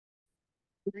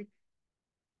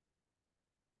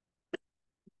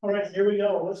All right, here we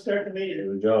go. Let's start the meeting.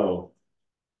 Here we go.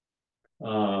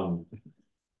 Road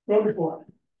report.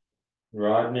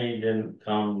 Rodney didn't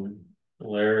come.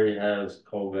 Larry has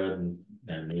COVID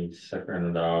and he's sicker than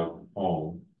a dog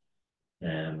home.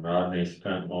 And Rodney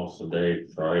spent most of the day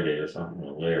Friday or something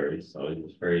with Larry, so he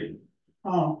was afraid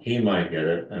he might get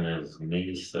it. And his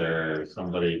niece or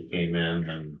somebody came in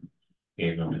and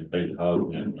gave him a big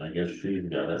hug, and I guess she's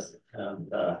got it.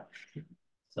 And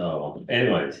so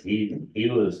anyways, he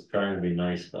was trying to be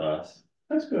nice to us.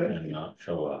 That's good. And not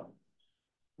show up.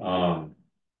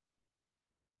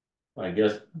 I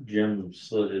guess Jim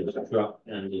slid his truck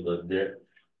into the ditch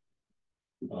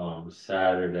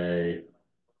Saturday.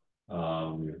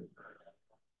 But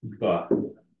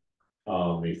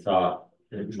he thought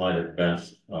it might have been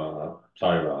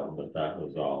tie rod, but that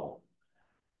was all.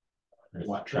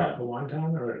 What, track the one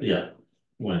time or? Yeah,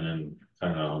 went in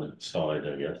kind of on its side,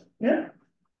 I guess. Yeah.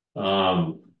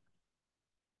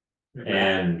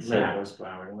 And Matt was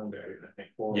plowing one day, I think.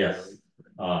 Yes.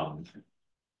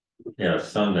 Yeah,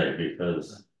 Sunday,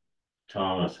 because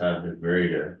Thomas had the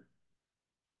grader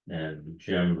and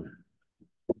Jim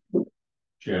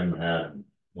had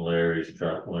Larry's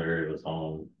truck. Larry was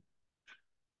home.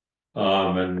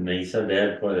 And he said they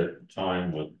had quite a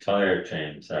time with tire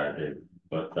chain Saturday,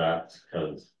 but that's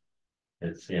because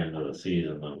it's the end of the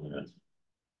season and it's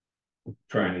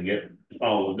trying to get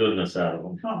all the goodness out of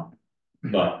them. Oh.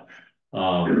 But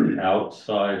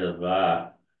outside of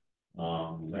that,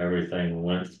 everything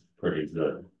went pretty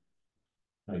good.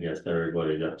 I guess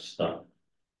everybody got stuck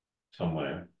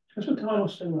somewhere. That's what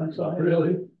Thomas said when I saw him.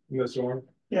 Really? In the storm?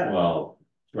 Yeah. Well,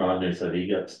 Rodney said he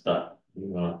got stuck. He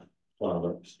got plowed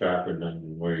up Stratford,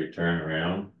 and where you turn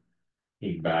around,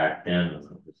 he backed in and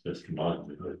it was just mud.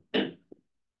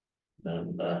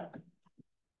 And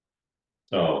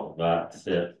so that's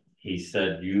it. He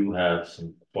said you have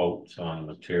some quotes on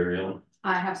material.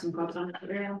 I have some quotes on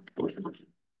material.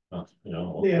 You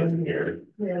know, Yeah. here.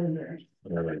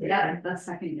 Yeah, that's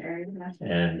secondary.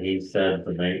 And he said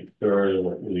to make sure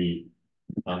that we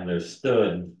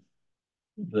understood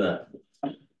that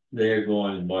they're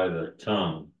going by the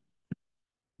ton,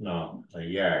 not a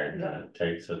yard. Yeah. It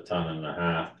takes a ton and a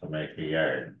half to make a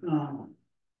yard. Oh.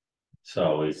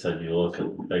 So he said, you look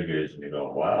at the figures and you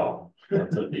go, wow,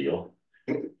 that's a deal.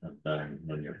 And then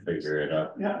when you figure it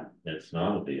up, Yeah. it's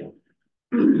not a deal.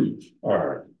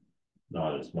 Or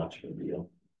not as much of a deal.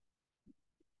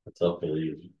 It's up to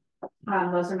you.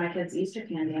 Those are my kids' Easter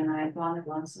candy, and I wanted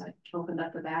one, so I opened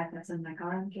up the bag that's in my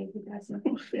car and gave you guys some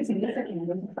Easter candy.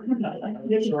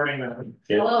 Yes. Shorting them.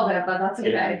 A little bit, but that's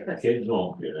okay. Kids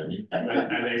won't get any.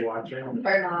 Are they watching?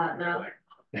 Or not, no.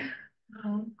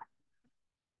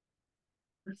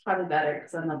 It's probably better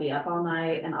because then they'll be up all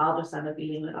night and I'll just end up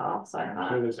eating it all. So I I'm thought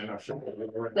sure there's enough sugar.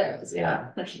 there's,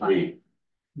 yeah, there's plenty.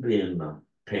 Be in the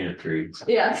pantry.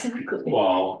 Yeah, exactly.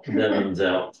 While Devin's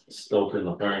out stoking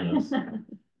the furnace,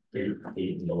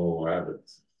 eating the little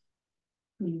rabbits.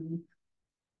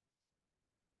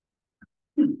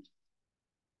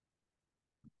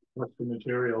 What's the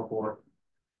material for?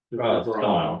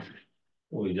 Stone.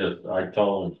 I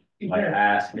told him, I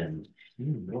asked him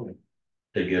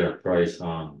to get a price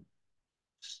on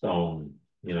stone,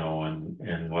 you know,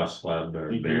 in West Leb or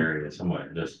Barry or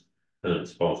somewhere, just because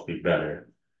it's supposed to be better.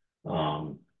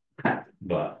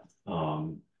 But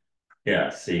yeah,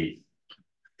 see,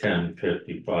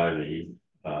 1055 a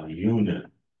unit,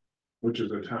 Which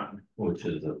is a ton.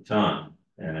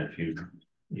 and if you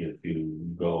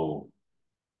go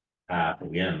half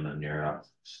again, then you're up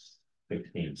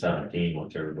 16, 17,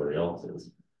 which everybody else is.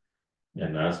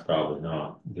 And that's probably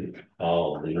not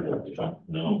all legal,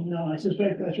 no. No, I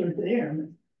suspect that's right there.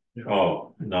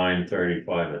 Oh,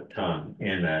 935 a ton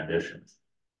in addition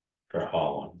for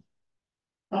hauling.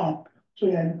 Oh, so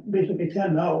yeah, basically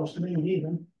 $10 to make it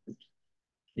even.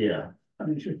 Yeah. I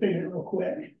mean, you should figure it real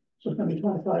quick. So it's gonna be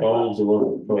 25 Paul's bucks. a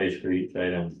little price for each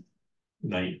item,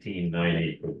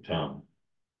 19.90 per ton.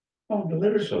 Oh,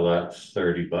 delivered. So that's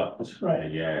 30 bucks Right. a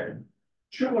yard.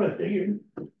 Sure, what I figured.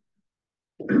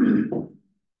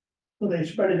 Will they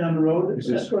spread it on the road at Is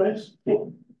that this- price?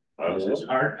 Is this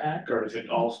hard pack or is it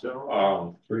all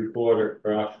stone? 3/4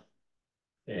 crush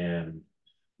and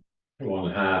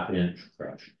 1.5 inch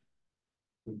crush.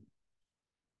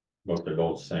 But they're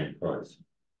both the same price.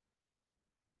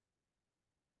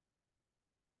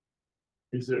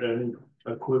 Is there any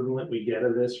equivalent we get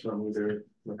of this from either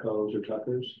McCullough's or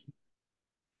Tucker's?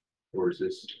 Or is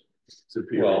this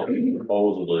superior? Well,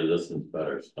 supposedly this is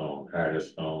better stone, harder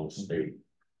stone, state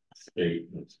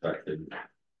inspected.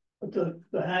 But the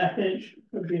 1/2 inch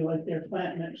would be like their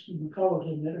plant mix and the colors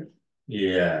in there.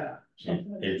 Yeah.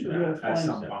 Something that It's should really not- Has fines,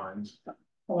 some fines.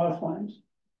 a lot of fines.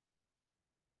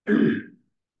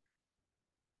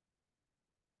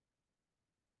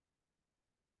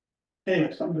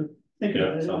 Anyway, something to think Yeah,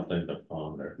 about. something to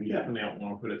ponder. We definitely don't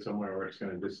wanna put it somewhere where it's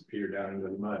gonna disappear down into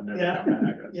the mud and never Yeah. come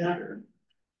back, that's Yeah. for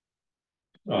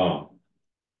sure.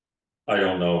 I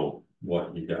don't know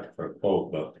what you got for a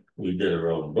quote, but we did a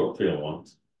road in Brookfield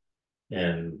once.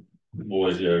 And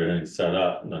boys got everything set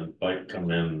up and then bike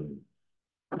come in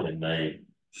and they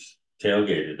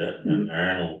tailgated it and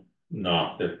Arnold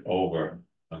knocked it over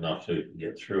enough so you could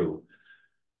get through.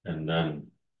 And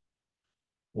then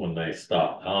when they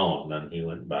stopped hauling, then he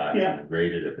went back Yeah. and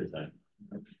graded everything.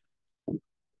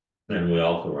 And we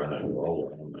also ran a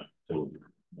roller on that too,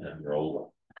 and roller.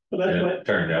 But that's And what, it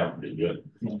turned out pretty good.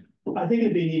 I think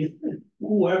it'd be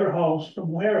whoever hauls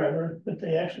from wherever, that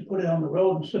they actually put it on the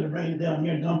road instead of bringing it down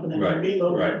here and dumping it and Right,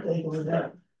 reloading right. it, take over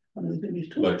that. I mean, it could be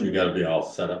too. But you gotta be all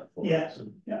set up for it. Yeah, so.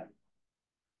 yeah.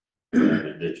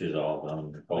 The ditch is all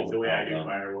done. Like the way I do all done.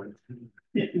 firewood.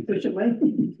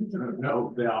 Efficiently.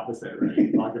 No, the opposite, right?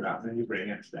 You Talk it out, then you bring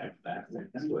it, stack that, then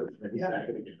split, then you Yeah. stack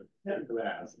it again. Yeah. Take the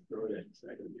ass and throw it in,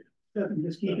 stack it again. Doesn't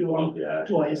just keep you on Yeah.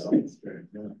 twice. That's great,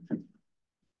 yeah.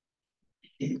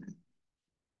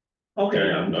 Okay,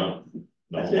 Okay. I'm done. Don't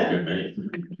That's look it? at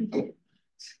me.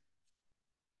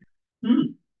 For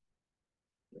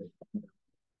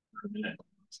a minute,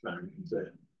 it's time, it's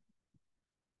it.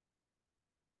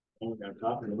 Oh, we got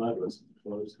top of the mud was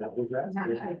closed, that was that.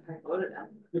 I voted them.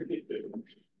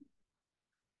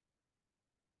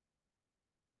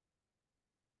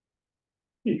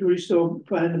 You still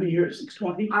planning to be here at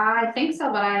 6:20? I think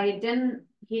so, but he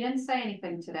didn't say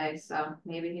anything today, so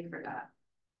maybe he forgot.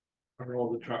 Are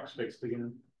all the trucks fixed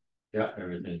again? Yeah,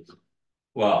 everything's,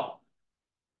 well,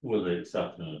 with the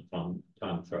exception of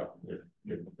ton truck,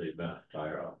 if they back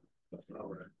tire off. That's all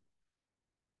right.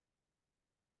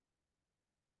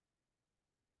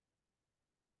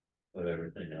 But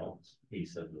everything else, he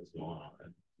said was going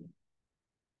on.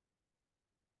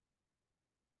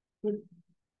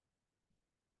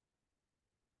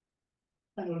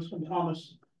 I noticed when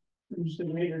Thomas was the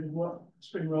grader of what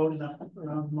Spring Road and up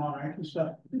around Monarch and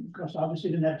stuff, of course,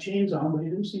 obviously didn't have chains on, but he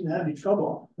didn't seem to have any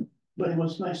trouble. But it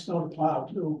was nice snow to plow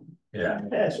too, Yeah,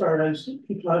 as far as he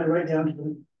plowed it right down to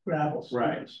the gravel.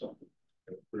 Right. So,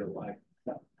 Real life.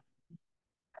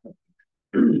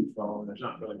 Well, there's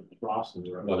not really frost in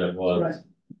the road. but it was.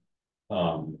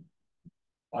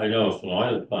 I noticed when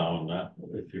I was plowing that,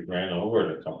 if you ran over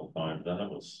it a couple times, then it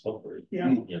was slippery.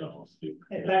 yeah, You know. so you-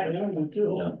 and back then one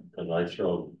too. Yeah, cause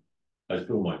I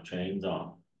threw my chains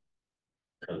on.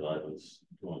 Cause I was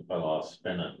doing quite a lot of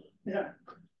spinning. Yeah.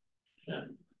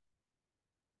 And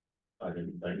I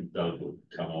didn't think Doug would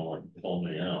come over and pull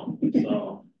me out,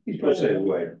 so. He's I say,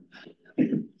 probably-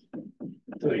 wait.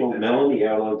 Well, Melanie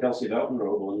out on Kelsey Dalton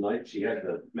Road one night, she had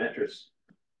the mattress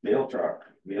mail truck,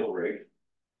 mail rig.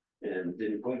 And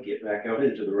didn't quite get back out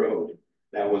into the road.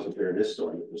 That wasn't during this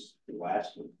storm, it was the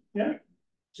last one. Yeah.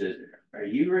 Says, are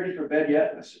you ready for bed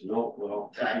yet? I said, no,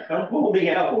 well, come pull me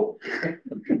out.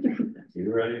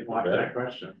 You ready? Watch that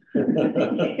question.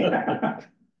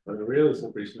 But the really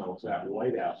slippery snow was that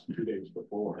White House 2 days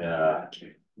before. Yeah.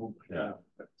 Oh my God,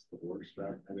 that's the worst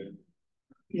track I did.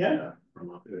 Yeah, From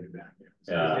up there back there.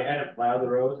 So Yeah. They hadn't plowed the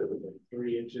roads, it was like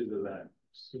 3 inches of that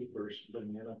super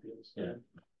banana peel stuff.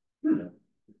 Yeah.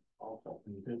 Awful,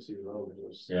 and you couldn't see the road, it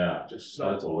was. Yeah, Just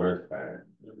so. that's the worst part.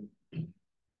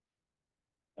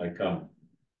 I come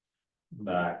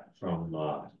back from,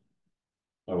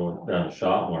 I went down to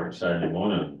Shopmart Saturday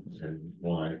morning, and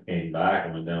when I came back,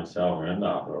 I went down South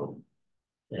Randolph Road.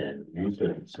 And you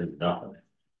couldn't see nothing.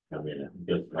 I mean, it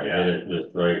just, I hit it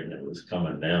just right and it was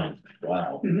coming down,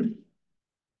 wow. Mhm.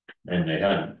 And they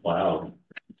hadn't plowed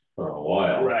for a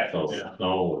while. Right, So yeah.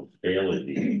 snow was fairly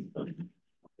deep.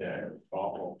 Yeah, it was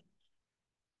awful.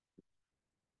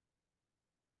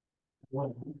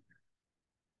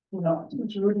 well,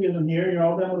 since Rudy isn't here, you're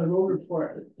all done with the road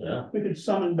report. Yeah, We could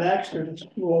summon Baxter to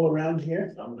roll around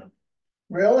here. Some of them.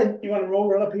 Really? You wanna roll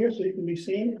right up here so you can be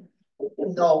seen?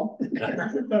 No.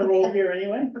 Gonna roll here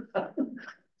anyway?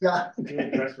 Yeah.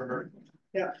 Dress for her.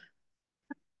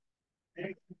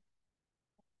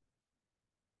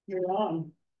 You're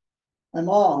on. I'm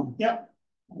on. Yep.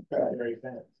 Very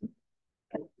fast.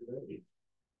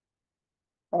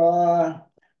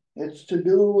 It's to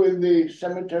do with the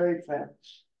cemetery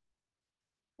fence.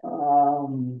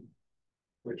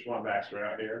 Which one, Baxter,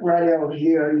 out here? Right out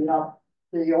here,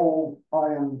 the old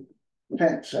iron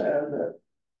fence that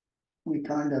we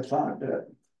kind of thought that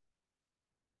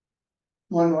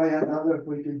one way or another, if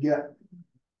we could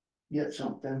get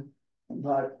something,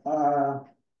 but,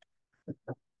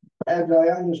 as I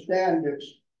understand it,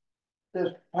 this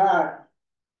part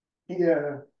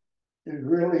here is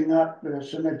really not the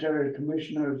cemetery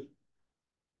commissioner's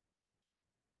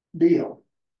deal.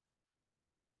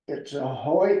 It's a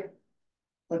Hoyt,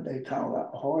 what they call that,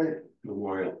 Hoyt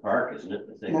Memorial Park, isn't it?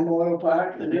 I think. Memorial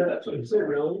Park. I think that's what it's.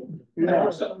 really? Yeah,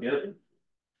 Yeah.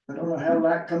 I don't know how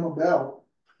that come about.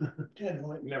 Ted,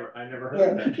 what? I never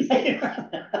heard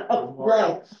that.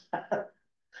 Right.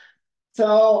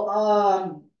 So,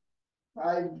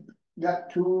 I got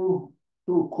two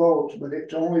quotes, but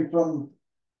it's only from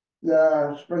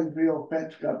the Springfield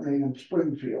Fence Company in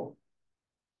Springfield.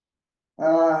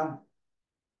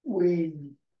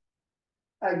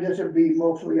 I guess it'd be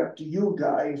mostly up to you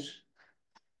guys.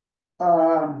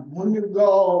 When you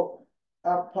go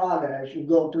up Potash, you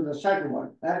go to the second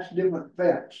one, that's different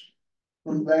fence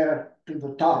from there to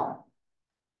the top.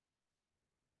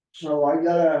 So I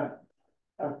got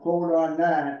a quote on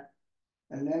that,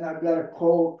 and then I've got a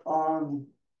quote on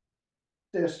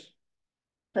this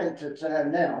fence that's there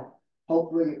now.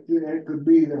 Hopefully it could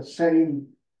be the same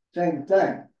thing.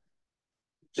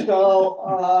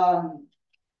 So,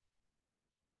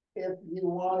 if you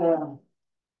wanna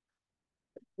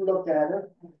look at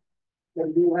it,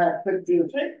 then you have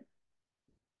pictures.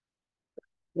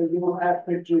 Then you have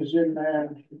pictures in there.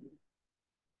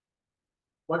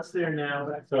 What's there now?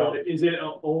 So- Is it an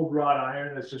old wrought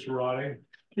iron that's just rotting?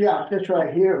 Yeah, this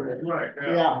right here is. Right.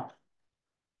 Yeah.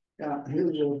 Yeah,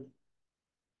 here's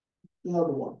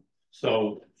another one.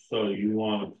 So you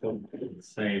wanna put the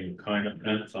same kind of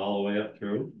fence all the way up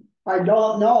through? I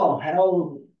don't know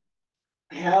how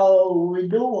we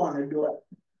do wanna do it.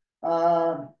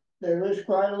 There is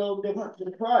quite a little difference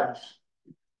in price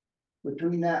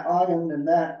between that iron and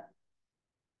that.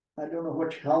 I don't know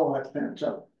what you call that fence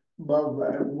up above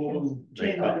that wooden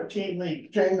They call it, Chain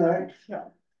link. chain link. Yeah.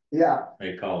 Yeah,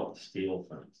 they call it steel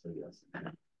fence, I guess.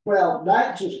 well,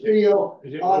 that's a steel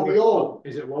Is it on the woven- old.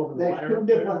 Is it woven There's wire? two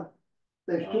different,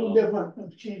 there's two Oh.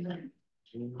 different, Chain link.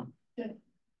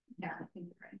 Yeah, I think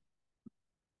you're right.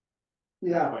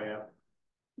 yeah, Way up.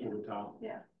 To the top.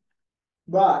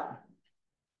 but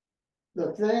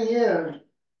the thing is,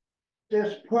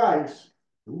 this price,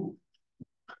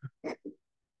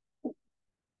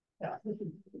 Yeah.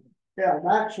 yeah,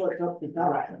 that's what's up to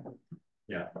top.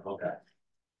 Yeah, okay.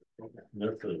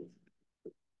 This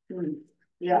is,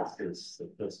 Yeah, this is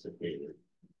sophisticated.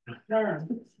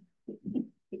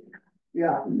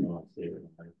 yeah, Oh, I see it.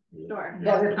 Sure,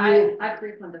 But if I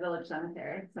frequent the village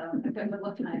cemetery, so if it would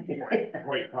look nice.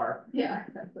 White Park. Yeah.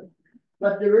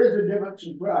 but there is a difference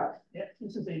in price, Yeah,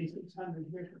 this is 8,600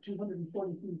 here for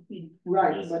 243 feet,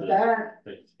 right, This but is that,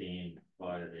 16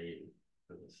 by 80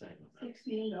 for the same. amount.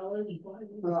 $16 and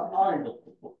 5. iron,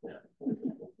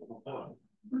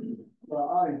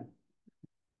 iron.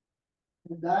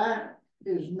 That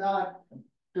is not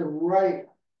the right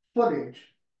footage.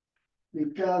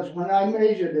 Because when I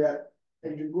measured it,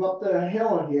 as you go up the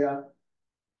hill here,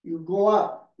 you go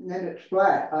up and then it's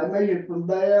flat. I measured from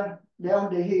there down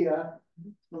to here,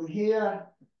 from here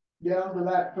down to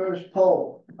that first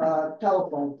pole,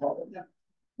 telephone pole.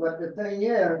 But the thing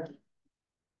is,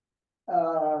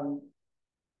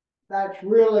 that's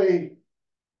really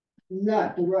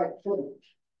not the right footage.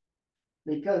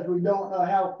 Because we don't know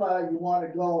how far you wanna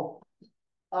go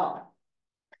up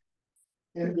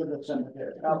into the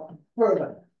cemetery, up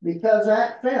further, because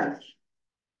that fence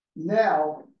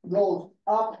now goes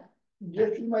up,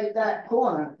 just you make that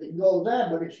corner, it goes there,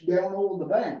 but it's down over the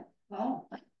bank. Oh,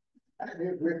 It's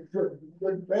a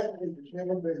good fence, it's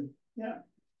never been. Yeah.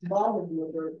 Bothered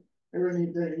with it or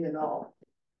anything, you know.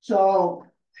 So,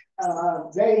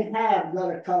 they have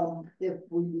gotta come if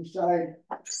we decide,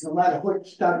 no matter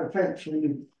which type of fence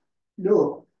we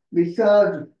do,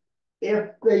 because if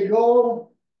they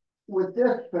go with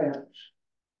this fence,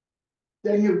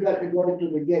 then you've got to go to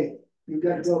the gate, you've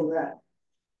got to go to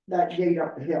that gate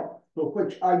up the hill, for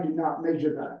which I do not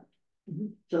measure that.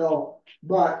 So,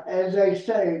 but as they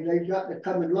say, they've got to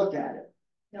come and look at it.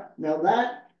 Yeah. Now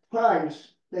that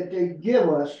price that they give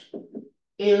us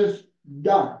is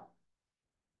done.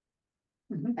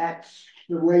 Mhm. That's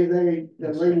the way the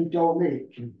lady told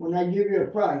me, when I give you a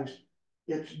price,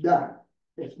 it's done,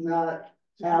 it's not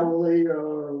hourly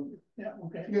or, yeah,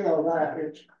 okay. you know,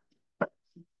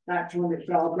 that's when it's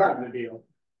all Part of done. the deal.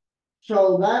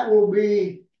 So that will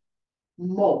be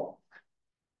more.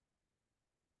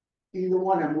 Either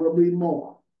one of them will be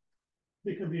more.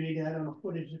 Because we need to add on the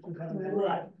footage if we have.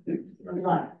 Right.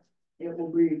 Right, it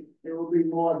will be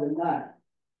more than that.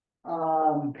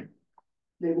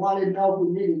 They wanted to know if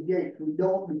we needed gates, we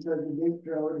don't, because the gates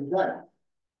are already there.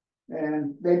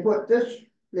 And they put this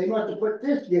they must have put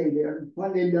this gate in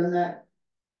when they done that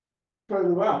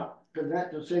further out, cause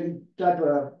that's the same type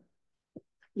of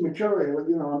material,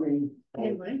 you know, I mean.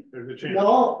 Anyway, There's a chance.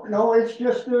 No, it's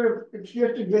just a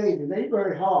gate, it ain't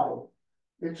very high.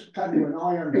 It's kind of an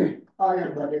iron,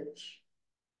 but it's,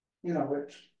 you know,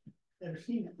 never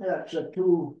seen it. that's a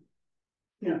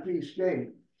two-piece gate.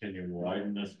 Can you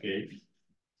widen this gate?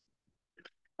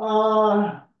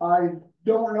 I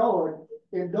don't know,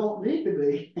 it don't need to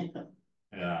be.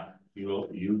 Yeah,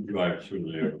 you drive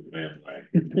through there, man, like.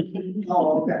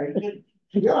 Oh, okay.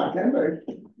 Yeah, I can be.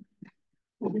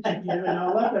 I never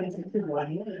know what, but it's a good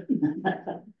one, yeah.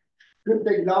 Good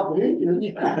thing not for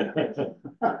you.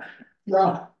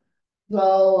 So,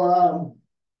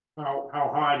 How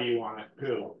high do you want it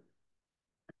to?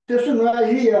 this one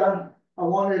right here, I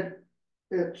want it,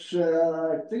 it's,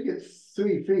 I think it's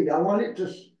 3 feet, I want it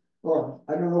to, well,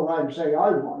 I don't know why I'm saying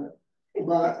I want it,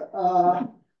 but,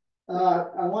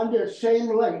 I want it same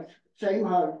length, same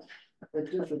height as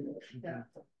this one is. Yeah.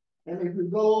 And if we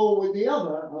go with the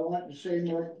other, I want the same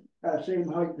height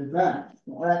as that,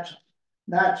 well,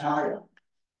 that's higher.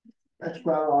 That's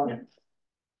quite a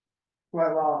lot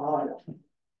higher.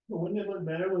 But wouldn't it look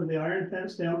better with the iron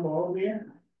fence down below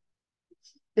here?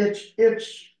 It's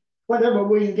whatever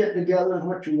we can get together and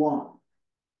what you want.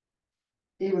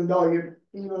 Even though you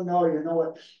know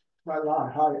it's quite a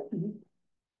lot higher.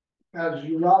 As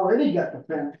you've already got the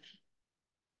fence.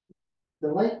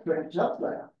 The link fence up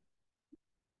there,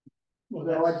 Well,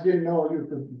 so I didn't know you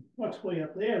could, what's way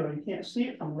up there, though, you can't see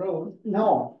it from the road.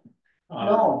 no,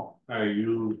 no, Are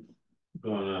you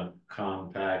gonna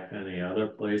contact any other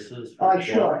places? for I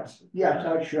should, quotes? yes,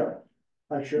 I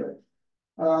should.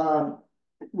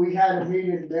 We had a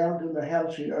meeting down to the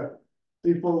house here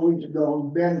 3-4 weeks ago,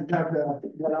 and Ben got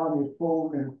on his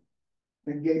phone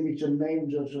and gave me some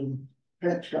names of some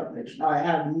fence companies. I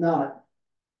have not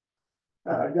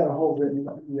got a hold of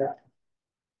anybody yet.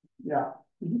 Yeah,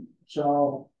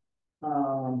 so,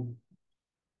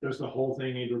 Does the whole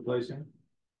thing need replacing?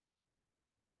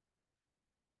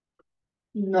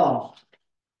 no.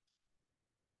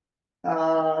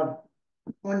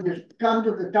 When you come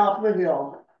to the top of the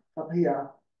hill up here,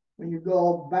 when you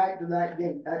go back to that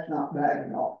gate, that's not bad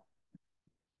at all.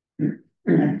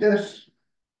 And this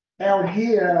out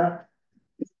here,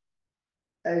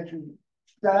 as you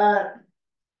start,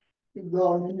 you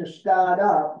go and then you start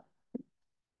up,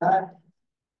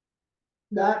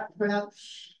 that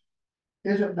fence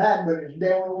isn't bad, but it's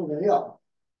down over the hill.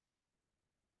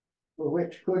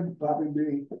 Which could probably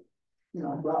be, you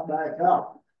know, brought back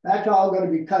up. That's all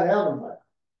gonna be cut out of there.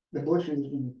 The bushes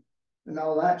and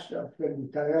all that stuff could be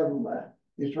cut out of there.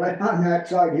 It's right on that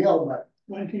side hill, but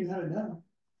When can you have it done?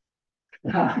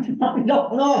 I don't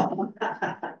know.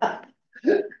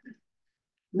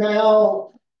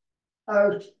 Now,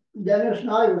 Dennis and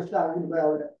I was talking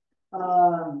about it.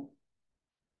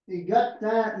 He got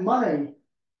that money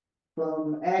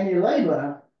from annual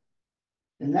labor,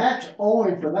 and that's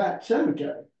only for that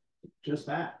cemetery. Just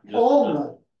that.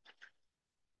 Only,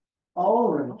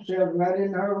 says right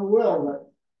in her will, but,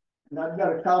 and I've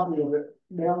got a copy of it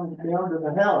down to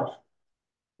the house.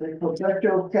 They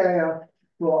protective care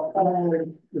for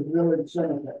only the village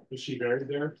cemetery. Is she buried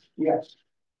there? Yes.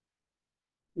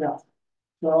 Yeah,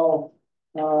 so,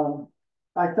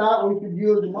 I thought we could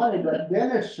use the money, but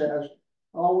Dennis says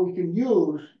all we can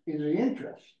use is the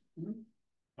interest.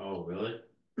 Oh, really?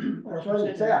 That's what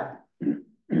it said. It's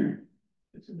in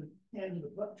the hands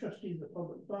of the trustees of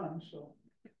public funds, so.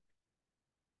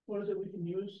 What is it we can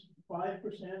use, 5%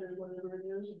 or whatever it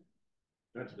is?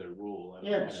 That's their rule.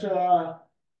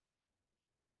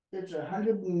 It's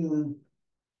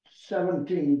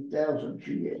 117,000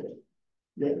 she gave it.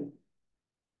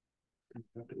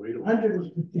 Have to wait a while.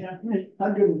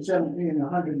 117,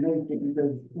 118,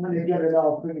 because when they get it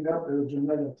all figured up, it was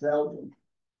another 1,000.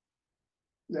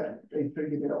 That they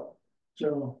figured it out,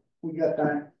 so we got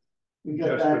that.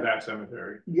 Just for that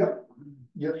cemetery. Yep,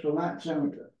 just for that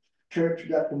cemetery. Church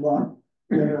got the lump,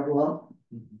 got a lump.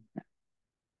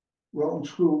 Road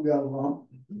school got a lump.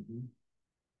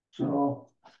 So,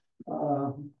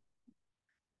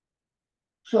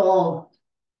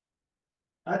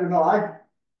 I don't know,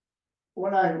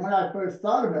 when I first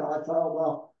thought of it, I thought,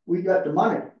 well, we got the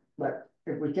money, but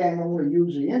if we can't only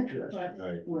use the interest,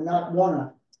 Right, we're not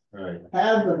gonna right,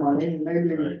 have the money,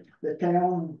 maybe right. the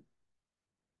town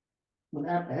would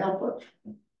have to help us.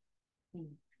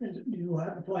 You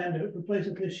have a plan to replace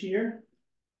it this year?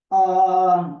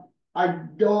 I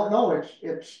don't know,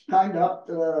 it's kind of up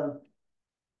to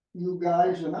you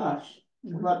guys and us,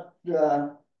 but,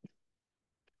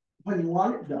 when you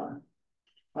want it done.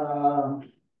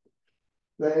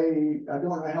 I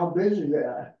don't know how busy they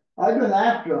are. I've been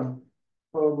after them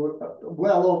for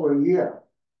well over a year.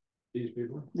 These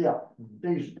people? Yeah,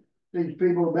 these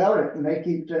people about it, and they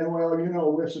keep saying, well, you know,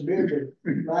 we're so busy.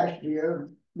 Last year,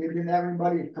 we didn't have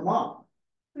anybody come up.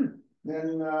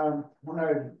 Then, when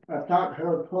I talked to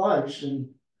her twice, and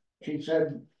she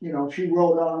said, you know, she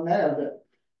wrote on there that,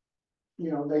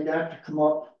 you know, they'd have to come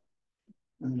up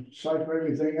and cipher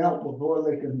everything out before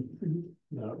they can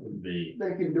That would be.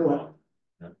 do it.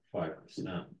 At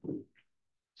 5%,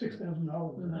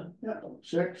 $6,000, yeah,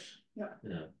 6. yeah.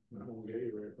 I won't get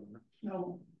you right from that.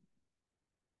 no,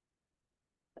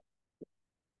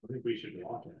 I think we should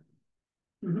lock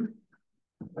it.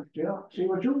 Yeah, see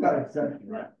what you guys think.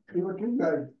 Right. See what you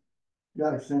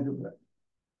guys think of it.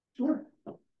 sure,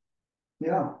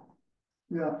 Yeah,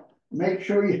 yeah. Make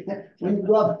sure you, when you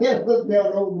go up there, look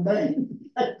down over the bank.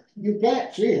 You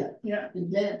can't see it. yeah, You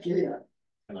can't see it.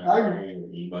 Can I borrow your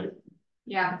e-bike?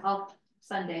 Yeah, I'll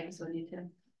send Davis with you too.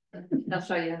 He'll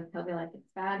show you, he'll be like, it's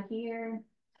bad here.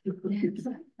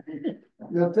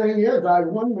 The thing is, I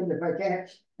wondered if I can't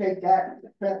take that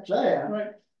fence there,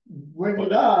 right, bring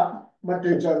it up, but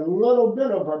there's a little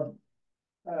bit of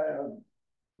a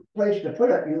place to put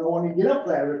it, you know, when you get up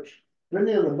there, it's pretty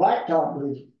near the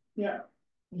blacktop is yeah,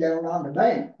 down on the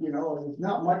bank, you know, there's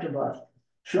not much of a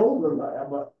shoulder there,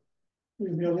 but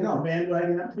we'll be able to get a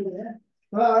bandwagon up through there.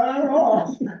 well, I don't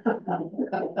know.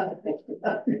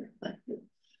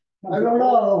 I don't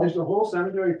know. Is the whole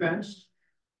cemetery fenced,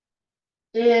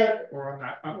 Yeah, or on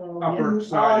that Well, upper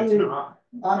side it's on- not?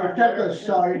 on the Tucker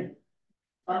side,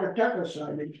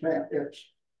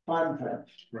 it's farm fence,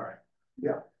 Right.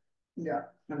 yeah,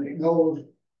 and it goes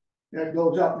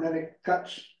up and then it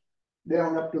cuts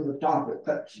down up to the top, it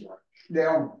cuts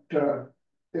down to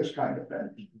this kind of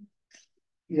fence.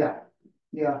 Yeah,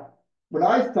 but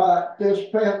I thought this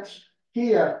fence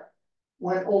here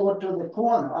went over to the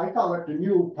corner, I call it the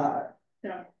new part.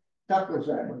 Yeah. Tucker's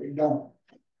there, but it don't.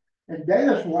 And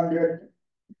Dennis wondered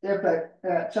if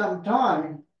at some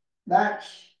time,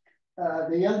 that's,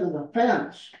 the end of the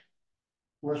fence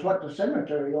was what the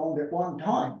cemetery owned at one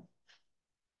time.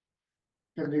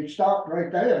 Cause he stopped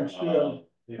right there instead of,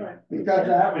 Yeah. because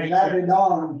that was Makes sense. added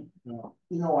on, Yeah.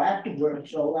 you know,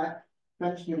 afterwards, so that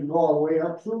fence didn't go all the way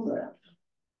up through there.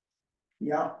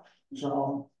 Yeah,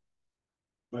 so,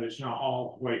 But it's not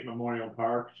all White Memorial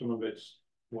Park, some of it's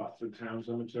what, the town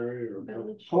cemetery or?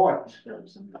 point, Yeah,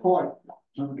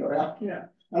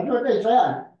 that's what they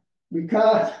said,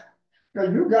 because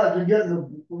you guys are getting the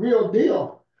real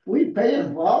deal, we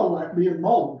paying for all that being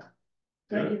mowed,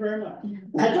 thank you very much.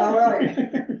 that's all right.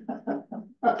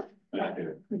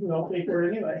 We'll pay for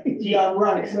it anyway. Yeah,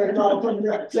 right, so it's all from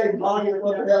that same body,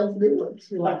 what the hell's doing?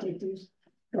 Lucky these.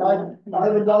 I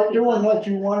would like to, unless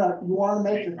you wanna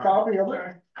make a copy of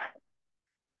it.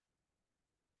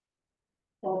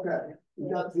 Okay, you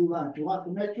got 2 lines, you want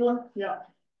the next one? Yeah.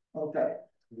 Okay,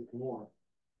 More.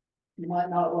 you might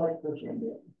not like this one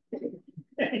yet.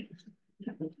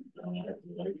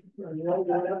 You're all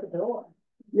going out the door.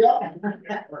 Yeah.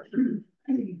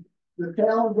 The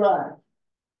town drive.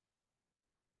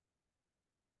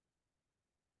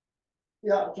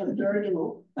 Yeah, it's very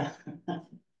true.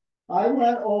 I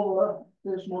went over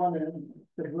this morning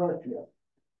to Berkshire.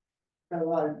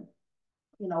 And I,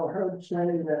 you know, heard say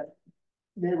that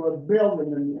they were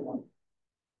building a new one.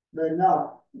 They're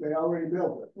not, they already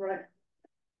built it. Right,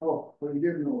 Oh, well, you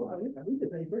didn't know I that. read the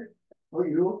paper, Oh,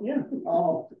 you? yeah,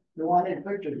 Oh, the one in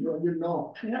pictures, you didn't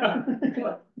know. yeah.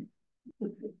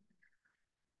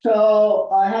 So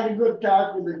I had a good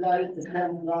talk with the guy at the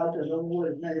town lodge, I don't know what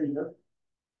his name is.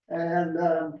 And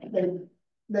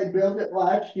they built it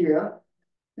last year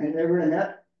and they were in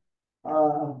it.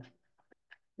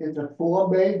 It's a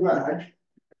 4-bay garage.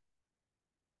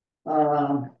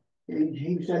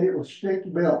 He said it was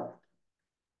stick built.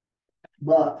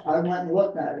 But I went and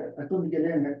looked at it. I couldn't get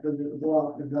in it because it was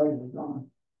off, the guy was gone.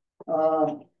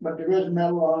 But there is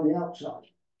metal on the outside.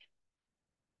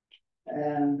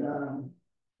 And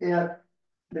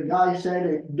the guy said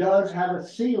it does have a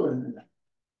ceiling in it.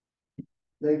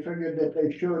 They figured that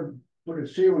they should put a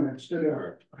ceiling instead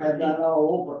of have that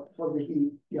all over for the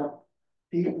heat, yep.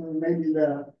 Heat and maybe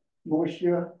the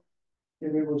moisture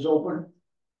if it was open.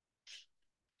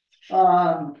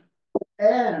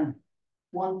 And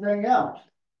one thing else,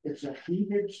 it's a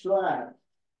heated slab.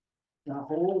 The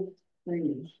whole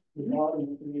thing is the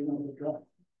bottom, you know, the truck.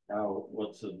 How,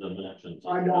 what's the dimensions?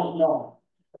 I don't know.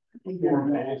 He Four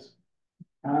didn't know. bays.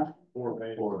 Huh? 4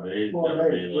 bays. 4 bays, Four gotta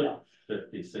be bays, like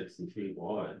 50, 60 feet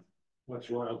wide. What's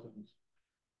Royalton's?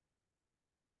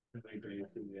 I think they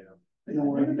have to, yeah, You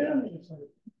know, Never been on the inside.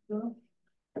 4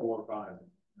 or 5.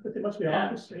 But there must be Yeah.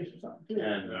 office space or something. too.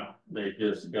 And they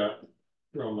just got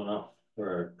room enough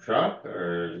for a truck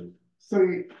or,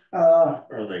 three,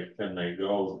 can they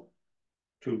go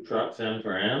 2 trucks end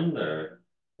for end or?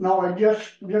 no, it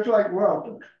just like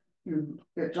Welton.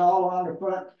 It's all on the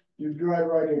front, you drive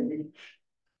right in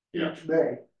Yeah. each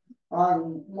bay.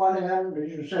 On one end,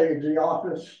 as you say, is the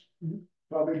office, Mhm.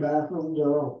 probably bathrooms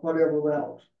or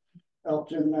whatever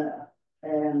else in there.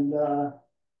 And,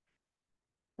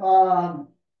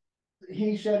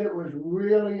 he said it was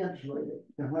really insulated,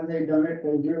 and when they done it,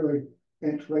 they really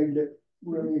insulated it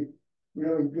really,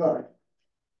 really good.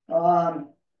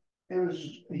 It was,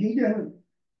 he didn't.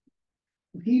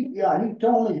 He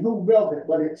told me who built it,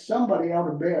 but it's somebody out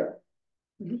of Bear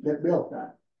that built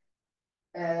that.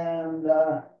 And,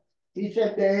 he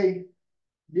said they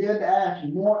did ask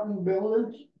Morton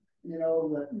Buildings, you know,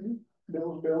 that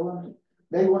Bill's buildings,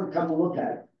 they wouldn't come look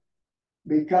at it.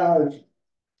 Because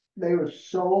they were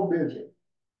so busy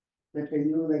that they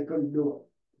knew they couldn't do it.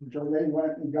 So they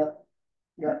went and got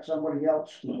somebody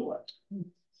else to do it.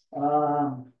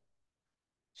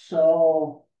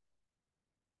 So.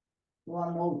 You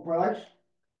wanna know the price?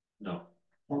 No.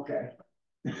 Okay.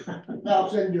 I'll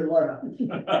send you a letter.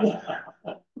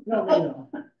 No.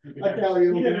 I tell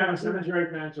you. You can have a cemetery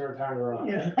fence or a tire garage.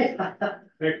 Yeah.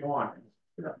 Pick one.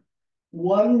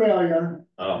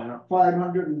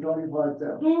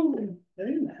 1,525,000. Ooh, they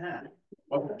didn't have,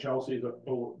 Wasn't Chelsea's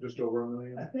just over $1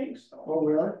 million? I think so. Oh,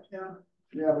 really? Yeah.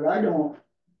 Yeah, but I don't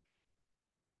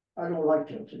like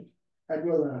Chelsea. I'd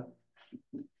rather,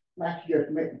 that's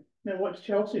just me. Now, what's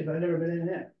Chelsea? I've never been in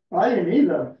there. I didn't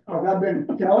either, but I've been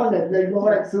telling that they go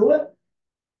right through it.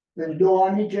 There's a door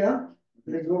on each end,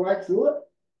 they go right through it,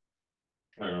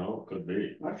 I don't know, could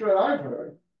be. that's what I've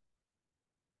heard.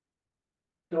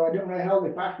 So I don't know how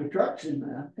they pack the trucks in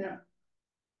there,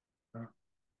 Have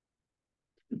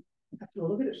to go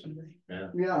look at it someday.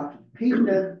 yeah, he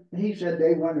said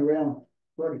they went around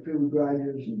quite a few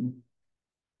garages and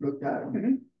looked at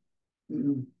them.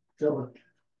 So.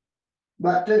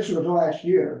 But this was last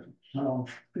year, so.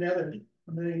 Another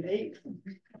 1,800,000.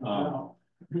 Wow.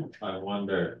 I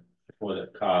wonder what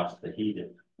it costs to heat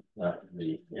it. That would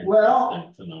be Well-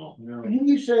 interesting to know. No.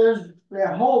 He says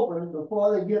they're hoping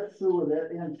before they get through with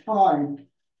it in time,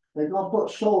 they're gonna put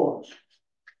solars.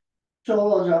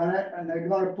 Solars on it, and they're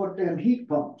gonna put them heat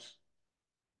pumps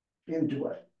into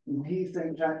it, and he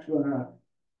thinks that's gonna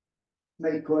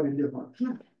make quite a difference.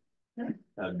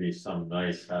 That'd be some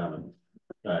nice having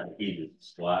that heated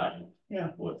slab.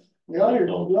 Yeah. With. Yeah, you're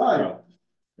those right. trucks.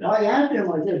 I asked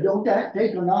him, I said, don't that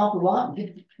take an awful lot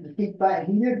to keep that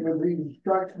heated when these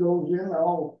trucks goes in,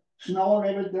 all snow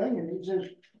and everything, and he says,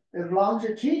 as long as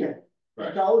it's heated, Right.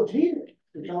 it's always heated,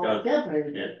 it's always Because kept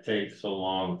heated. It takes so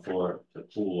long for it to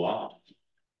cool off.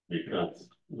 Because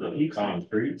the Heat sink.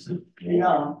 concrete's. warm.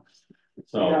 Yeah,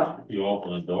 So Yeah. you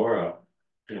open the door up,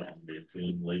 you know, you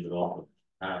can leave it open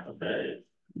half a day.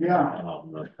 yeah,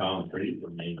 The concrete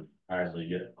would mean hardly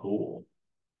get cool.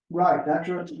 right, that's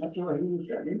what he said,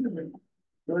 he was a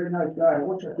very nice guy, I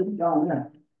wish I could have gone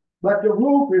there. But the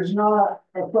roof is not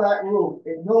a flat roof,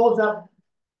 it goes up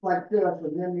like this,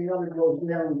 and then the other goes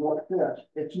down like this,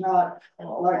 it's not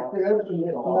like this, and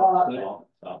it's not,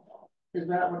 is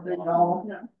that what they call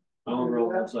them? Longer on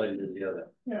one side than the other.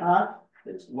 Huh?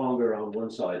 It's longer on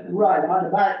one side than. Right, on the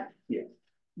back. Yeah.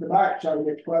 The back side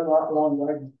gets quite a lot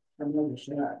longer, I noticed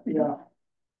that, yeah,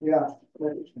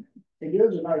 but it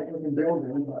is a nice looking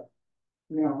building, but,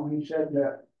 you know, he said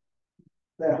that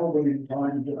they're hoping in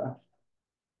time to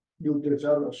do this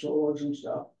other solars and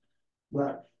stuff,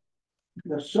 but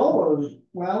the solars,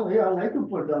 well, yeah, they can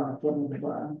put down a foot of the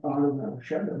barn, out of the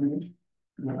shed, I mean,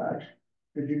 garage.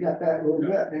 Cause you got that little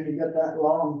bit, and you got that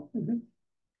long.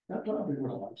 That's probably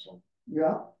wrong,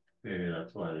 yeah, Maybe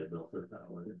that's why they built it that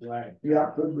way. Right. yeah,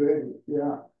 could be,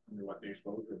 yeah, What the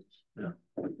exposure is.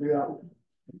 yeah.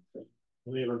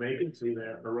 We have a vacancy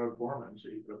there for road foreman, so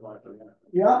you could apply for that.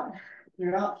 Yeah,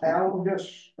 Alan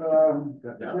just Got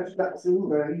that. just got through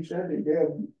there, he said he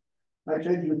did. I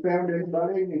said, you found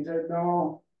anybody, and he said,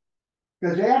 no.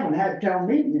 Cause they haven't had town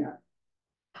meeting yet.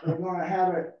 They're gonna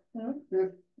have it this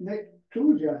next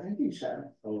Tuesday, I think he said.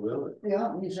 Oh, really?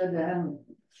 Yeah, he said they haven't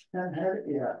had it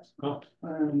yet. Huh.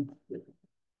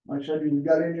 I said, you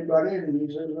got anybody, and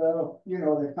he said, well, you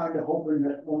know, they're kinda hoping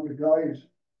that one of the guys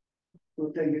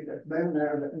will take it that's been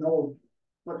there that knows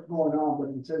what's going on,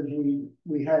 but he says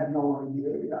we had no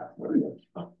idea yet what is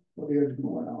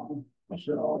going on,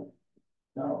 so.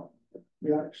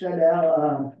 Yeah, it said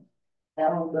Alan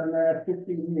been there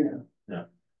 15 years.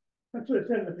 That's what it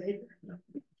said in the paper,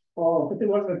 Oh, but there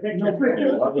wasn't a picture. no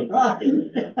picture.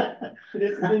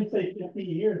 It didn't say 50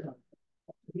 years.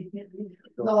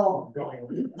 No.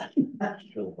 Going.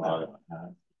 Still bought it.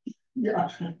 Yeah.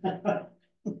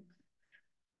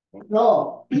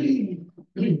 No.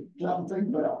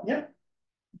 Something, but, Yeah,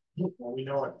 Well, we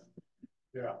know it.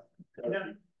 Yeah. yeah,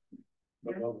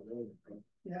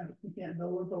 yeah, you can't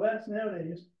build with the less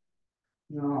nowadays.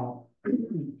 no.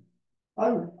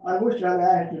 I wish I'd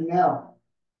asked you now.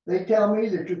 They tell me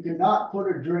that you cannot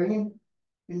put a drain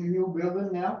in the new building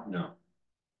now. No,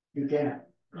 You can't.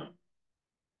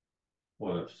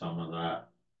 what if some of that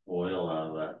oil out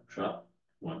of that truck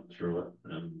went through it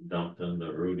and dumped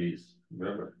into Rudy's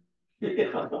river?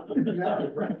 Yeah.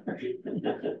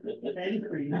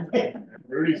 Angry.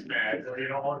 Rudy's mad, so you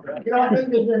don't want that. You don't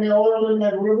think there's any oil in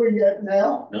that river yet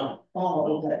now? No,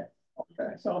 Oh, okay,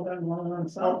 I saw that one on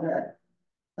South. okay.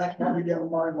 That's probably getting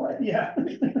my way. Yeah.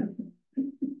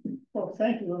 Well,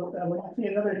 thank you. I want to see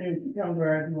another new young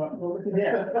guard. What was it?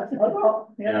 Yeah.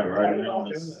 yeah, right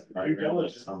around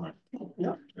this summer.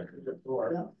 Yeah.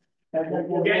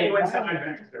 We'll get you inside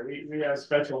next year. We have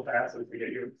special passes to get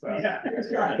you inside.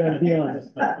 Yeah. Gotta be on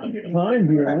time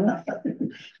here, huh?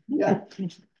 Yeah.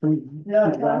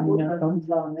 Yeah.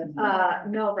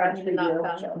 No, Roger did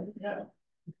not come. Yeah.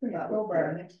 We got go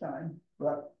bar next time.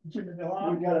 But Jimmy we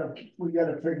Villar.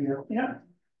 gotta figure. Yeah.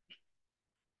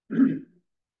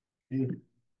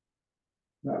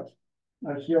 That's,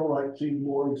 I still like seeing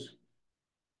boys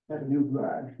have a new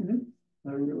grad. Mhm.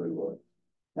 I really would.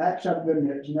 That's something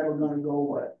that's never gonna go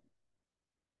away.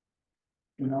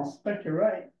 You know, But you're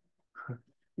right.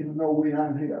 even though we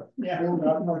aren't here, Yeah. still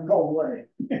not gonna go away.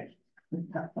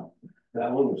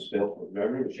 That one was built with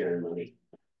revenue sharing money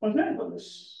Was that? on the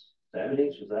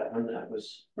 '70s, was that when that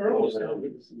was? Early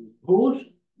Who's,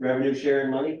 Revenue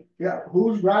sharing money, yeah,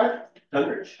 who's grad?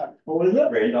 Tunbridge, Oh, is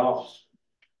it?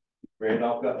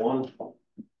 Randolph got one.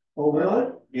 Oh,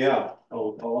 really? Yeah, a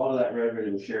lot of that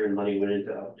revenue sharing money went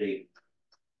into update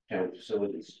town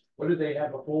facilities, What did they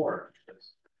have before?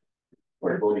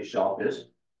 where Bodie's shop is.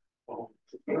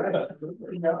 Yeah.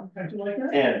 How'd you like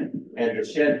that? And the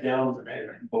shed down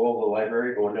below the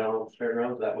library, going down the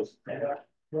fairgrounds, that was,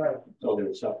 Right. so there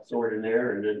was stuff stored in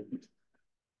there and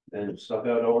then stuff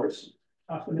outdoors.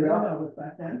 Off the ground, I was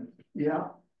back then. Yeah.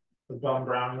 The Bum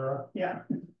Brown Road. Yeah.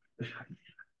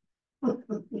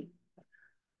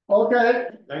 Okay,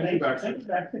 Thank you, Baxter. Thanks,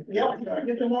 Baxter. Yeah,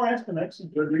 get some more estimates.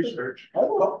 Good research. I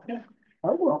will. Yeah.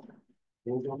 I will.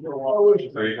 Well,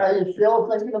 Are you still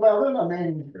thinking about it? I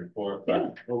mean, Report Yeah.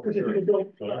 back. Because if you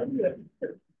go,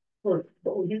 for,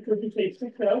 what would you say,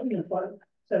 6,000 or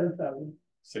 7,000?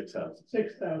 6,000.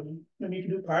 6,000, then you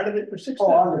can do part of it for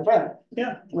oh, on 6,000. the fence,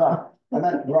 Yeah, right, I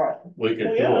meant, right, We could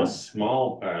Oh, do yeah. a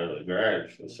small part of the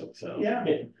garage for 6,000. yeah.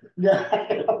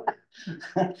 yeah.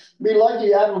 Be lucky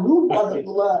you have a roof on it,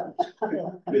 left.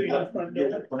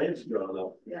 Get the plans drawn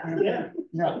up. Yeah. Yeah.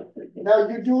 Yeah, now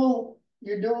you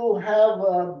do have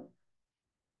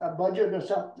a budget or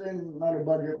something, not a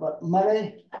budget, but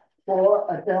money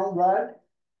for a town guide?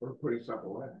 We're putting stuff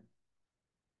away.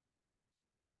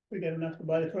 We got enough to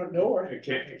buy the front door. It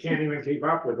can't even keep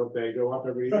up with it. They go up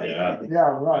every year. Yeah. Yeah,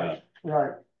 right,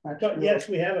 right. That's But true. yes,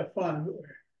 we have a fund.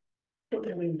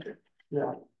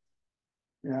 Yeah.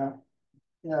 Yeah.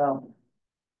 Yeah,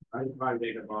 I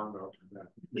made a bond vote for that.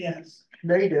 Yes,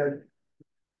 they did,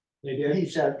 They did? he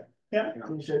said, yeah,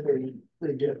 he said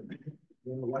they did.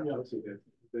 What else they did?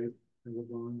 They were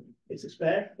going. it's a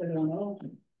spec, I don't know.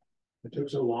 It took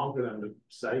so long for them to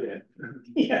cite it.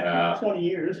 Yeah, 20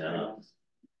 years. Yeah.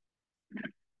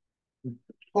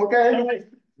 Okay, All right.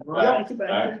 Back, Back.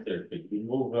 back there, could you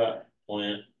move that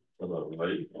plant to the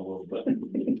right a little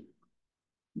bit?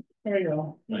 There you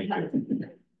go. Thank you.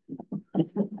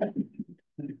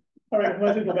 All right,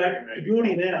 let's go back to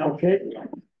Judy now. Okay.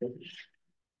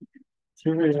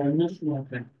 Sorry, I missed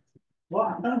nothing.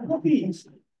 Wow, cookies.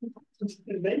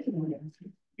 Bacon again.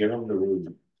 Get them to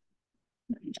Rudy.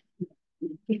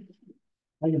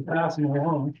 I can pass them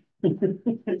along. You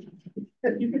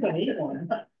can eat one.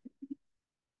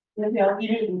 Maybe I'll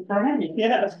eat it in front of you.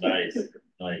 Yeah, that's Nice,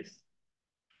 nice.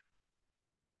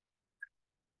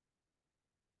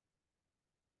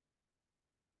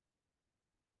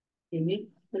 Unique,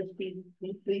 crispy,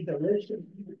 deeply delicious.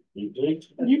 You think?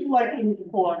 You've liked them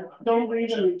before. Don't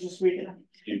read them, just read them.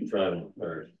 You try them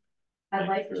first. I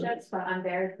like the chips, but I'm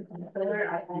very particular.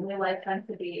 I only like them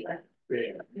to be like,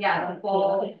 Big. yeah, the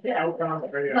full, Outcomes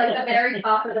for you. like the very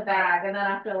top of the bag, and then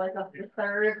after like the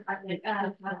third, I think, I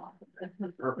don't know.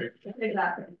 Perfect.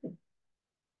 Exactly.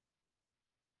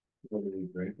 What do you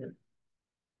drink it?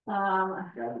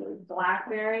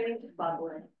 Blackberry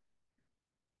bubbly.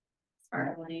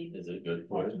 Probably, Is it good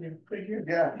for you? Figure.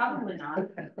 Yeah. probably not.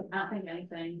 I don't think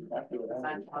anything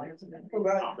besides bothers me.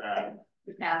 Not bad.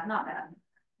 Yeah, not bad.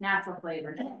 Natural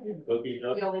flavor. Cookie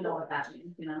dough? We only know what that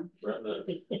means, you know? Brenda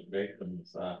baked them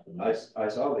this afternoon. I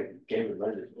saw the game of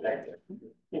London back there.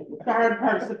 The hard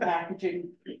part's the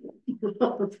packaging.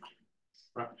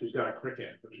 She's got a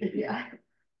cricket. Yeah.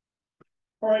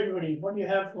 All right, Rudy, what do you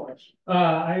have for us?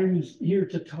 I was here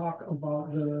to talk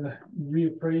about the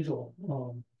reappraisal,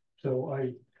 so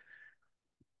I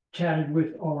chatted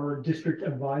with our district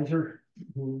advisor,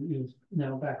 who is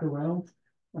now back around.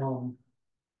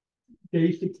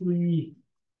 Basically,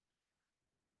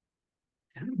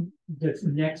 the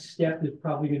next step is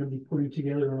probably gonna be putting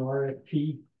together an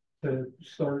RFP to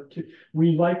start to,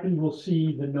 we likely will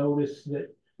see the notice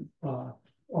that,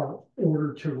 our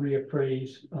order to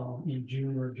reappraise, in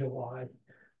June or July.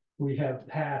 We have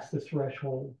passed the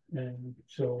threshold, and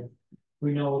so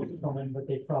we know it's coming, but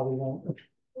they probably won't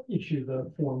issue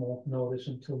the formal notice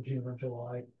until June or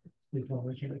July, is when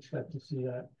we can expect to see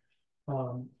that.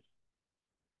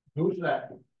 Who's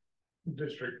that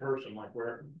district person, like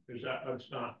where, is that,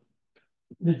 that's not,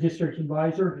 The district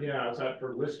advisor, yeah, is that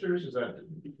for listers, is that?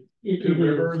 it Two is,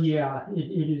 Rivers? yeah, it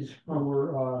is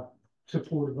for,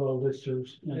 support of the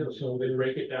listers, and so They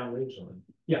break it down regionally.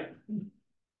 yeah.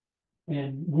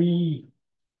 And we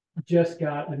just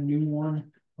got a new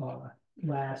one,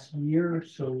 last year,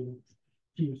 so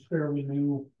she was fairly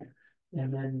new.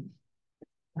 And then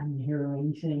I didn't hear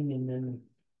anything, and then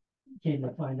came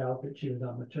to find out that she was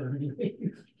on maternity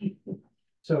leave.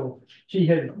 So she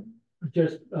had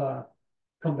just,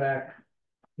 come back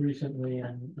recently,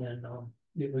 and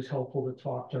it was helpful to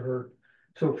talk to her.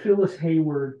 So Phyllis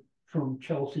Hayward from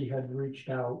Chelsea had reached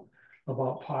out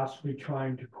about possibly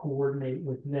trying to coordinate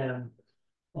with them.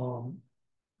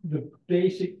 The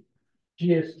basic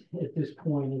gist at this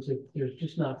point is that there's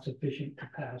just not sufficient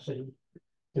capacity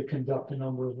to conduct a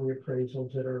number of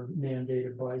reappraisals that are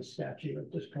mandated by statute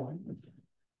at this point.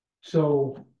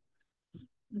 So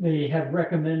they have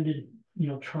recommended,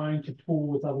 trying to pool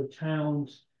with other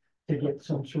towns to get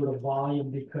some sort of volume,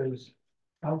 because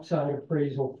outside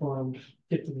appraisal firms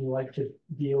typically like to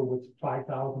deal with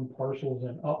 5,000 parcels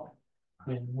and up,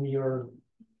 and we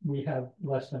have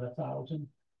less than 1,000.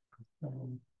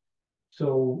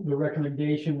 So the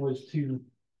recommendation was to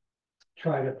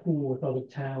try to pool with other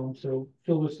towns. So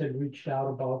Phyllis had reached out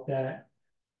about that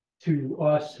to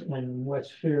us, and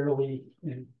West Fairleigh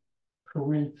and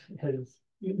Corinth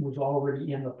was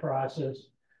already in the process.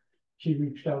 She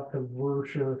reached out to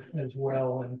Versher as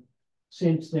well, and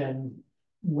since then,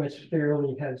 West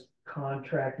Fairleigh has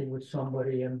contracted with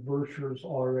somebody, and Versher's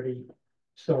already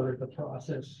started the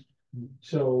process.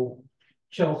 So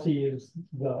Chelsea is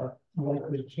the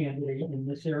likely candidate in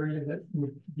this area that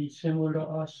would be similar to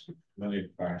us. How many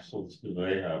parcels do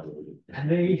they have?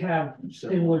 They have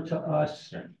similar to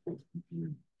us.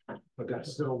 But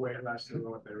that's still way less than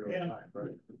what they really Yeah. like,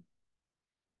 right?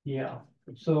 Yeah,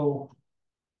 so.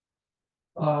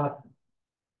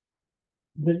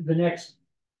 The next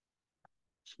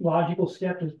logical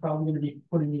step is probably going to be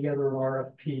putting together an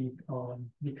RFP,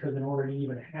 because in order to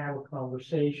even have a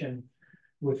conversation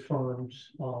with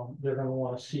firms, they're going to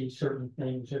want to see certain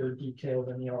things that are detailed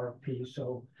in the RFP.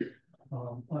 So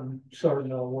I'm starting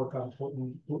to work on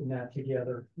putting that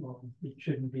together. It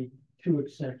shouldn't be too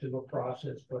extensive a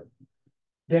process, but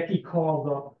Becky called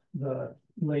up the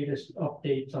latest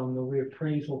updates on the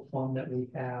reappraisal fund that we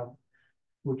have,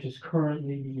 which is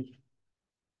currently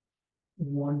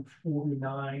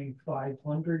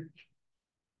 149,500.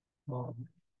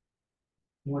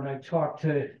 When I talked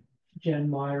to Jen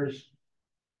Myers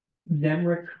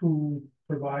Nemrick, who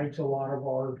provides a lot of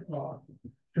our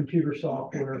computer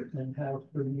software and have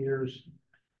for years,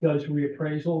 does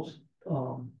reappraisals.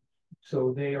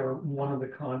 So they are one of the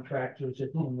contractors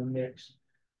that's in the mix.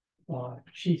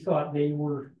 She thought they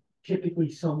were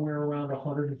typically somewhere around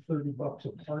 $130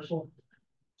 a parcel.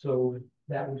 So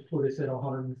that would put us at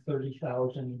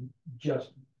 130,000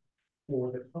 just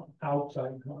for the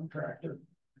outside contractor.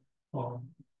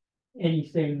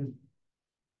 Anything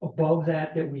above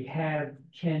that we have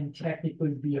can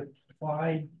technically be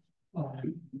applied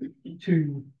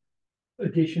to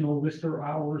additional lister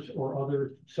hours or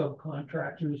other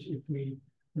subcontractors if we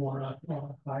want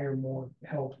to hire more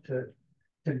help to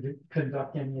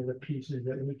conduct any of the pieces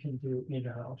that we can do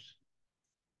in-house.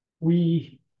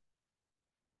 We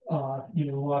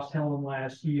lost Helen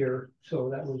last year, so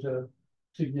that was a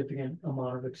significant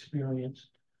amount of experience.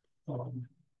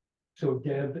 So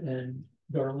Deb and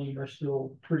Darlene are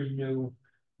still pretty new.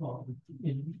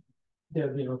 In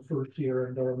Deb in her first year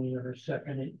and Darlene in her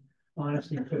second. It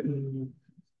honestly took me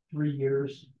 3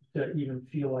 years to even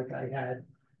feel like I had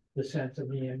the sense of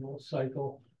the annual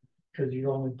cycle, because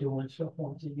you're only doing stuff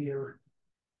once a year.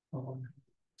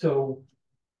 So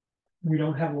we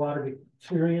don't have a lot of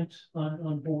experience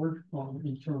on board,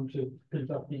 in terms of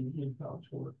conducting in-house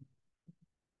work.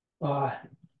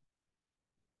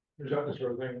 Is that the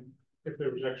sort of thing, if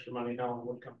there was extra money, Helen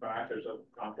would come back as a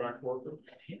contract worker?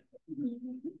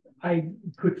 I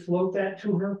could float that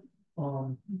to her,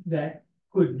 that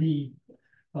could be,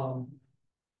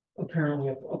 apparently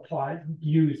applied,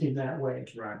 used in that way.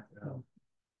 Right. Um,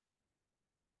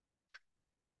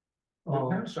 The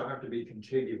towns don't have to be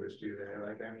contiguous, do they?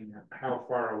 Like, I mean, how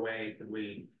far away could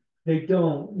we? They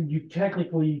don't, you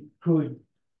technically could,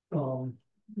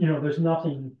 there's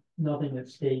nothing that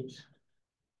states.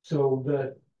 So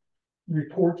the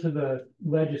report to the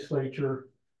legislature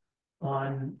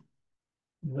on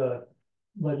the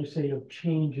legislative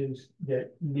changes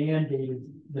that mandated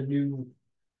the new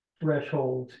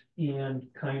thresholds and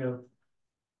kind of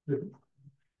the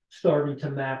starting to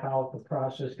map out the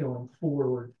process going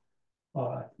forward,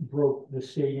 broke the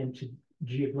state into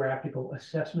geographical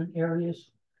assessment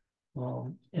areas.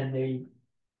 And they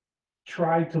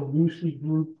tried to loosely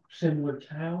group similar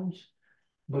towns,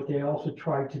 but they also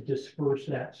tried to disperse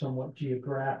that somewhat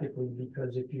geographically,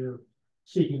 because if you're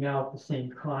seeking out the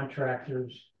same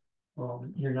contractors,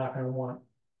 you're not going to want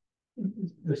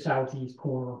the southeast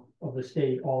corner of the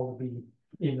state all to be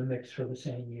in the mix for the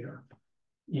same year,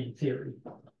 in theory.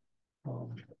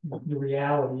 The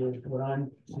reality is what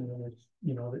I'm seeing is,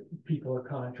 that people are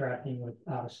contracting with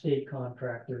out-of-state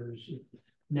contractors,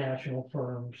 national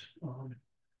firms.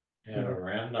 Yeah,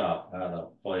 Randolph had a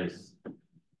place,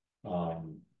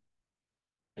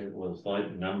 it was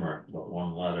like Nemrick, but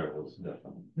one letter was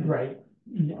different. Right,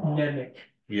 NEMIC,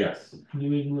 Yes.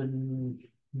 New England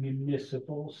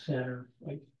Municipal Center,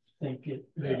 I think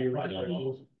they do. I don't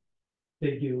know.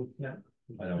 They do, yeah.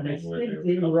 I don't And I know where think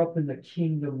they were up in the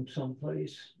Kingdom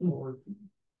someplace, or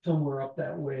somewhere up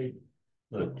that way.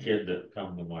 The kid that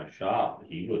come to my shop,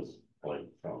 he was like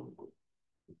from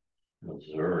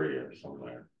Missouri or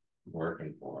somewhere,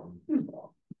 working for him.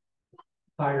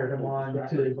 Hired them on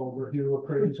to do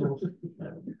appraisals.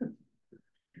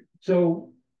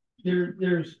 So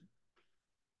there's,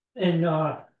 and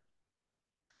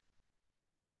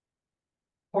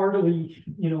partly,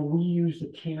 we use the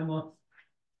CAMA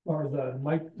or the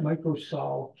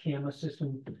Microsolve CAMA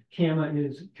system. CAMA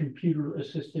is computer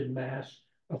assisted mass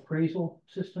appraisal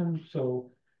system. So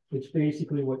it's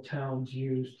basically what towns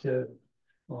use to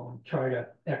try to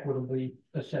equitably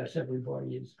assess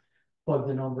everybody, is plug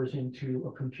the numbers into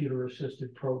a computer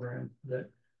assisted program that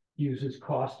uses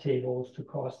cost tables to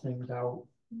cost things out,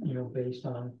 based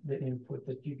on the input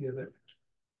that you give it.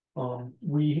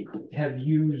 We have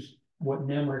used what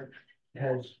Nemrick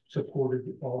has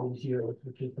supported all these years,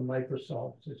 which is the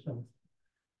Microsoft system.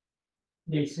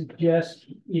 They suggest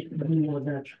if you were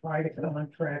going to try to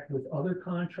contract with other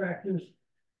contractors,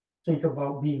 think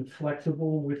about being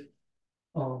flexible with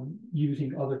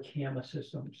using other CAMA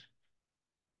systems.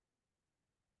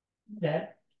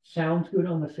 That sounds good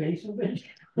on the face of it.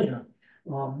 Yeah.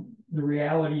 The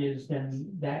reality is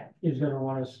then that is going to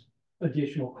run us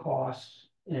additional costs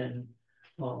and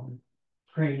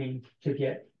training to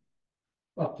get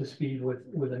up to speed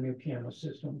with a new CAMA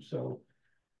system. So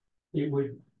it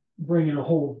would bring in a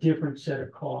whole different set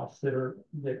of costs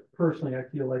that personally I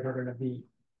feel like are going to be,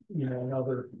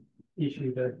 another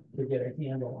issue to get a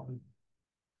handle on.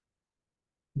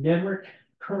 Nemrick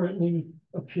currently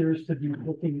appears to be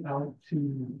looking out to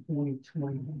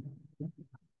 2020.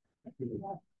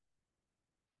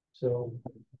 So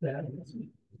that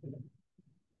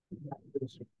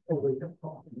is a wake-up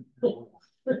call.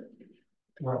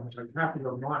 Half of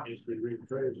Vermont needs to be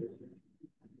rephrased.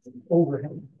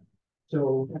 Overhead.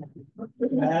 So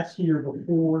last year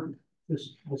before the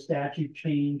statute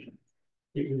change,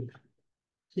 it was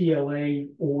CLA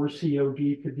or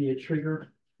COD could be a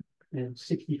trigger, and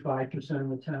 65% of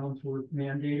the towns were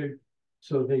mandated.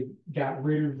 So they got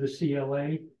rid of the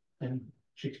CLA, and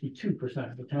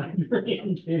 62% of the time were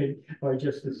mandated by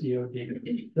just the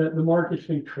COD. The market's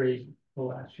been crazy the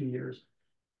last few years.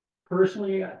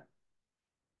 Personally,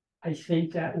 I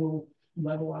think that will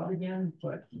level out again,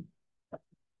 but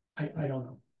I don't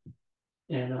know.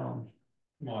 And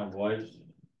My wife's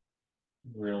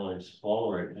really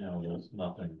slow right now, there's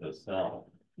nothing to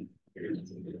sell.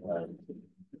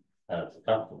 Has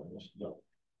customers, but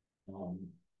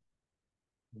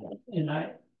and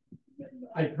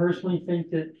I personally think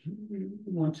that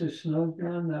once it snows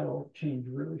down, that'll change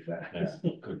really fast. yeah,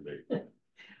 it could be.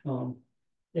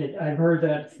 I've heard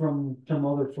that from some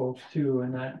other folks too,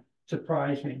 and that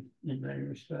surprised me in many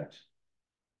respects.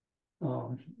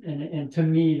 And to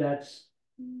me, that's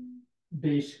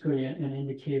basically an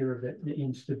indicator of the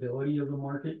instability of the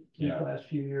market these Yeah. last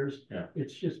few years. Yeah.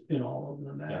 It's just been all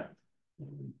over the map.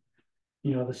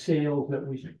 You know, the sales that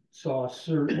we saw,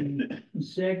 certain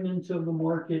segments of the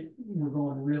market were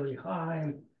going really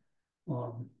high.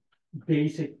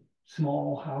 Basic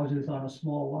small houses on a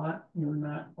small lot were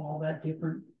not all that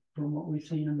different from what we've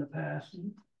seen in the past.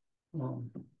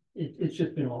 It's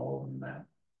just been all over the map.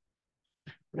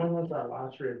 When was our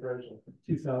last reappraisal?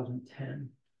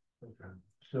 2010, Okay.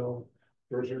 so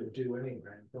Those are due anyway,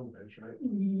 Tunbridge, right?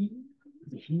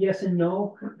 yes and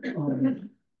no.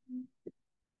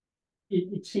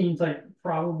 It seems like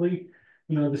probably,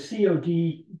 you know, the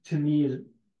COD to me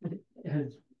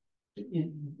has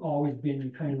always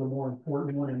been kind of the more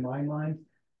important one in my mind.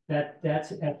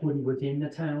 That's equity within the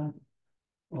town.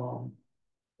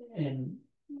 And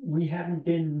we haven't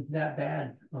been that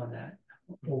bad on that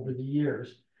over the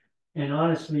years. And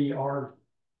honestly, our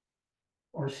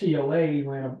CLA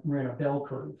ran a bell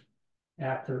curve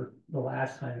after the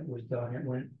last time it was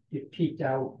done. It peaked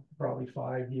out probably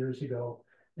 5 years ago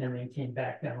and then came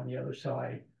back down the other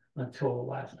side until the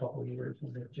last couple of years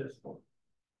when it just,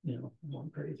 you know,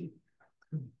 went crazy.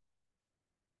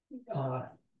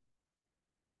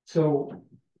 So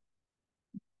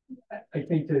I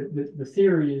think that the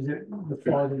theory is that the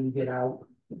farther you get out,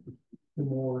 the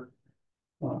more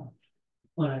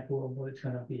unequitable it's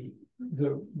going to be.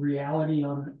 The reality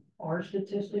on our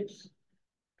statistics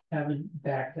haven't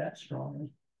backed that strongly.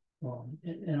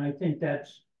 And I think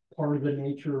that's part of the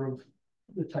nature of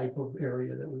the type of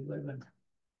area that we live in.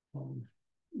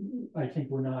 I think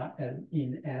we're not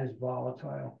in as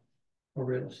volatile a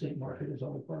real estate market as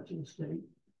other parts of the state.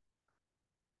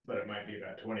 But it might be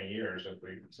about 20 years if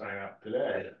we sign up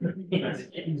today.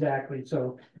 Exactly,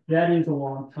 so that is a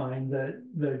long time.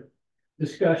 The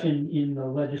discussion in the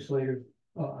legislative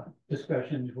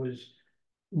discussions was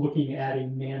looking at a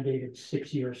mandated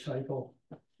 6-year cycle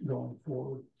going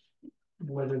forward.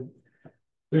 Whether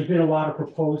there's been a lot of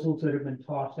proposals that have been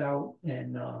tossed out,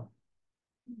 and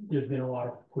there's been a lot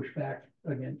of pushback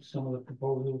against some of the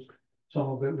proposals. Some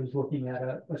of it was looking at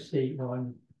a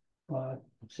state-run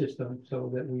system so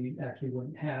that we actually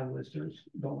wouldn't have listers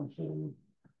going forward.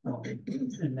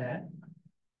 And that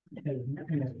has,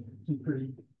 you know, some pretty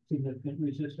significant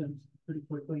resistance pretty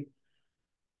quickly.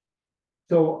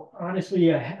 So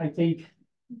honestly, I think,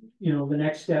 you know, the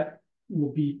next step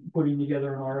will be putting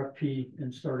together an RFP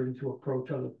and starting to approach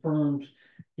other firms,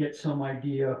 get some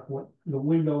idea what the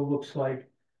window looks like.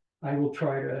 I will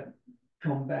try to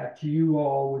come back to you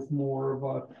all with more of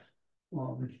a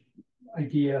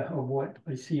idea of what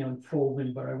I see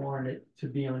unfolding, but I wanted it to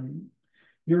be on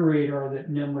your radar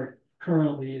that NEMRIC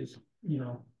currently is, you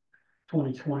know,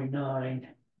 2029.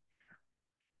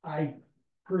 I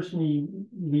personally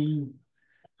lean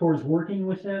towards working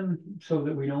with them so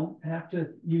that we don't have to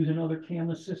use another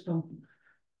camera system.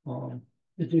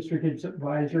 The district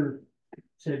advisor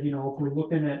said, you know, if we're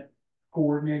looking at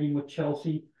coordinating with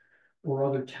Chelsea or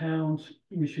other towns,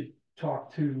 we should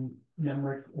talk to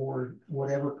NEMRIC or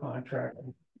whatever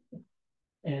contractor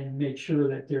and make sure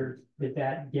that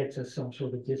that gets us some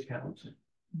sort of discounts,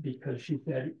 because she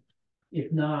said,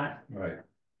 if not, Right.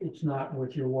 it's not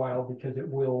worth your while because it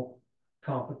will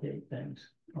complicate things.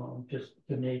 Just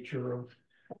the nature of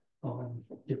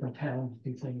different towns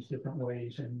do things different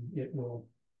ways, and it will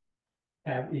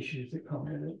have issues that come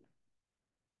with it.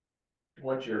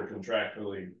 Once you're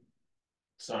contractually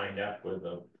signed up with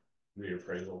a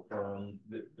reappraisal firm,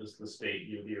 does the state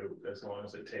give you as long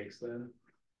as it takes then?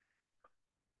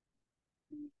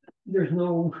 There's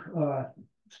no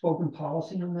spoken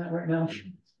policy on that right now.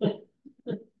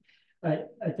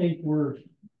 I think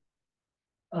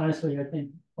honestly, I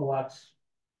think a lot's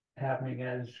happening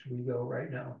as we go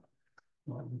right now.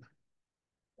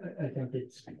 I think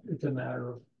it's a matter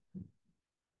of,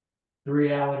 the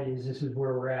reality is this is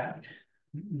where we're at.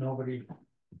 Nobody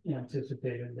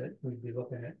anticipated that we'd be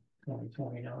looking at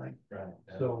 2029. Right.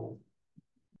 So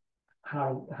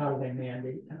how do they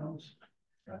mandate towns?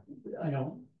 Right.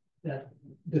 That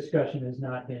discussion has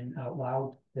not been out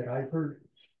loud that I've heard.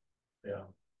 Yeah.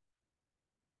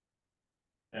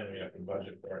 And we have to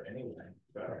budget for it anyway.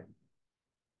 Right.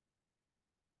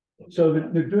 So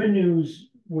the good news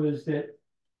was that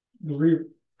the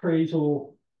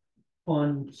reappraisal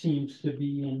fund seems to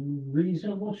be in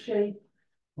reasonable shape.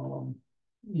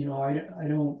 You know, I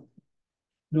don't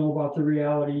know about the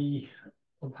reality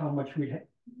of how much we'd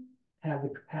have the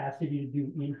capacity to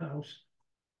do in-house.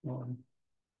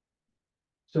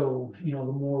 So, you know,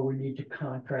 the more we need to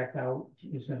contract out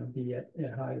is going to be at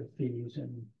higher fees,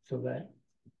 and so that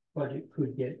budget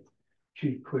could get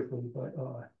too quickly, but,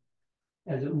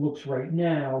 as it looks right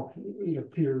now, it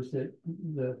appears that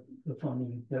the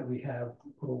funding that we have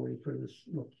put away for this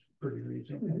looks pretty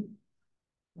reasonable.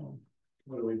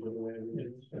 What do we put away?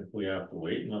 If we have to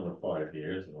wait another 5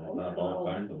 years, we'll have all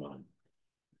kinds of money.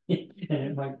 And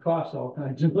it might cost all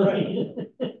kinds of money.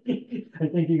 I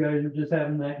think you guys are just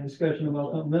having that discussion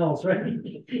about something else, right?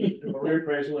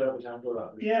 Reappraisal every time go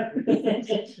up. Yeah.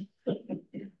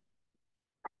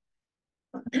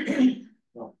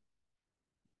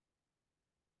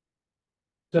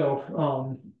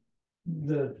 So,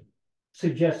 the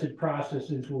suggested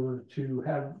processes were to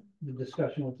have the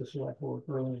discussion with the select board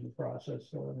early in the process,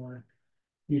 so I wanted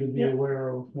you to be Yeah. aware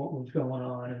of what was going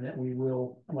on and that we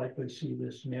will likely see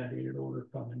this mandated order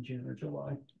come in June or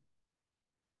July.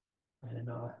 And,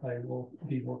 I will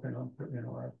be working on putting an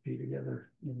RFP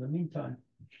together in the meantime.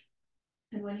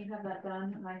 And when you have that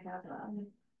done, I have,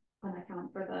 an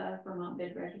account for the Vermont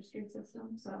bid registry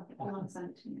system, so if you want to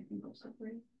send it to me, I can go so for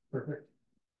you. Perfect.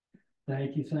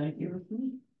 Thank you, thank you.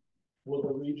 Will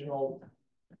the regional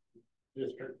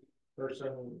district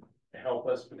person help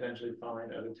us potentially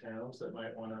find other towns that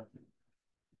might wanna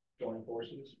join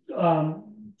forces?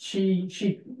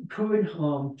 She could,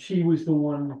 she was the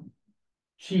one,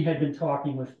 she had been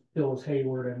talking with Phyllis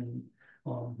Hayward, and,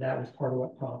 that was part of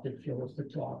what prompted Phyllis to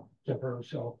talk to her,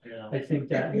 so Yeah. I think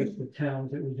that was the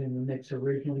towns that was in the mix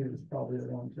originally, was probably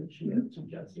the ones that she had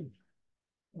suggested.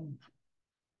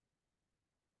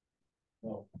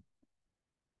 Well.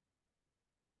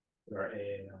 There are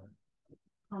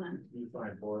you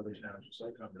find 4 other towns just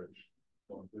like Tunbridge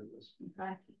going through this.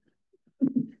 Okay.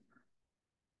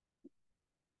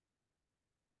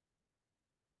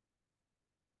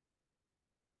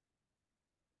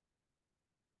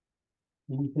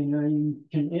 Anything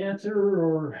I can answer,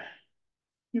 or?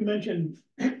 You mentioned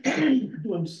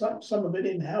doing some of it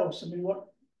in-house. I mean, what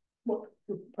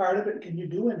part of it can you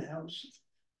do in-house?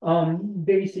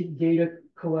 Basic data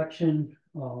collection,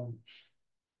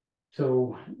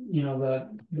 so, you know,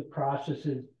 the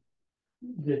processes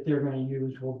that they're gonna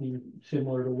use will be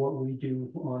similar to what we do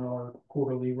on our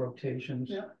quarterly rotations.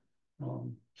 Yeah.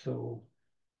 So,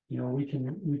 you know, we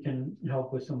can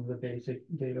help with some of the basic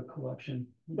data collection.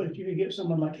 But if you could get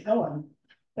someone like Helen,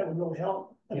 that would really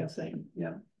help, I Yeah. would think.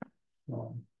 Yeah.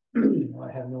 You know,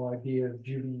 I have no idea if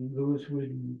Judy Lewis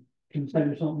would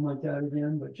consider something like that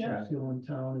again, but she's Yeah. still in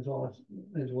town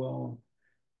as well.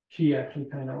 She actually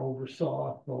kind of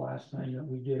oversaw the last time that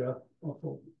we did a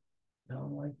full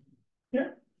town like.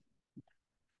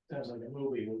 Sounds like a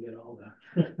movie, we'll get all that.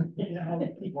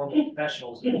 Yeah. More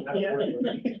professionals.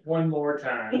 One more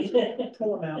time.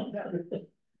 Pull them out. Yeah.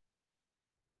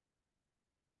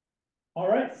 All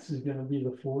right. This is gonna be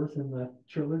the fourth in the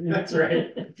trilogy. That's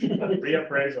right.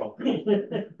 Reappraisal.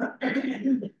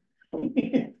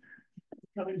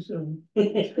 Coming soon.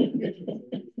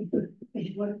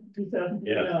 What, 2000?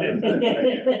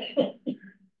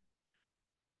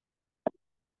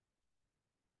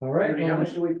 All right, How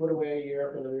much do we put away a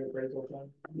year for the reappraisal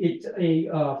fund? it's a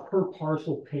per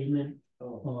parcel payment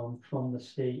Oh, from the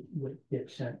state that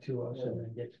gets sent to us and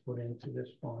then gets put into this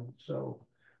fund, so.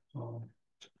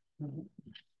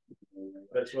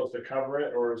 That's supposed to cover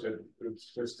it, or is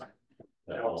it's just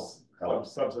helps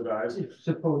subsidize? It's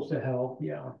supposed to help,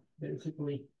 yeah,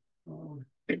 basically.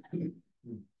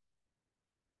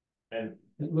 And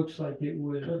It looks like it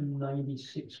was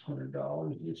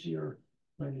 $9,600 this year,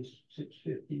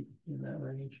 $9,650 in that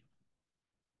range.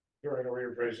 during a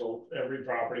reappraisal, every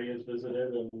property is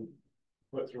visited and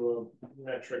put through a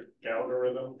metric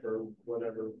algorithm for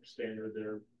whatever standard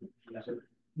they're using.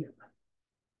 Yeah.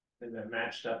 And then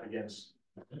matched up against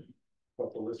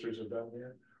what the listers have done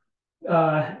here.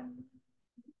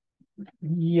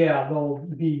 Yeah, there'll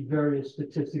be various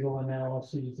statistical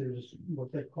analyses. There's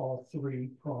what they call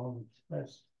 3-pronged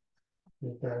test.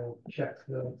 That they'll check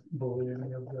the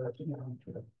validity of the, you know,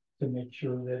 to make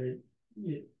sure that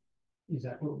it is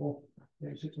equitable,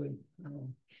 basically.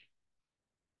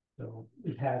 So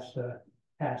it has to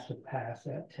pass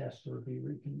that test or be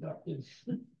reconducted.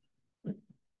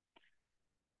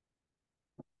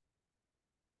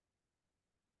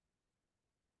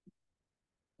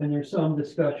 And there's some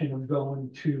discussion of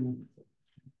going to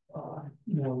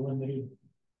more limited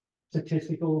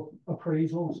statistical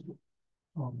appraisals.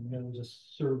 There was a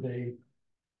survey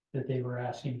that they were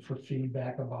asking for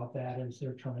feedback about that as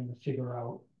they're trying to figure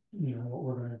out, you know, what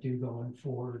we're gonna do going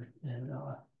forward. And,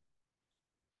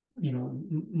 you know,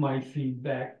 my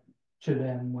feedback to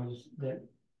them was that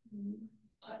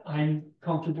I'm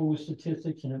comfortable with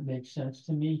statistics and it makes sense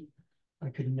to me. I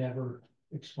could never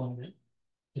explain it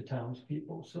to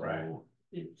townspeople, so Right.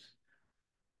 it's,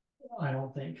 I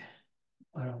don't think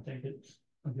I don't think it's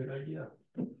a good idea.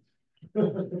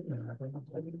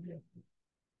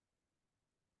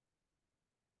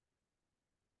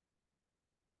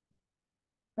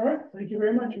 All right, thank you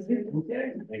very much.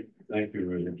 Okay. Thank you,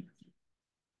 Rudy.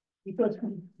 Keep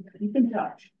in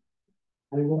touch.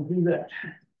 I won't do that.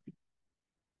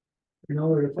 You know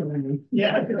where to find me.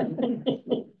 Yeah.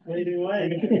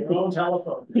 Anyway, your own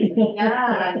telephone.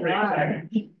 Yeah, you are.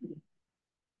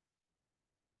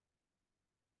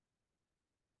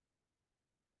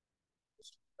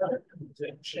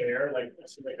 Chair, like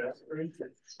us.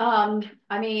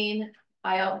 I mean,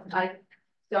 I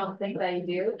don't think they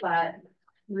do, but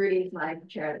Rudy's my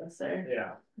chair lister.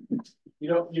 Yeah. You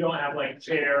don't have like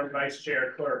chair, vice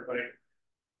chair, clerk, like.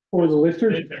 For the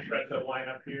listers, They can press the line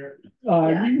up here.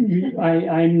 I'm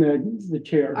the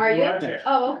chair. Are you? chair.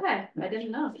 Oh, okay, I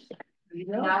didn't know.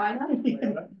 Now I know. You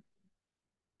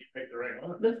picked the right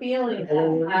one. The feeling.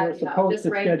 We're supposed just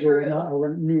to right schedule through. a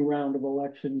new round of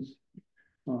elections.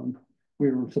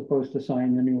 We were supposed to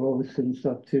sign the new oaths and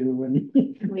stuff too, and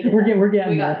we're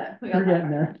getting there. We're getting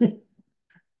there.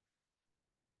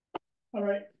 All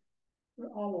right. We're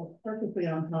almost perfectly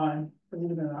on time,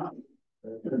 believe it or not.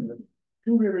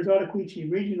 Two Rivers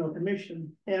Ottaquechee Regional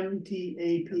Commission,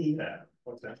 MTAP.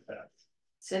 What's that?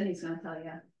 Cindy's gonna tell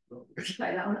you.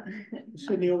 I don't.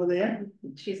 Sydney over there.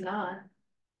 She's not.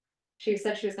 She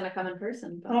said she was gonna come in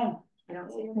person, but Oh, I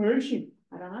don't see her. where is she?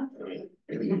 I don't know.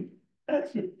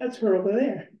 That's her over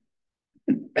there.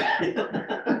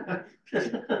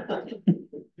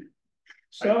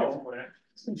 So,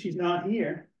 since she's not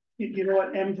here, you know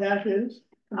what MTAP is?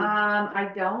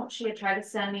 I don't. She had tried to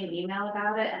send me an email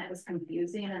about it and it was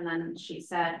confusing. And then she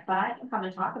said, but I can come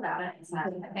and talk about it. And so I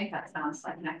think that sounds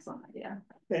like an excellent idea.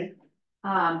 Okay.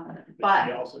 But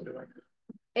She also doing.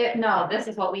 no, this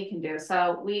is what we can do.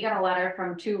 So we got a letter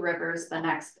from Two Rivers, the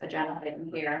next agenda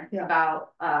item here, Yeah.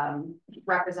 about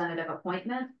representative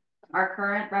appointment. Our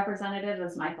current representative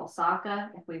is Michael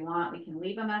Saka. If we want, we can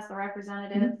leave him as the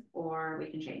representative or we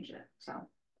can change it. So.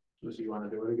 Does he want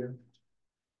to do it again?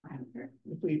 I don't care.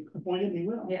 If we appoint him, he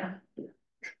will. Yeah.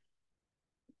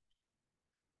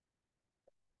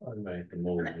 I make a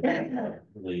move to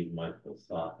leave Michael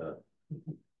Saka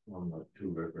on the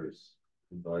Two Rivers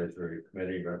Advisory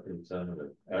Committee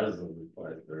representative as an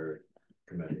advisory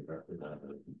committee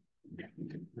representative.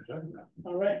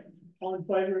 All right, all in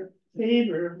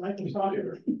favor of Michael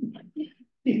Soccer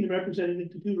being the representative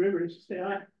to Two Rivers, say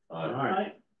aye.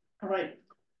 Aye. All right,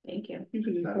 Thank you. you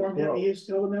can inform him he is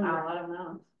still a member. I'll let him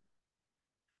know.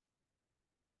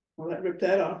 Well, that rip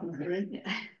that off, right?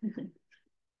 Yeah.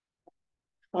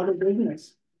 Other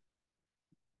business.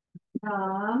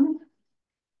 I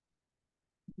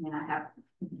mean, I have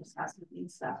discussed with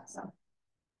these stuff, so.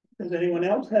 Does anyone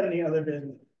else have any other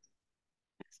business?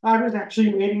 I was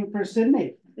actually waiting for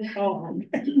Sydney. Oh,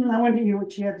 I wanted to hear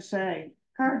what she had to say.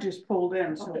 Car just pulled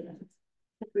in, so.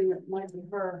 Hoping it might be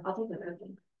her. I'll take it.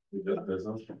 You got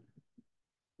business?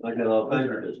 I got all kinds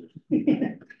of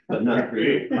business, but not for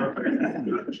you.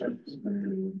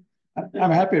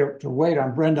 I'm happy to wait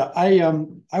on Brenda.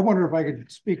 I wonder if I could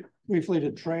speak briefly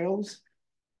to trails.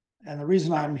 And the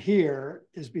reason I'm here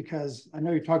is because I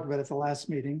know you talked about it at the last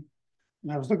meeting.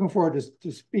 And I was looking forward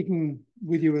to speaking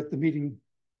with you at the meeting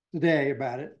today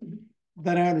about it.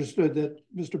 Then I understood that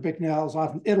Mr. Bicknell is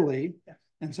off in Italy.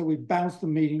 And so we bounced the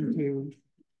meeting to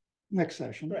next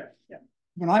session. right, yeah.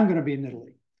 When I'm going to be in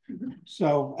Italy.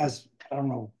 So as, I don't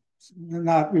know,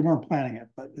 we weren't planning it,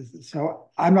 but so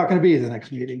I'm not going to be at the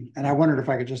next meeting. And I wondered if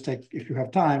I could just take, if you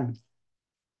have time,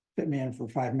 fit me in for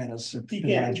 5 minutes. You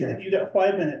can, you got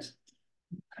 5 minutes.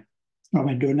 Want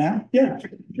me to do it now? Yeah,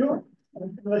 sure.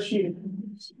 Unless you.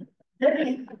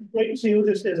 Wait and see who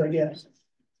this is, I guess.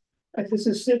 If this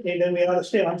is Sydney, then we ought to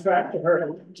stay on track for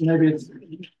her. Maybe it's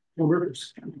Two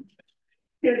Rivers.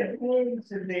 Yeah,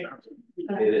 Sydney.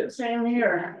 It is. Same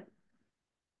here.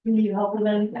 You need help with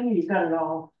anything? You got it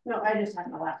all. No, I just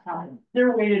have my laptop.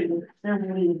 They're waiting. They're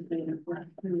waiting.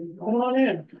 Come on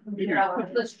in. Here, I'll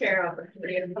put this chair over for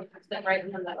you. Sit right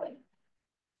in the middle.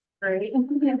 Great.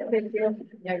 Thank you.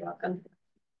 You're welcome.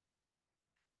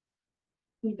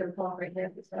 You can pull right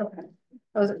there. Okay.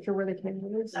 I wasn't sure where the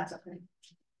camera is. That's okay.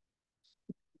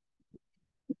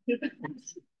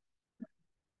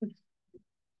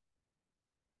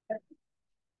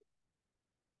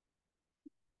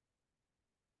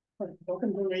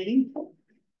 Welcome to the meeting.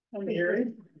 I'm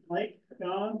Gary, Mike,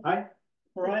 John. Hi.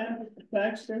 Mariah,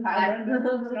 Baxter. Hi.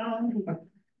 Brenda, John.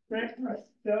 Rick,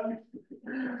 Doug.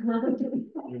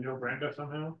 You know Brenda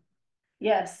somehow?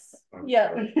 Yes,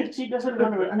 yeah, she doesn't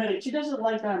want to admit it. She doesn't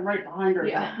like that I'm right behind her.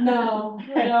 Yeah. No,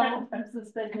 I don't. That's the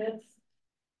thing.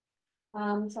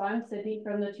 So I'm Sydney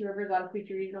from the Two Rivers Otter Creek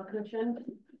Regional Commission.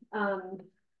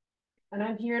 And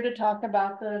I'm here to talk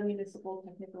about the Municipal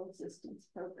Technical Assistance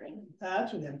Program.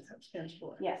 That's what MTAP stands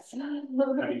for. Yes.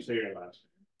 How do you say your last?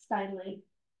 Steinley.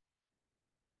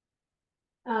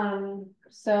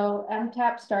 So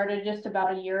MTAP started just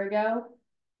about a year ago,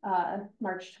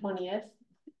 March 20th.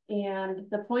 And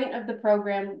the point of the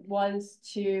program was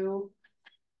to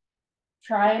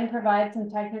try and provide some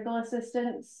technical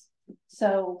assistance.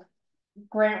 So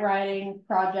grant writing,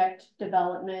 project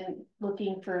development,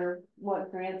 looking for what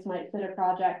grants might fit a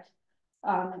project,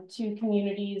 to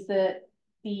communities that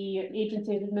the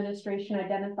agency of administration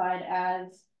identified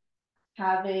as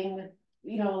having,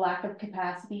 you know, a lack of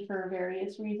capacity for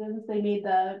various reasons. They made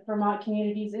the Vermont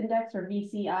Communities Index, or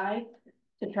VCI,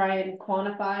 to try and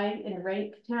quantify and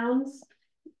rank towns,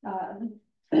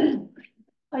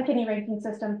 like any ranking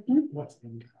system. What's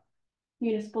the?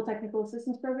 Municipal Technical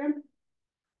Assistance Program.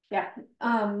 Yeah,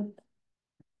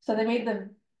 so they made the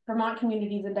Vermont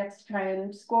Communities Index to try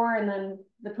and score, and then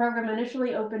the program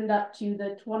initially opened up to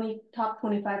the top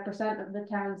 25% of the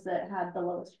towns that had the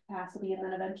lowest capacity, and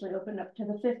then eventually opened up to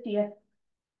the 50th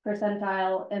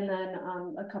percentile, and then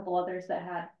a couple others that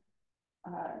had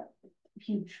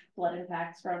huge flood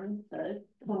impacts from the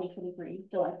 2023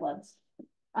 July floods.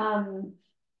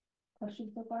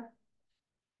 Questions so far?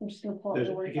 I'm just gonna pull up Does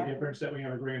the it word. make a difference that we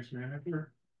have a grants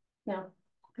manager? No,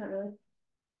 not really.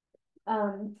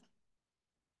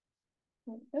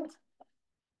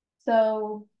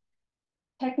 So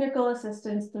technical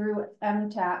assistance through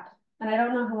MTAP, and I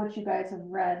don't know how much you guys have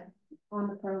read on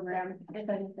the program, if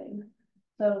anything.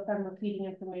 So if I'm repeating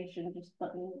information, just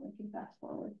let me know, I can fast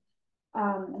forward.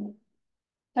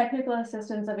 Technical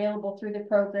assistance available through the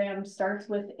program starts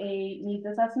with a needs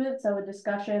assessment, so a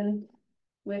discussion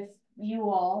with you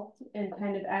all, and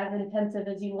kind of as intensive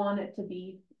as you want it to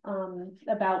be,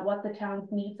 about what the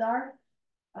town's needs are.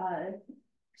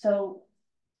 So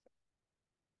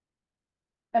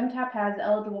MTAP has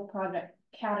eligible project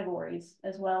categories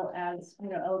as well as, you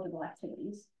know, eligible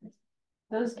activities.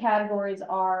 Those categories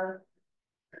are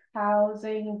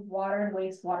housing, water and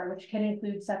wastewater, which can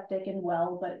include septic and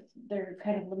well, but there are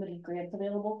kind of limited grants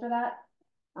available for that.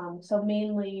 So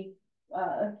mainly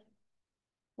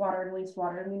water and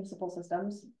wastewater municipal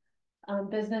systems,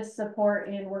 business support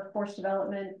and workforce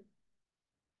development,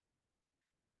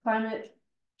 climate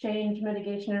change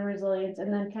mitigation and resilience,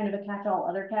 and then kind of a catch-all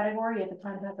other category if a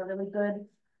town has a really good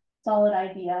solid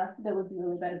idea that would be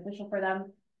really beneficial for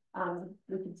them.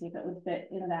 We can see if it would fit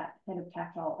in that kind of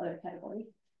catch-all other category.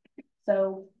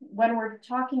 So when we're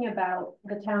talking about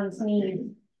the town's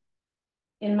needs,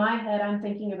 in my head, I'm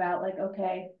thinking about like,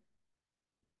 okay,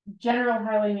 general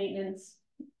highway maintenance,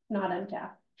 not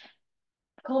MTAP.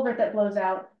 Culvert that blows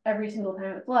out every single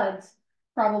time it floods,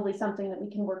 probably something that we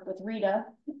can work with Rita,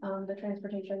 the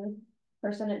transportation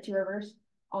person at Two Rivers,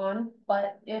 on.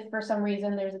 But if for some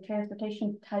reason there's a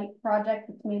transportation type project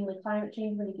that's mainly climate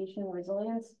change mitigation and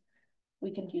resilience,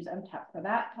 we could use MTAP for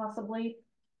that possibly.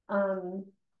 And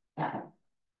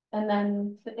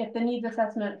then if the needs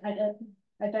assessment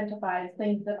identifies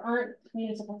things that aren't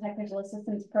municipal technical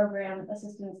assistance program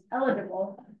assistance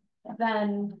eligible,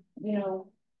 then, you know,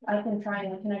 I can try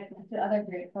and connect to other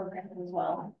great programs as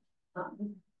well.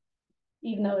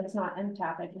 Even though it's not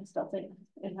MTAP, I can still think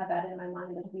and have that in my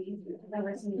mind as we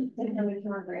never see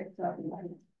information on grants throughout the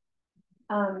year.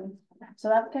 So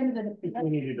that's kind of If we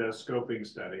needed a scoping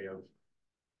study of,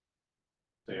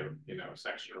 say, you know, a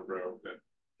section of road that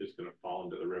is going to fall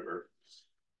into the river,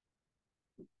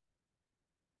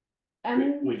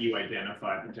 would you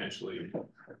identify potentially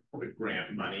with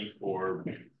grant money for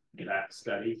that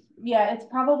study? Yeah, it's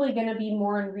probably going to be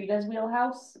more in Rita's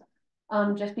wheelhouse,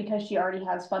 just because she already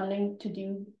has funding to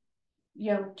do,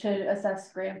 you know, to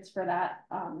assess grants for that.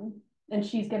 And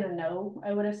she's going to know,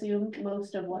 I would assume,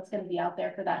 most of what's going to be out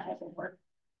there for that type of work.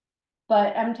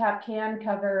 But MTAP can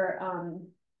cover,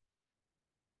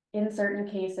 in certain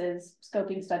cases,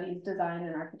 scoping studies, design,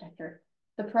 and architecture.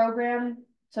 The program,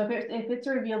 so if it's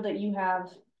revealed that you have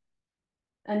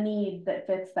a need that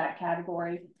fits that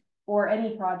category or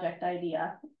any project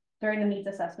idea during the needs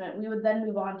assessment, we would then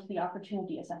move on to the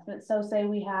opportunity assessment. So say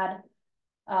we had,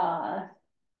 the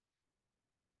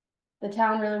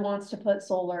town really wants to put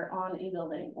solar on a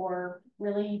building, or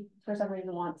really for some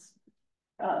reason wants,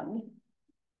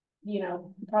 you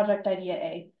know, project idea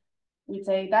A. We'd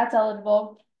say that's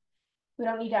eligible. We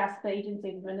don't need to ask the agency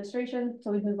of administration,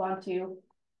 so we move on to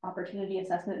opportunity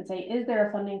assessment and say, is there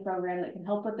a funding program that can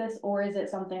help with this? Or is it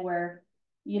something where,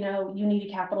 you know, you need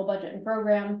a capital budget and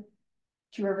program?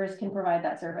 Two Rivers can provide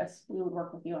that service. We would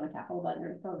work with you on a capital budget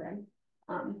and program.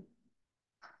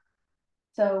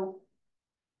 So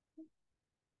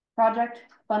project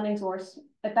funding source.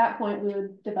 At that point, we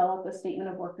would develop a statement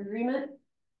of work agreement,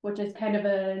 which is kind of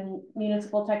a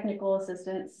municipal technical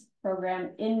assistance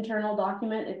program internal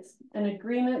document. It's an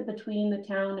agreement between the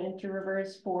town and Two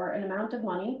Rivers for an amount of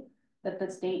money that the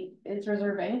state is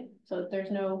reserving, so that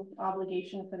there's no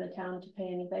obligation for the town to pay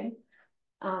anything.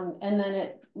 And then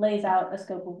it lays out a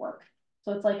scope of work.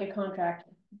 So it's like a contract,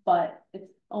 but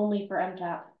it's only for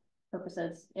MTAP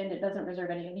purposes, and it doesn't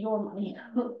reserve any of your money.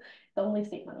 It's only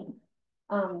state money,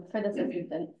 for this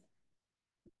assistance.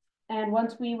 And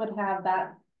once we would have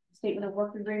that statement of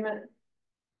work agreement,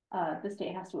 the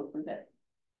state has to approve it.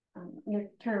 Your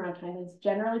turnaround time is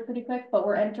generally pretty quick, but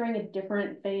we're entering a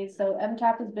different phase. So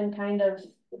MTAP has been kind of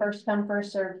first come,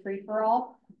 first served, free for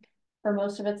all for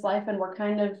most of its life, and we're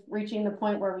kind of reaching the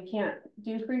point where we can't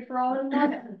do free for all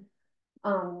anymore.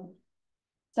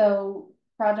 So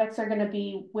projects are going to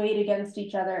be weighed against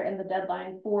each other, and the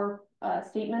deadline for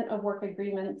statement of work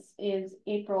agreements is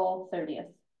April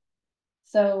 30th.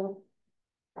 So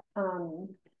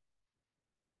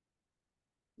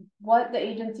what the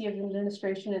agency of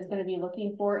administration is going to be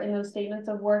looking for in those statements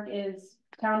of work is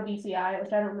town VCI,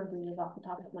 which I don't remember these off the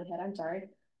top of my head, I'm sorry.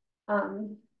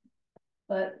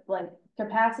 But like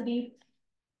capacity,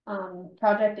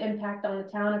 project impact on the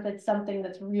town. If it's something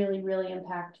that's really, really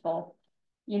impactful,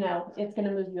 you know, it's going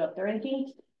to move you up the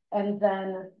ranking. And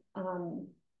then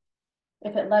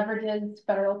if it leverages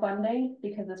federal funding,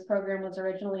 because this program was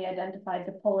originally identified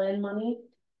to pull in money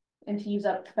and to use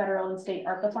up federal and state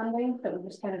ARPA funding that was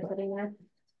just kind of sitting there.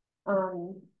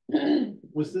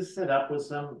 Was this set up with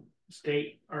some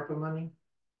state ARPA money?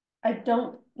 I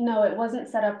don't know. It wasn't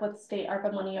set up with state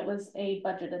ARPA money. It was a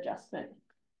budget adjustment.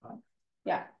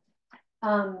 Yeah.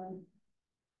 I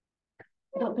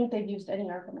don't think they've used any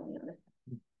ARPA money on it.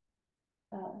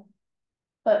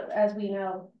 But as we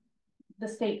know, the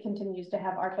state continues to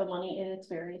have ARPA money in its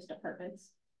various departments.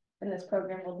 And this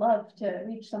program would love to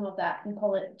reach some of that and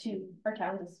pull it to our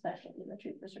towns, especially in the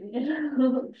Troopers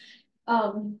region.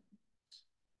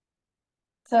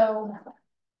 So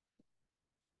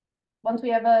once we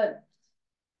have a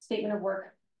statement of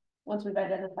work, once we've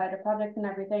identified a project and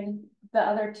everything, the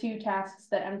other two tasks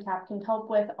that MTAP can help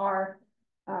with are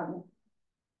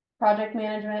project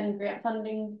management and grant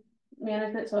funding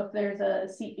management. So if there's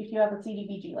if you have a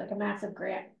CDBG, like a massive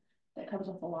grant that comes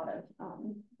with a lot of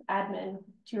admin,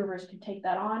 Two Rivers could take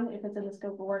that on if it's in the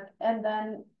scope of work. And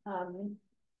then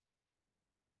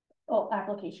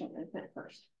application management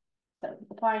first. So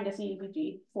applying to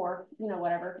CDBG for, you know,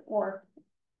 whatever, or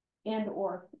if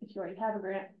you already have a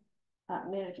grant,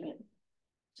 managing it.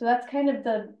 So that's kind of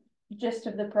the gist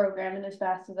of the program, and as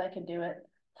fast as I can do it.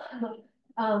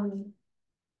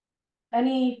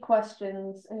 Any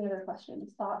questions, any other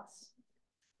questions, thoughts?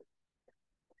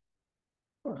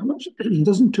 How much,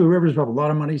 doesn't Two Rivers have a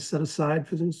lot of money set aside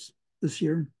for this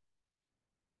year?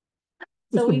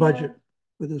 What's the budget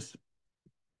for this?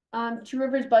 Two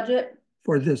Rivers budget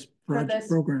for this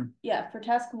program. Yeah, for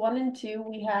task 1 and 2,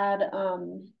 we had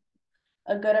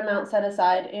a good amount set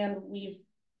aside, and we've,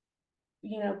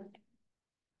 you know,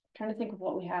 trying to think of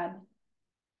what we had.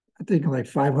 I think like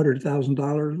 $500,000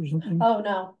 or something. Oh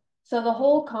no. So the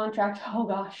whole contract, oh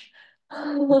gosh.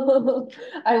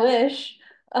 I wish.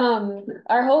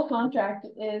 Our whole contract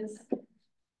is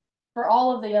for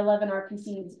all of the 11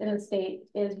 RPCs in the state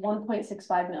is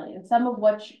 1.65 million, some of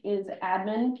which is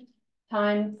admin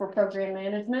time for program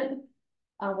management,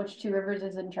 which Two Rivers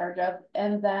is in charge of.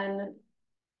 And then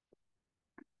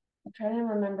I'm trying to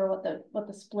remember what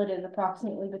the split is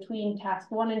approximately between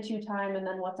task 1 and 2 time, and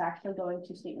then what's actually going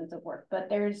to statements of work. But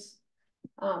there's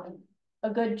a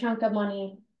good chunk of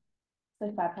money, say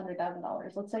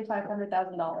 $500,000. Let's say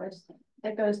 $500,000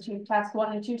 that goes to task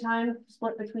 1 and 2 time,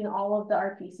 split between all of the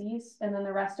RPCs, and then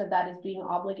the rest of that is being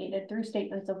obligated through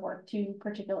statements of work to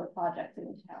particular projects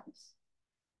in towns.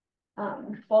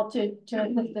 Well, to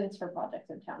assistance for projects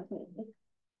in towns mainly.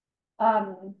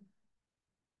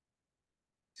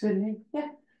 Sydney? Yeah.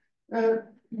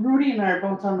 Rudy and I are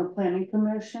both on the planning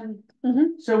commission.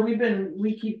 Mm-hmm. So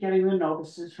we keep getting the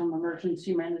notices from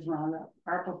emergency management on the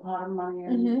ARPA pot of money,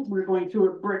 and we're going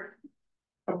through a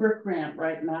brick grant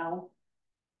right now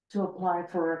to apply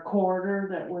for a corridor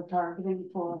that we're targeting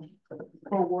for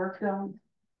work done.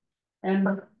 And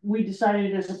we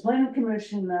decided as a planning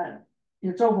commission that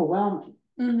it's overwhelming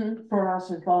for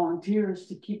us as volunteers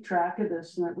to keep track of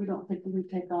this, and that we don't think we can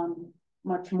take on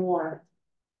much more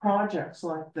projects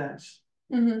like this.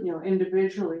 You know,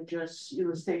 individually, just, you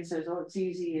know, the state says, oh, it's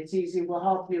easy, we'll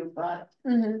help you, but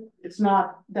it's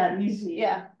not that easy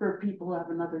for people who have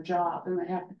another job and they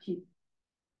have to keep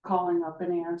calling up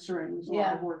and answering. There's a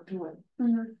lot of work to it.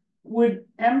 Would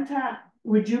MTAP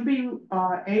would you be,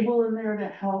 able in there to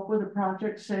help with a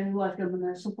project, say like a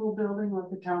municipal building, like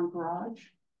the town garage?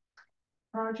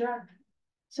 Project?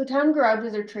 So town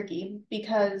garages are tricky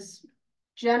because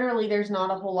generally there's not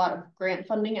a whole lot of grant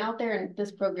funding out there, and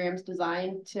this program's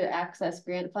designed to access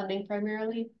grant funding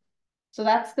primarily. So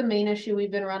that's the main issue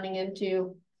we've been running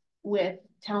into with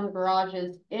town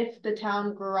garages. If the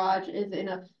town garage is in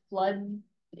a flood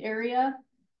area,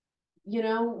 you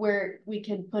know, where we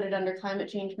can put it under climate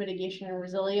change mitigation and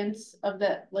resilience of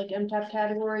the like MTAP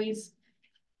categories.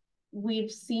 I've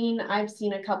seen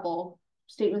a couple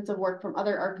statements of work from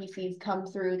other RPCs come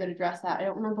through that address that. I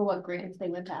don't remember what grants they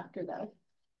went after though.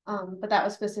 But that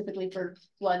was specifically for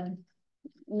flood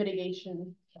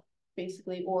mitigation,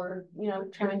 basically, or, you know,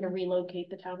 trying to relocate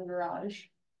the town garage.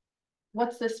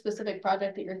 What's this specific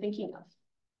project that you're thinking of?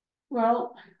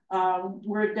 Well,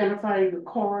 we're identifying the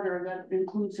corridor that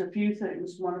includes a few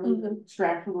things. One of them is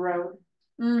Stratford Road,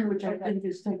 which I think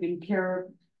is taken care of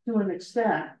to an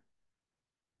extent.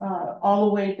 All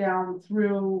the way down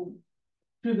through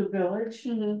the village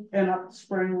and up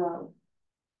Spring Road.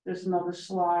 There's another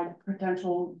slide,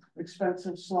 potential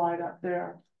expensive slide up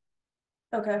there.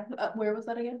 Okay, where was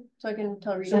that again? So I can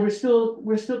tell Rita. So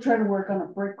we're still trying to work on a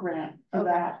brick grant for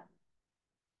that.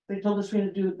 They told us we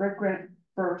had to do the brick grant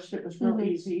first. It was real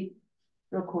easy,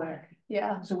 real quick.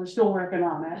 Yeah. So we're still working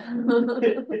on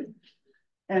it.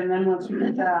 And then once we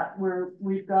get that,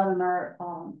 we've gotten our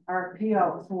RFP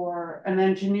out for an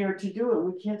engineer to do it.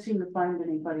 We can't seem to find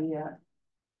anybody yet.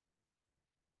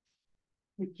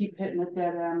 We keep hitting a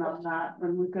dead end on that,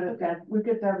 and we've got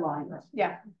deadlines.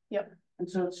 Yeah, yep. And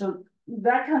so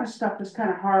that kind of stuff is kind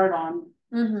of hard on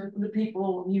the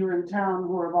people here in town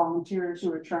who are volunteers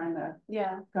who are trying to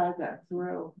guide that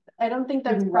through. I don't think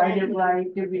that's Did we write it right?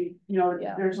 Did we, you know,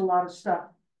 there's a lot of stuff.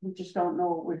 We just don't know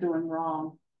what we're doing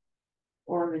wrong.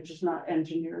 Or they're just not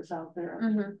engineers out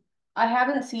there. I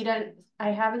haven't seen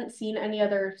any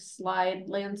other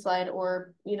landslide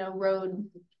or, you know, road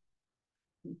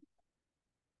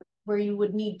where you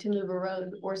would need to move a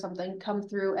road or something come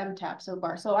through MTAP so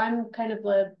far. So I'm kind of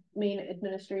the main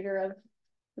administrator of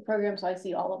the program, so I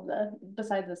see all of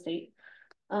besides the state.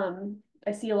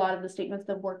 I see a lot of the statements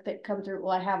of work that come through.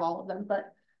 Well, I have all of them,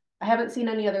 but I haven't seen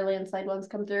any other landslide ones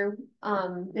come through.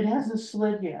 It hasn't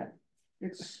slid yet.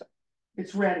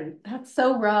 It's ready. That's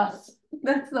so rough.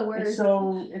 That's the worst.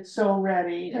 It's so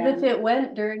ready. Because if it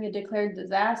went during a declared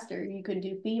disaster, you could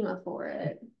do FEMA for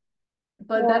it.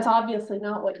 But that's obviously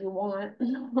not what you want.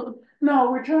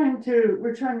 No, we're trying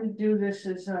to do this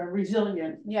as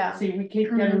resilient. Yeah. See, we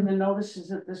keep getting the notices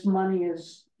that this money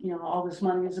is, you know, all this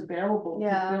money is available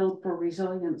to build for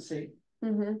resiliency.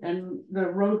 And the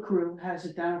road crew has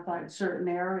identified certain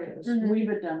areas. We've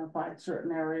identified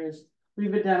certain areas.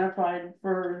 We've identified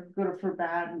for good or for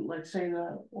bad, like say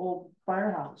the old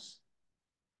firehouse,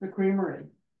 the creamery,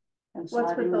 and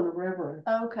sliding in the river.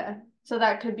 Okay, so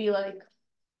that could be like,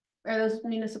 are those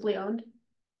municipally owned?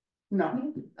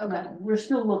 No. Okay. No. We're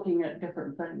still looking at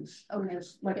different things. Okay.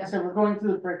 Just, like I said, we're going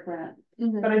through the brick grant,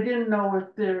 but I didn't know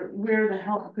if where the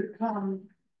help could come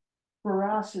for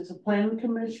us as a planning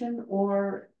commission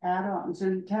or add-ons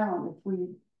in town if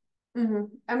we.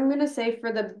 I'm gonna say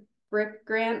for the brick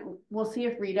grant, we'll see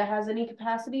if Rita has any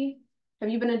capacity. Have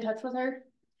you been in touch with her?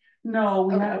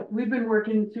 No, we've been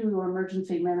working through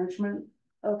emergency management.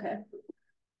 Okay.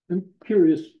 I'm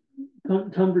curious,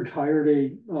 Tunbridge hired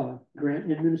a grant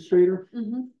administrator.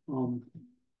 I'm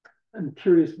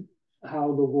curious how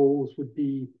the roles would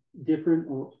be different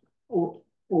or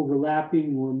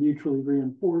overlapping or mutually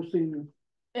reinforcing.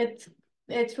 It's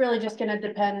really just gonna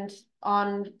depend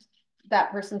on that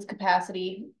person's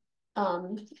capacity.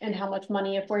 And how much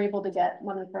money, if we're able to get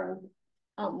money from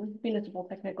municipal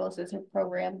technical assistance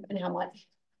program, and how much.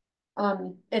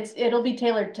 It'll be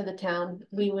tailored to the town.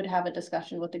 We would have a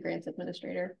discussion with the grants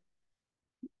administrator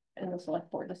and the select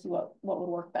board to see what would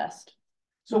work best.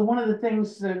 So one of the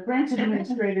things the grants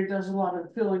administrator does a lot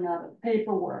of filling out of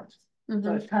paperwork.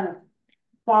 So it's kind of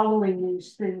following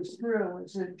these things through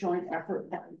is a joint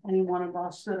effort by any one of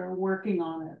us that are working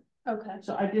on it. Okay.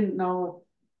 So I didn't know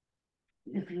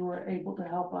if you were able to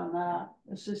help on that,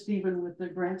 assist even with the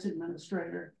grants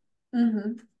administrator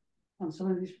on some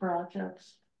of these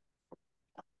projects.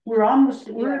 We're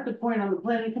at the point on the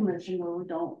planning commission where we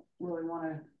don't really want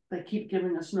to, they keep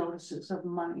giving us notices of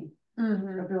money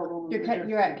available.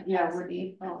 You're at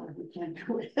capacity. We can't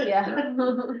do it. Yeah.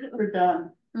 We're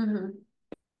done.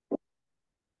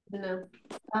 No.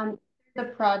 The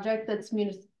project that's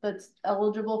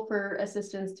eligible for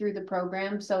assistance through the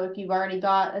program. So if you've already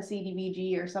got a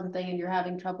CDBG or something and you're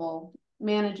having trouble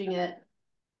managing it,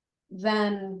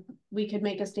 then we could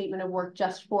make a statement of work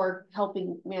just for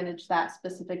helping manage that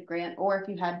specific grant. Or if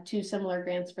you had two similar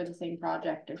grants for the same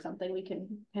project or something, we can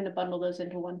kind of bundle those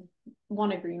into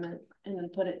one agreement and then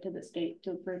put it to the state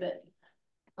to approve it.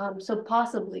 So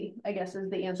possibly, I guess, is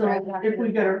the answer. So if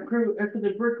we get a crew, if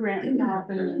the brick grant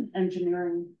happened,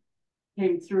 engineering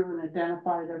came through and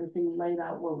identified everything, laid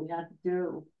out what we had to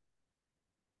do,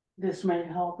 this may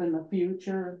help in the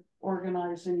future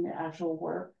organizing the actual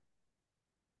work.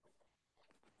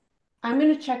 I'm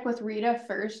gonna check with Rita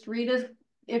first.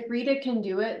 If Rita can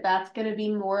do it, that's gonna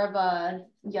be more of a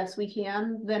yes, we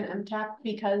can than MTAP,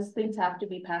 because things have to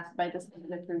be passed by the state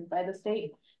and approved by the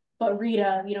state. But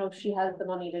Rita, you know, if she has the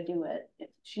money to do it,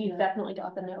 she's definitely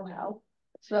got the know-how.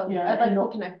 So Yeah, I'd like to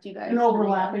connect you guys. And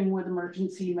overlapping with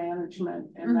emergency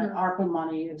management and that ARPA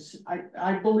money is,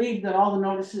 I believe that all the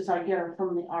notices I get are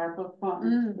from the ARPA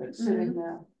fund that's sitting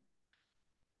there.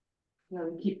 You know,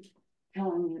 they keep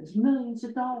telling me it's millions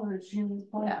of dollars, you know,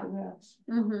 for this.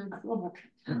 Look,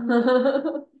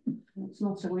 it's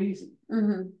not so easy.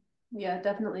 Yeah, it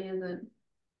definitely isn't.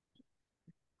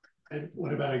 And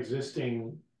what about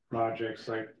existing projects,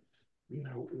 like, you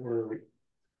know, we're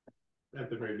at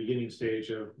the very beginning stage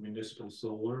of municipal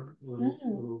solar,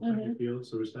 little field,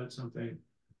 so is that something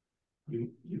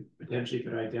you potentially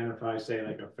could identify, say,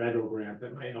 like a federal grant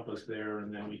that might help us there,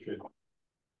 and then we could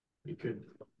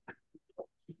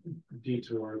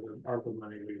detour the ARPA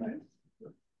money we get.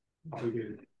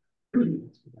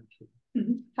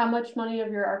 How much money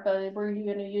of your ARPA were you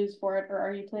gonna use for it, or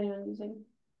are you planning on using?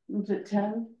 Was it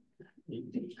 10?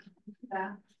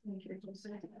 Yeah. Like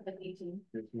 18.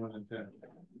 It's more than 10.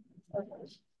 Okay.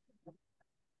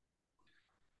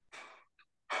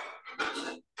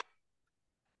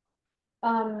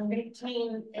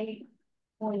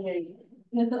 18,828.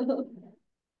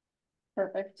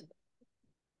 Perfect.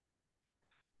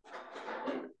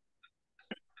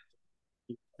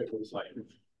 It was like,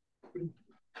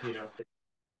 you know,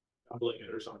 doubling it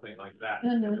or something like that.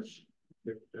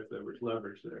 If there was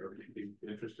leverage there, we'd be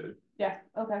interested. Yeah,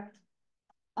 okay.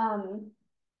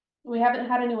 We haven't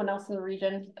had anyone else in the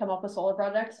region come up with solar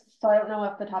projects, so I don't know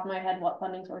off the top of my head what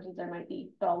funding sources there might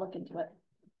be, but I'll look into it.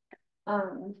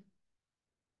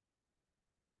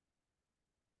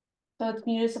 So it's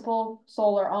municipal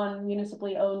solar on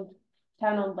municipally owned,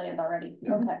 town-owned land already,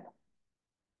 okay.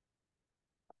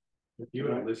 If you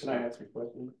would listen, Can I ask a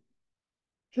question?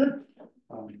 Sure.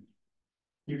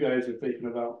 You guys are thinking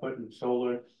about putting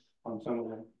solar on some of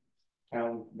the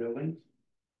town buildings?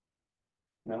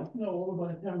 No? No, over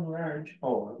by the town garage.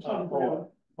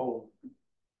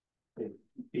 The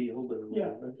field or Yeah.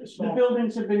 whatever. The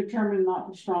buildings have been determined not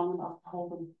to be strong enough to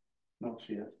hold them. No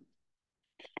shit.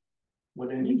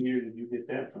 What engineer did you get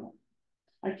that from?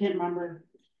 I can't remember.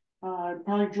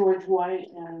 Probably George White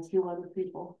and a few other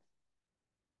people.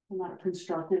 I'm not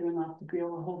constructive enough to be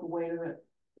able to hold the weight of it.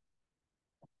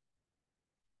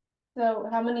 So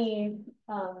how many,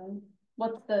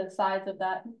 what's the size of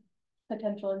that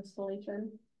potential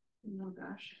installation? Oh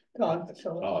gosh. Todd,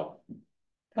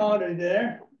 Todd, are you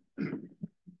there?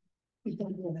 He's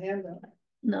gonna do a hand up.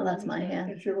 No, that's my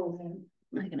hand. It's your old hand.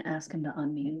 I can ask him to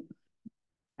unmute.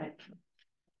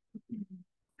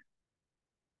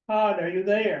 Todd, are you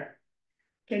there?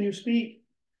 Can you speak?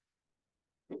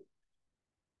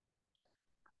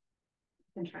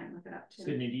 Can try and look it up too.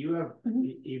 Sydney, do you have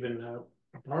even a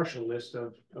partial list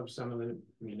of some of the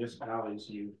municipalities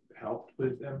you helped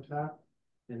with MTAP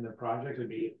in the project? It'd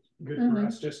be good for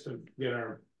us just to get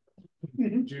our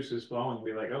juices flowing and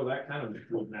be like, oh, that kind of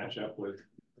would match up with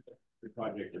the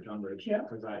project for Tunbridge. Yeah.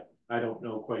 Because I don't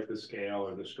know quite the scale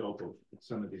or the scope of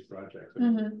some of these projects. I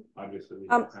mean, obviously we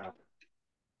don't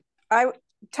have.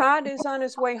 Todd is on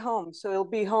his way home, so he'll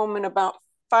be home in about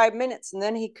 5 minutes, and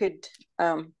then he could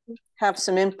have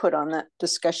some input on that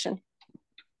discussion.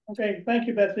 Okay, thank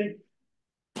you, Betsy.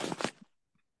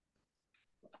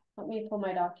 Let me pull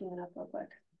my document up real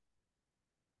quick.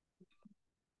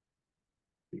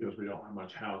 Because we don't have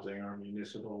much housing or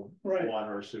municipal Right.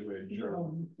 water or sewage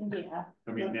or, Yeah.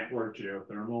 I mean, network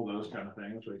geothermal, those kind of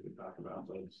things we could talk about.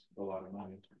 Those a lot of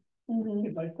money.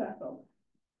 You'd like that though.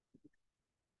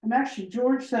 And actually,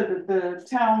 George said that the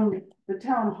town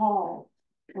hall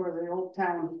or the old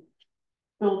town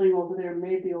building over there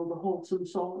may be able to hold some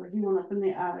solar. He went up in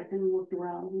the attic and looked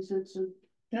around. He said some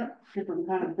different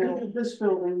kind of build. This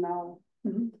building now.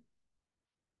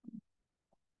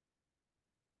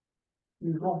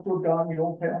 You don't put down the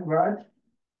old town garage?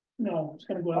 No, it's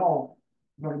gonna go out. Oh,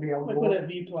 gonna be able to. Like where that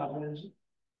V plot is.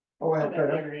 Oh, In that's that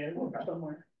right. area,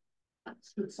 somewhere.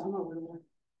 It's good sun over there.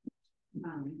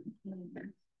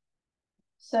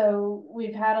 So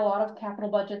we've had a lot of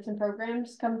capital budgets and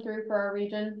programs come through for our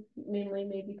region, mainly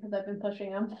maybe because I've been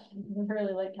pushing them. I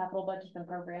really like capital budgets and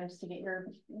programs to get your,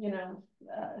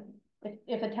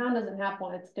 if a town doesn't have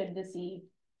one, it's good to see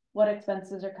what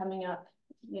expenses are coming up,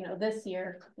 this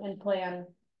year and plan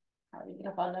how are you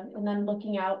gonna fund them, and then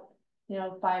looking out,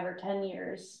 5 or 10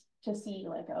 years to see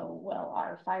like, oh, well,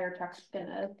 our fire truck's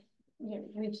gonna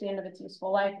reach the end of its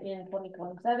useful life in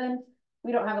 2027.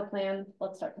 We don't have a plan,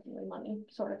 let's start putting money,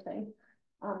 sort of thing.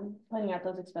 Planning out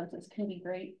those expenses can be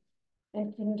great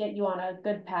and can get you on a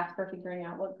good path for figuring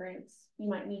out what grants you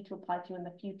might need to apply to in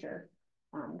the future.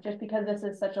 Just because this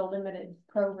is such a limited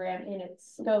program in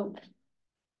its scope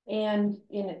and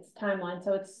in its timeline.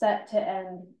 So it's set to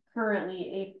end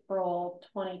currently April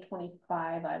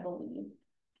 2025, I believe.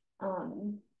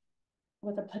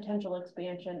 With a potential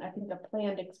expansion, I think a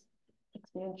planned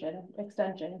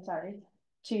extension, sorry,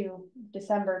 to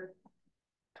December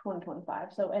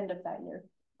 2025, so end of that year.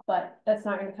 But that's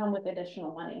not going to come with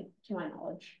additional money, to my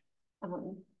knowledge.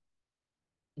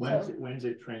 When's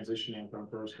it transitioning from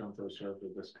first come, first served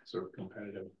to this sort of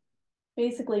competitive?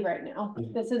 Basically right now.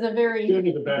 This is a very,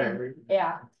 sooner the better.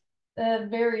 Yeah, a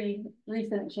very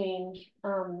recent change.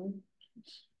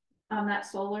 That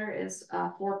solar is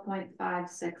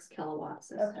 4.56 kilowatt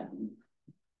system. Okay.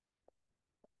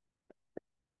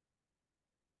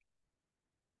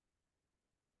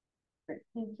 Great,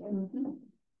 thank you.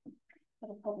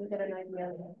 That'll probably get an idea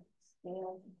of the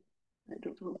scale. I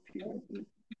don't know if you.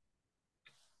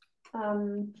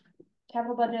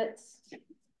 Capital budgets.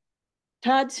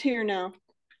 Todd's here now.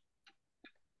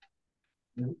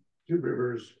 Two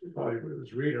Rivers, probably it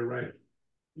was Rita, right?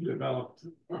 You developed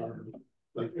our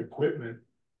like equipment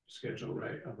schedule,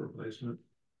 right, of replacement.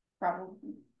 Probably,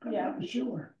 yeah.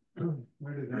 Sure.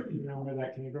 Where did that, where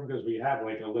that came from? Because we have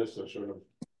like a list of sort of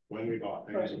when we bought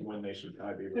things and when they should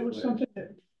probably be There was replaced. something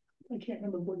that, I can't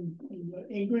remember when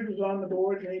Ingrid was on the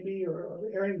board maybe, or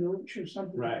Erin Gooch or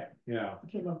something. Right, yeah.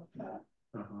 Came up with that.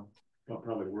 Well,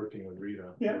 probably working with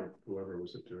Rita, Yeah. or whoever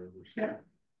was at Rivers. Yeah.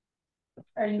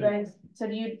 Are you guys, so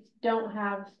you don't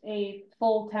have a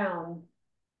full town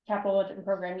capital budget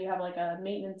program, you have like a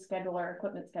maintenance schedule or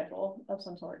equipment schedule of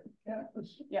some sort?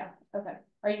 Yeah, Okay.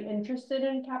 Are you interested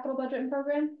in capital budget and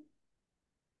program?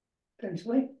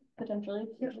 potentially. Potentially?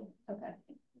 Yes. Okay.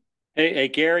 Hey,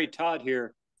 Gary, Todd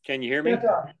here. Can you hear me?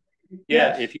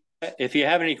 Yeah, Yeah, if you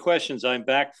have any questions, I'm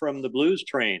back from the blues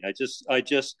train. I just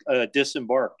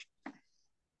disembarked.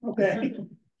 Okay.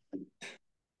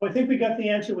 Well, I think we got the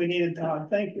answer we needed, Todd.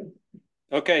 Thank you.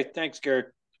 Okay, thanks, Gary.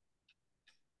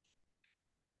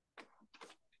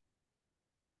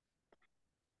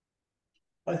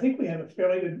 I think we have a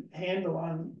fairly good handle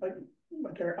on like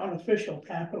our unofficial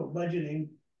capital budgeting.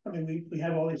 I mean, we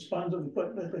have all these funds that we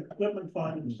put, the equipment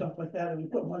fund and stuff like that, and we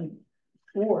put money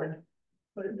forward.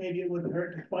 But maybe it wouldn't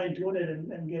hurt to fine tune it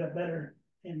and get a better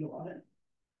handle on it.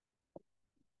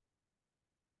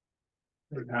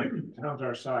 Towns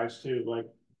our size too, like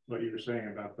what you were saying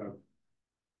about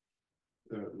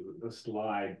the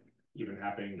slide even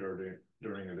happening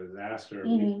during a disaster,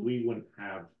 we wouldn't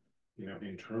have,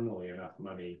 internally enough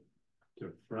money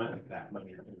to front that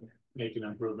money and make an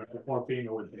improvement before FEMA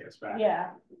would pay us back.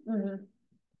 Yeah.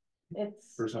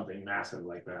 It's For something massive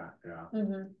like that, yeah.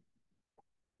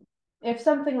 If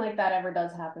something like that ever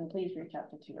does happen, please reach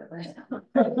out to Two Rivers.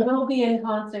 We'll be in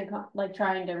constant,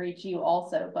 trying to reach you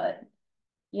also, but,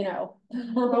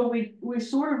 Well, we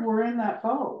sort of were in that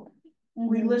boat.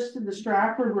 We listed the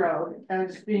Stratford Road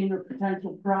as being a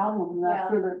potential problem, and that's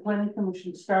where the planning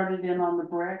commission started in on the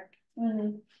brick.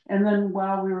 And then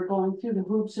while we were going through the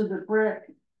hoops of the brick,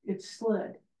 it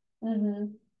slid.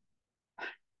 And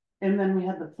then we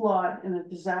had the flood and the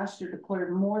disaster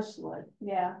declared more slid.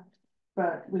 Yeah.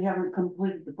 But we haven't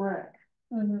completed the brick.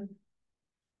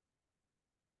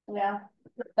 Yeah,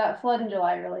 that flood in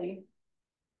July really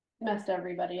messed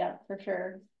everybody up for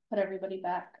sure, put everybody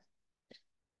back.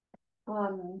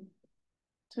 So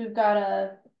we've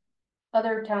got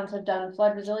other towns have done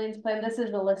flood resilience plan. This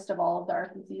is the list of all of the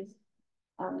RPCs,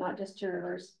 not just Two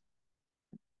Rivers.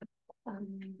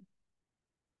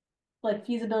 Like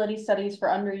feasibility studies for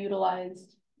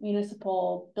underutilized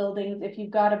municipal buildings. If you've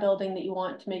got a building that you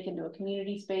want to make into a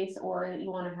community space, or that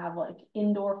you want to have like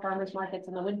indoor farmers markets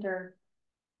in the winter,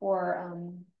 or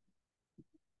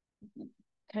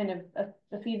kind of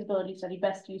a feasibility study,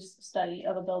 best use study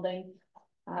of a building,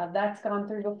 that's gone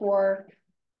through before.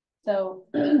 So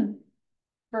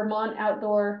Vermont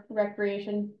outdoor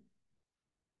recreation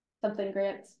something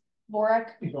grants,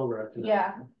 VOREC.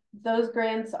 Yeah, those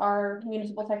grants are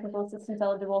municipal technical assistance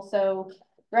eligible. So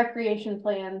recreation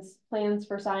plans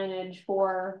for signage,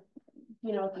 for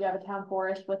you know, if you have a town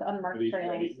forest with unmarked These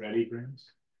trails. ready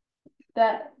grants?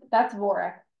 That's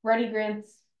VORAC. Ready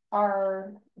grants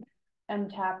are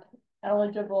MTAP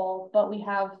eligible, but we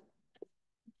have,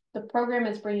 the program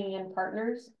is bringing in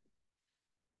partners.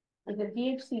 Is it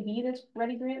VHCB that's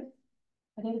ready grants?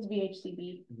 I think it's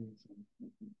VHCB.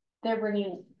 They're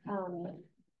bringing,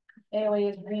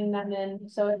 AOA is bringing them in,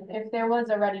 so if there was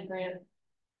a ready grant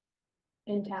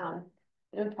in town,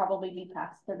 it would probably be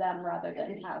passed to them rather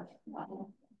than have,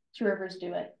 Two Rivers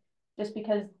do it, just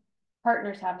because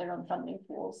partners have their own funding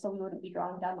pools, so we wouldn't be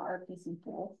drawing down the RPC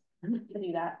pool to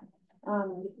do that.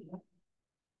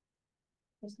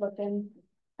 Just looking,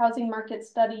 housing market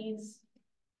studies.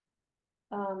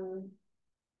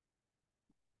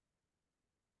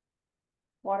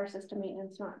 Water system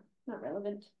maintenance, not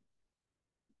relevant.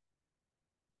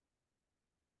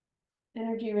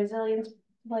 Energy resilience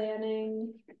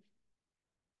planning.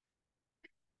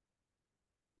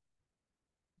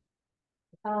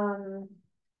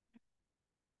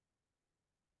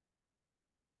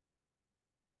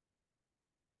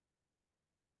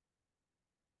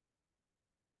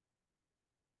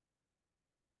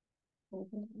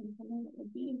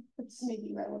 Would be, it's maybe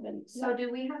relevant. So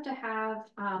do we have to have,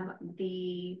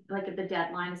 the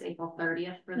deadline is April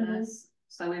 30th for this?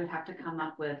 So we would have to come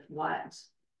up with what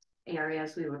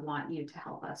areas we would want you to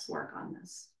help us work on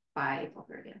this by April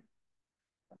 30th.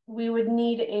 We would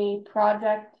need a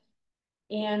project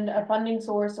and a funding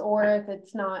source, or if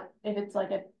it's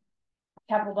like a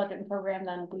capital budget program,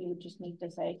 then we would just need to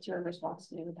say to a response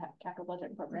to the capital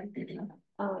budget program.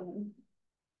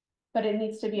 But it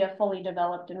needs to be a fully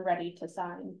developed and ready to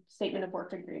sign statement of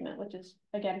work agreement, which is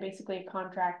again basically a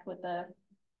contract with the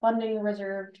funding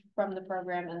reserved from the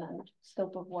program and then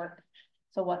scope of work.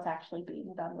 So what's actually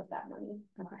being done with that money?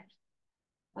 Okay.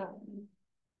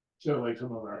 So like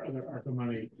some of our other ARPA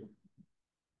money,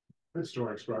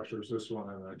 historic structures, this one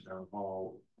and the town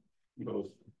hall, both.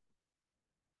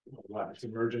 A lot of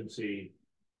emergency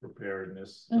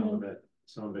preparedness,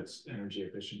 some of it's energy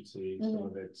efficiency, some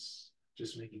of it's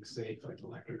just making safe, like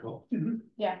electrical.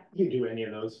 Yeah. You do any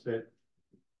of those fit?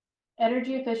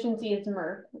 Energy efficiency is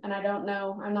MERP, and I don't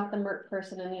know, I'm not the MERP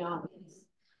person in the office.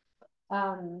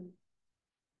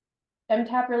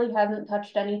 MTAP really hasn't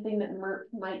touched anything that MERP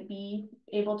might be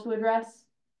able to address.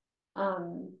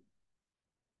 And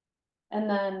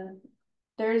then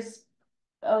there's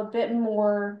a bit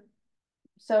more,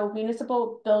 so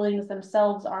municipal buildings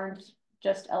themselves aren't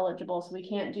just eligible, so we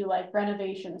can't do like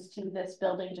renovations to this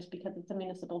building just because it's a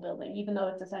municipal building, even though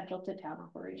it's essential to town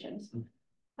operations.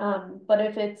 But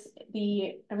if it's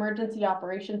the emergency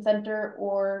operations center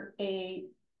or an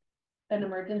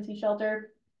emergency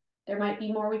shelter, there might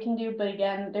be more we can do, but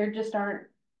again, there just aren't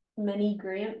many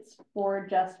grants for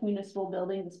just municipal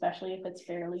buildings, especially if it's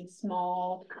fairly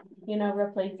small, you know,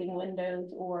 replacing windows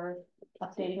or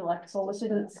updating electrical, which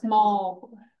isn't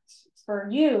small for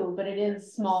you, but it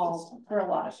is small for a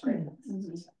lot of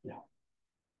grants.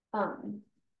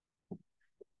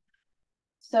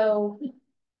 So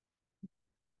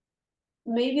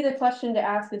maybe the question to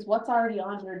ask is what's already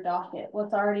on your docket?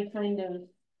 What's already kind of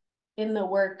in the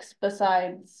works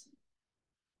besides,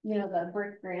 you know, the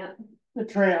brick grant? The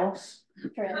trails. The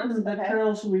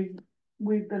trails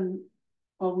we've been,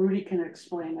 well, Rudy can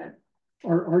explain it.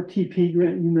 Our RTP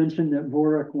grant, you mentioned that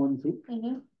VORAC ones,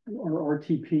 are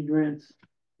RTP grants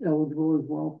eligible as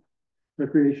well?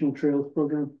 Recreational Trails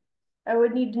Program? I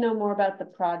would need to know more about the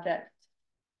project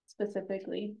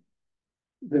specifically.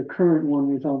 The current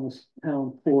one was on the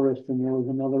town forest, and there was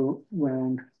another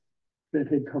round that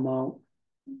had come out.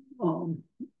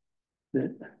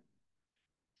 That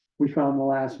we found the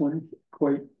last one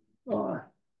quite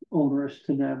onerous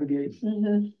to navigate.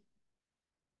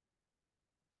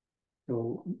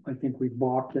 So I think we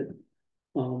balked at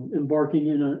embarking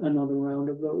in another round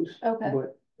of those. Okay.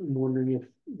 But I'm wondering if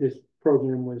this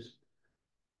program was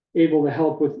able to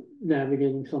help with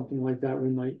navigating something like that, we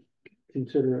might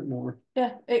consider it more.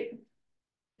 Yeah,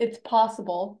 it's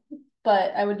possible,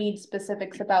 but I would need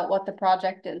specifics about what the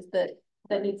project is that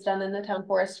needs done in the town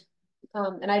forest.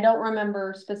 And I don't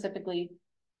remember specifically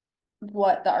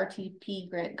what the RTP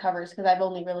grant covers because I've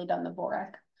only really done the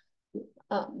VORAC.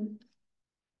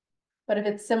 But if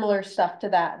it's similar stuff to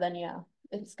that, then yeah,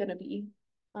 it's gonna be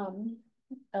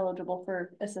eligible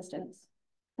for assistance.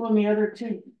 Well, the other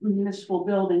two municipal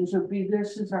buildings would be,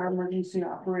 this is our emergency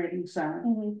operating center,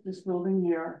 this building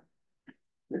here.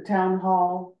 The town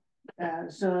hall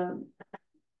as one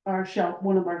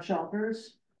of our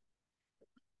shelters.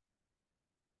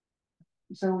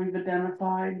 So we've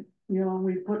identified, you know,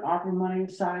 we put ARPA money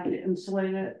aside to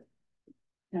insulate it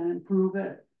and improve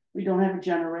it. We don't have a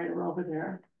generator over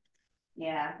there.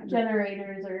 Yeah,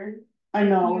 generators are. I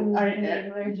know,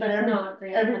 There's but just not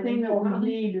grant everything funding that for we it.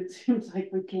 need, it seems like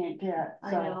we can't get,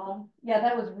 I so. know, yeah,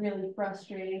 that was really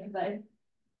frustrating, cause I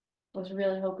was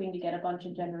really hoping to get a bunch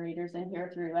of generators in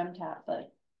here through MTAP, but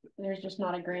there's just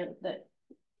not a grant that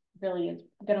really is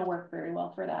gonna work very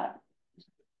well for that.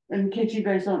 In case you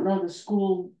guys don't know, the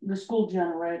school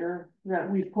generator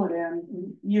that we put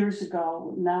in years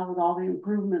ago, now with all the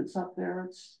improvements up there,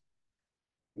 it's.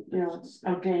 You know, it's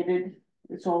outdated,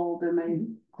 it's old, and they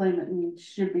claim it needs,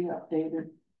 should be updated,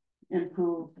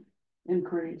 improved,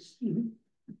 increased.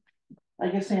 I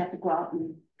guess they have to go out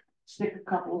and stick a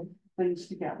couple of things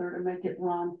together to make it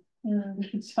run.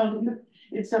 It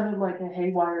sounded like a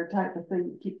haywire type of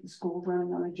thing to keep the school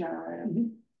running on a generator.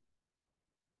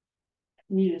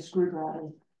 Need a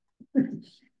screwdriver.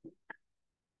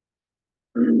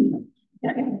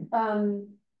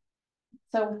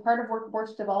 So part of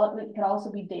workforce development could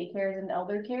also be daycares and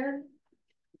elder care.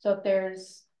 So if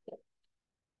there's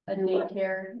a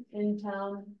daycare in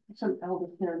town. Some elder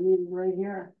care needed right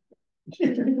here.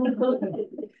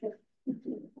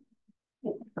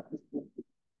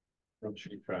 What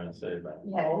she trying to say about it?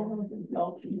 Yeah.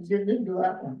 Oh, you didn't into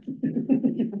that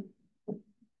one.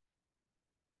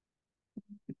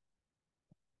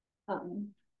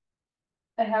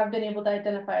 I have been able to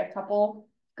identify a couple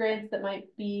grants that might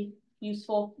be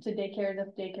useful to daycares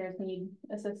if daycares need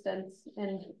assistance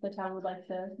and the town would like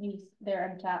to use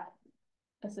their MTAP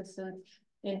assistance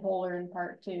in whole or in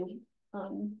part to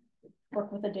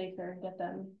work with a daycare and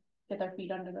get their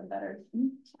feet under them better.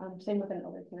 Same with an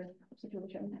elder care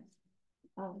situation.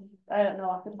 I don't know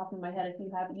off the top of my head if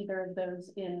you have either of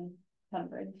those in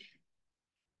Tunbridge.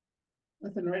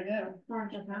 Nothing right now.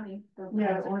 Orange County.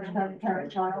 Yeah, Orange County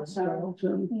Parent Child Center.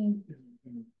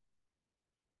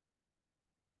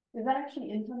 Is that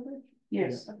actually in Tunbridge?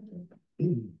 Yes.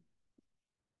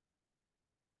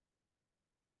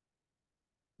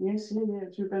 Yes, it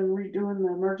is. We've been redoing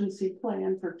the emergency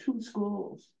plan for 2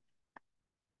 schools.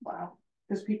 Wow,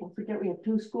 because people forget we have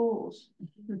 2 schools.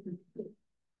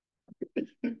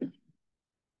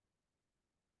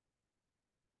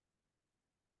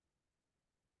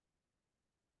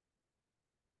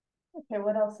 Okay,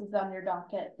 what else is on your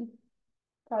docket,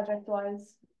 project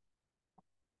wise?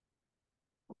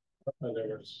 There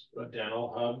was a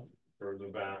dental hub for the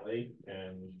valley,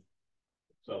 and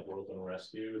Selectboard and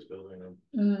Rescue is building a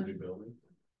new building.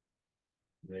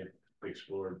 They've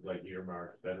explored like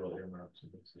earmark, federal earmarks.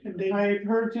 I've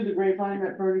heard through the grapevine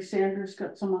that Bernie Sanders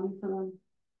got some money for them.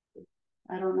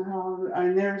 I don't know how,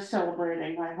 and they're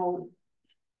celebrating, I hope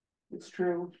it's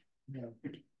true.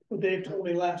 Well, Dave told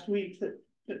me last week that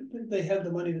they have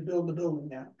the money to build the building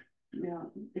now. Yeah,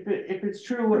 if it's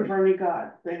true what Bernie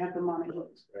got, they have the money.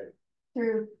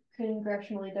 Through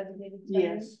congressionally designated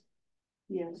studies?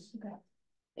 Yes. Okay.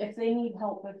 If they need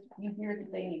help, if you hear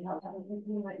that they need help,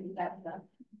 we might need that stuff,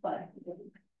 but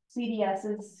CDS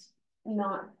is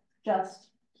not just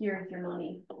here's your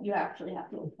money, you actually have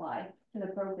to apply to the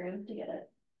program to get it.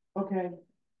 Okay,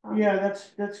 yeah,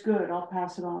 that's good, I'll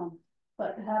pass it on.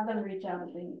 But have them reach out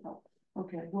if they need help.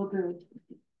 Okay, we'll do.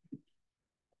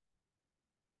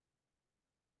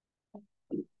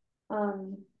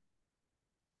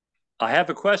 I have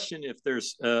a question if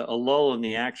there's a lull in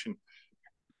the action.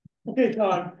 Okay,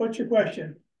 Todd, what's your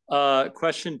question?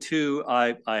 Question 2,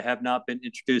 I have not been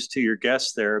introduced to your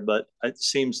guest there, but it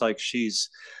seems like she's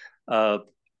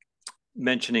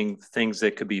mentioning things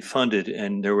that could be funded,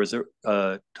 and there was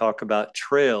a talk about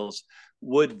trails.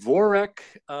 Would VOREC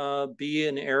be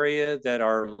an area that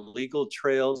our legal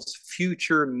trails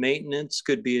future maintenance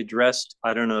could be addressed?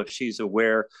 I don't know if she's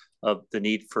aware of the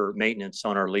need for maintenance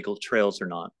on our legal trails or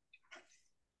not.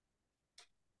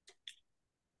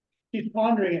 She's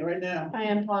pondering it right now. I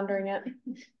am pondering it.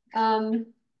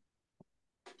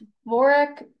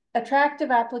 VOREC, attractive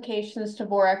applications to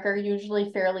VOREC are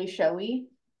usually fairly showy.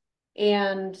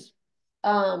 And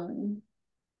I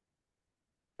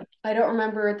don't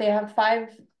remember, they have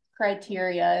 5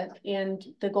 criteria and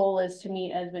the goal is to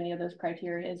meet as many of those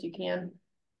criteria as you can.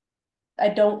 I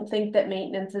don't think that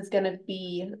maintenance is going to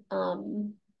be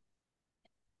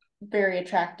very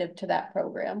attractive to that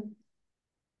program.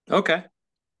 Okay,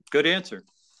 good answer.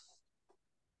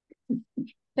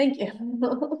 Thank you.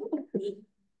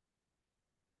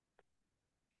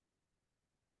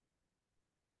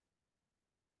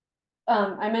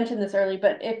 I mentioned this early,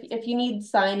 but if you need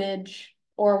signage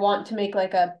or want to make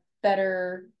like a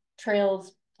better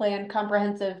trails plan,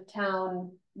 comprehensive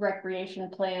town recreation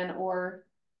plan or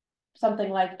something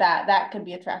like that, that could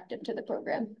be attractive to the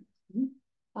program.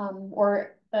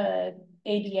 Or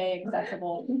ADA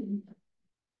accessible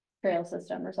trail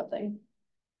system or something.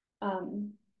 Well,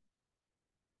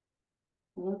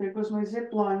 there goes my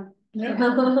zip line. Yeah.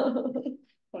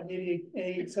 Or maybe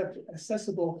a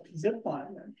accessible zip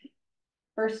line then.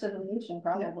 First of the nation,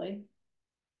 probably.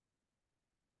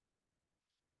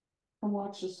 And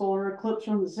watch the solar eclipse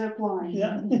from the zip line.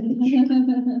 Yeah.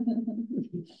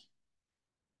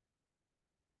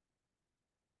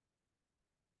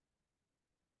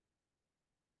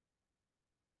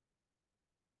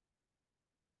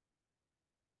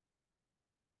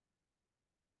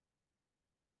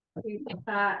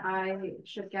 I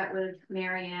should get with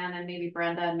Mary Ann and maybe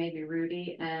Brenda and maybe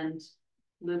Rudy and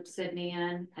loop Sydney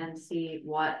in and see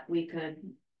what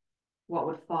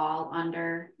would fall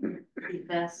under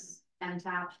this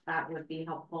MTAP. That would be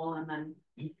helpful, and then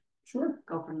Sure.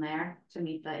 go from there to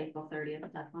meet the April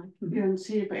 30th deadline. You can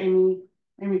see if Amy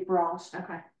Frost.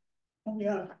 Okay. Oh,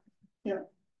 yeah, yeah.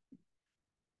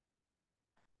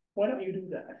 Why don't you do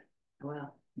that?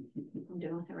 Well, I'm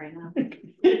doing it right now.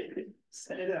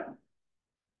 Set it up.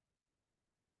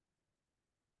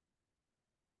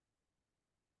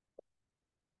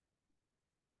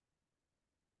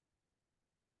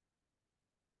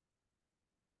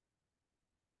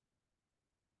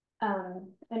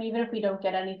 And even if we don't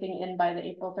get anything in by the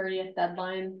April 30th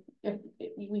deadline, if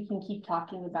we can keep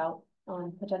talking about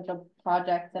potential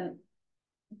projects, and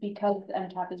because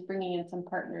MTAP is bringing in some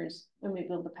partners, we may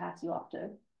be able to pass you off to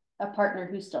a partner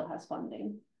who still has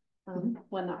funding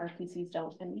when the RPCs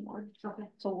don't anymore. Okay.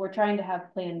 So we're trying to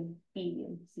have plan B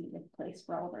and C in place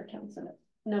for all of our towns, so that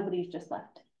nobody's just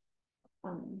left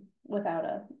without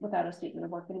a statement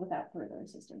of work and without further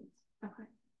assistance. Okay.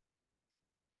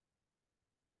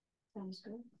 Sounds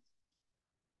good.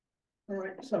 All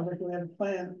right, sounds like we have a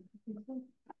plan.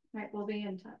 Right, we'll be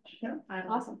in touch. Yeah.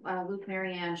 Awesome. Loop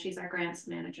Mary Ann, she's our grants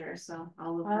manager, so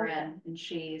I'll loop her in, and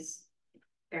she's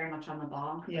very much on the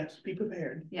ball. Yes, be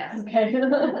prepared. Yes. Okay.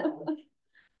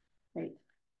 Great.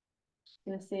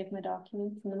 Gonna save my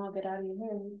documents and then I'll get out of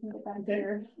here and you can get back to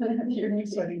your meeting.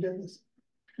 Exciting business.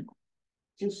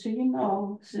 Just so you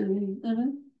know, Cindy,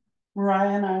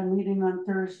 Mariah and I are meeting on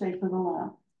Thursday for the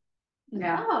lab.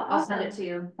 Yeah, Oh, I'll send it awesome. to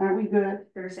you Are we good?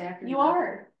 Thursday afternoon. You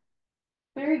are.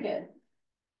 Very good.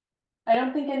 I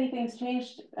don't think anything's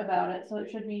changed about it, so it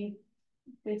should be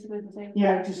basically the same.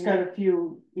 Yeah, I just got a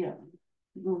few,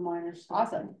 little minor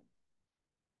stuff. Awesome.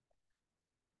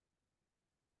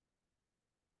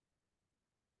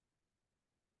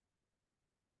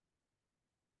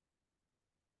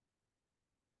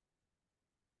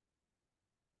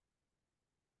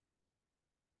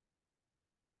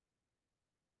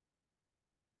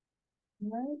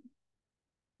 Right.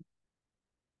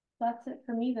 That's it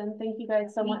for me then. Thank you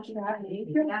guys so much for having me.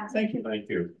 Yeah. Thank you. Thank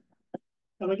you.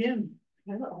 Come again.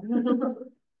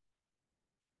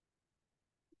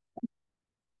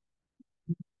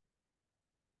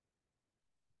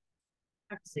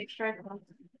 Safe drive.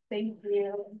 Thank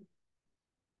you.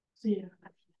 See ya.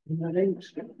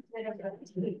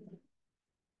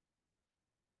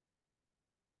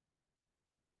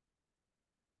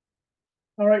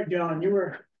 All right, John, you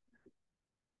were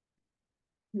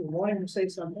wanting to say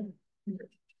something.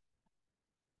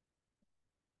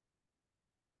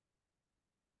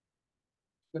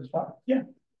 Good spot. Yeah.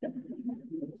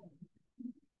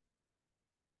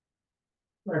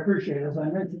 I appreciate it. As I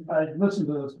mentioned, I listened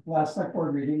to the last select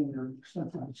board meeting and your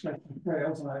extensive discussion of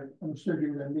trails, and I understood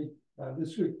you were going to meet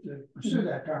this week to pursue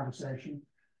that conversation.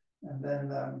 And then,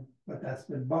 but that's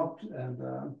been bumped, and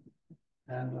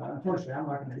unfortunately, I'm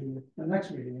not going to be at the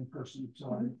next meeting in person,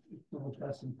 so I it's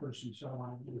best in person. So I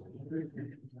want to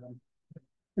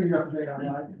figure out the date on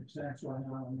that. That's why I'm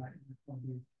not.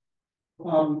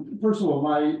 First of all,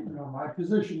 my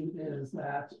position is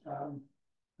that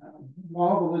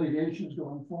while the litigation is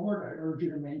going forward, I urge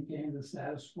you to maintain the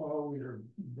status quo, either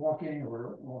walking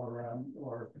or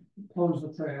close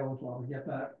the trails while we get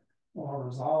that all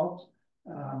resolved.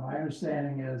 My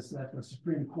understanding is that the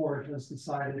Supreme Court has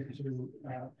decided to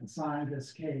assign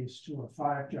this case to a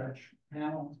 5-judge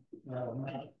panel.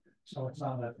 So it's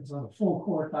on the full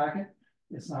court docket.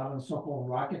 It's not on the so-called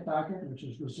rocket docket, which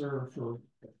is reserved for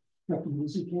quick and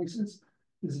easy cases.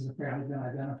 This has apparently been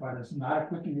identified as not a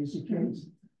quick and easy case.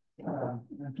 I'm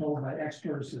told by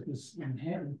experts that this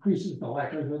increases the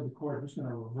likelihood the court is going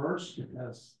to reverse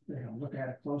because they don't look at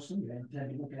it closely. They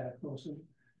intend to look at it closely.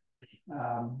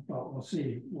 But we'll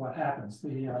see what happens.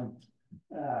 We haven't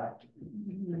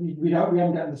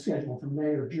gotten the schedule for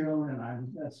May or June, and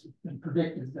that's been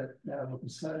predicted that will be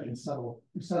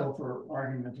settled for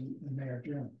argument in May or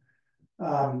June.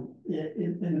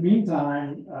 In the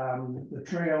meantime, the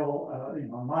trail, of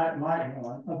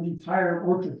the entire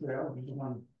Orchard Trail, which is the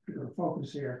one particular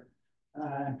focus here,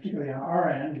 and particularly on our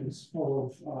end, is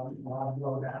full of a lot of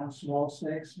blowdown, small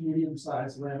stakes,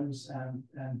 medium-sized limbs,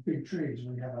 and big trees.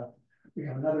 We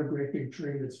have another great big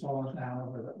tree that's fallen down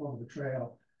over the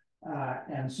trail.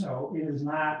 And so it is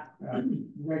not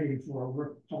ready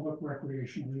for public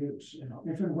recreational use. You know,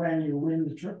 if and when you win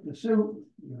the suit,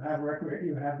 you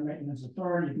have maintenance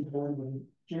authority, you can go in with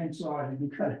a chainsaw and you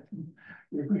can cut it.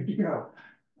 You're good to go.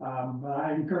 But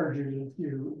I encourage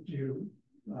you to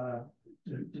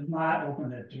not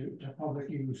open it to public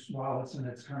use while it's in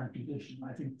its current condition.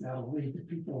 I think that'll lead to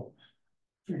people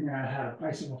figuring out how to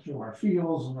bicycle through our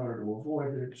fields in order to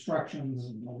avoid the obstructions,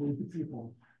 and will lead to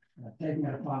people taking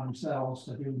it upon themselves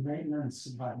to do maintenance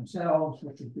by themselves,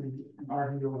 which would be an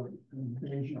argument an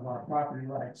invasion of our property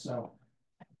rights. So,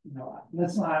 you know,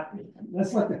 let's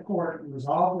let the court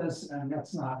resolve this, and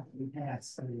let's not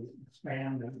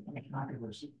expand the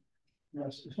controversy.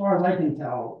 Yes, as far as I can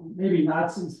tell, maybe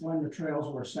not since when the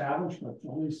trails were established, but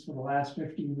at least for the last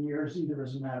 15 years, either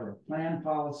as a matter of plan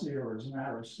policy or as a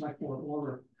matter of select board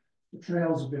order, the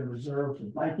trails have been reserved for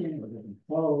biking or they've been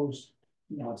closed.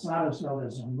 You know, it's not as though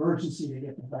there's an emergency to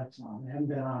get the bikes on. They haven't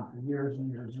been on for years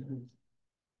and years and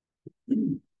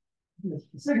years.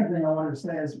 The second thing I wanted to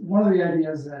say is one of the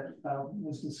ideas that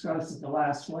was discussed at the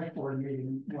last select board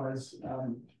meeting was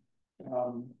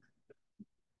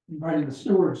inviting the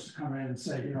stewards to come in and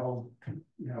say, you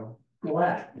know, go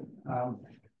at it.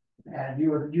 And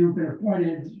you've been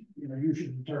appointed, you know, you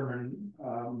should determine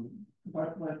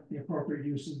what the appropriate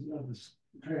uses of the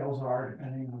trails are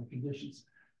depending on the conditions.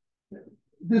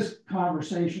 This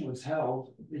conversation was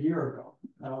held a year ago,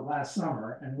 last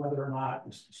summer, and whether or not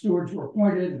the stewards were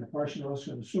appointed, and the question was,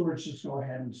 should the stewards just go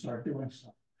ahead and start doing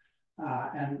stuff?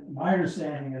 And my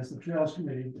understanding is the Trails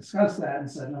Committee discussed that and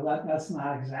said, no, that's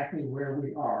not exactly where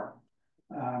we are.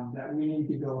 That we need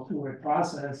to go through a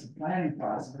planning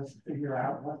process to figure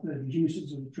out what the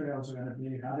uses of the trails are going to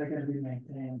be, how they're going to be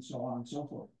maintained, so on and so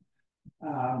forth.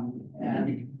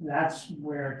 And that's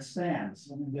where it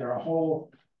stands. I mean, there are a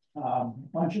whole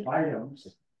bunch of items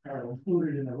that are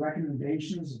included in the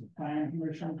recommendations of the planning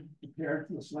commission prepared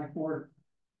for the select board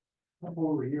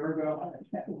over a year ago,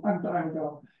 a long time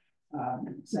ago,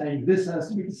 saying this has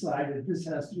to be decided, this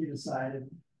has to be decided.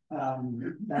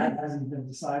 That hasn't been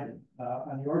decided.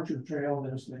 On the Orchard Trail,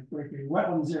 there's the Great Big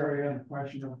Wetlands area, and the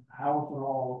question of how, if at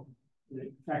all,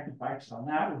 the effective bikes on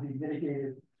that would be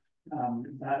mitigated.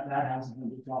 That hasn't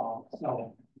been resolved.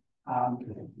 So,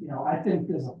 you know, I think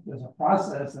there's a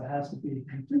process that has to be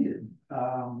completed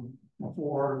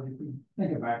before you can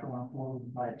think about going forward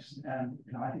with bikes. And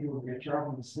you know, I think it would be a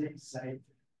terrible mistake to say,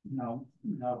 you know,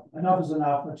 enough is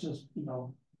enough. Let's just, you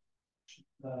know,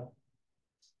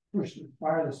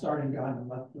 fire the starting gun and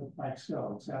let the bikes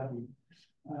go. It's got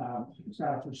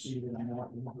to proceed, and I know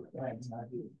what the flags might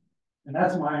do. And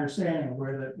that's my understanding of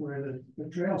where the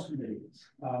Trails Committee is.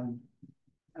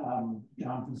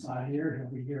 Jonathan's not here.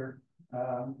 He'll be here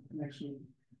next week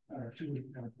or 2 weeks,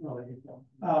 early April.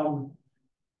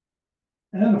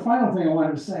 And then the final thing I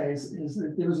wanted to say is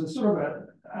that there was a sort of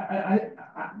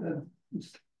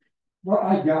what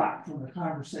I got from the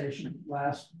conversation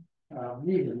last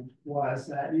meeting was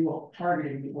that you were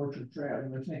targeting the Orchard Trail.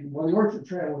 You were thinking, well, the Orchard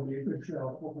Trail would be a good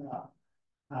trail to open up.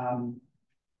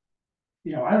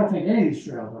 You know, I don't think any of these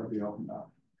trails ought to be opened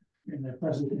up in their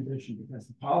present condition because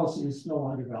the policy is still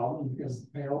under development, because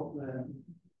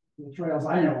the trails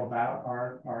I know about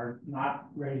are not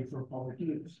ready for public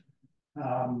use.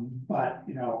 But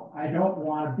you know, I don't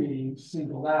want to be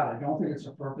singled out. I don't think it's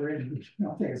appropriate. I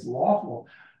don't think it's lawful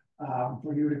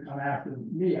for you to come after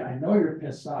me. I know you're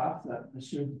pissed off that the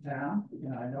student town. You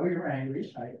know, I know you're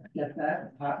angry. I get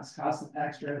that. It's cost the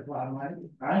taxpayers a lot of money.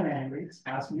 I'm angry. It's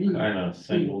cost me. Kind of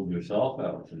singled yourself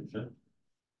out, didn't you?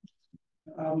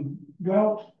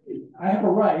 Well, I have a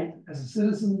right as a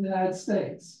citizen of the United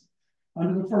States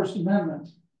under the First Amendment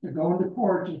to go into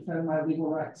court to defend my legal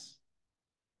rights.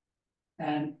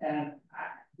 And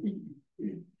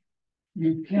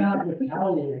you cannot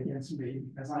retaliate against me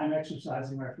because I'm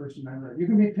exercising my First Amendment. You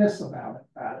can be pissed about it,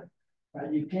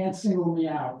 but you can't single me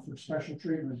out for special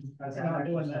treatment because I'm not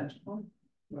doing that.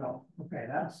 Well, okay,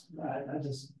 I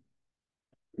just,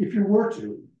 if you were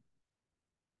to.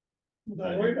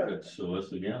 Don't worry about it. Sue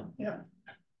us again. Yeah.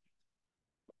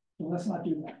 So let's not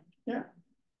do that. Yeah.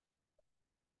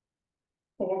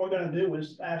 But what we're gonna do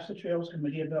is ask the Trails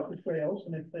Committee about the trails,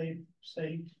 and if they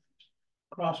say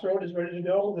Crossroad is ready to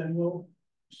go, then we'll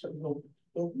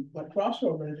let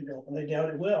Crossroad ready to go, and they doubt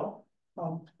it will.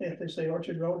 If they say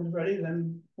Orchard Road is ready,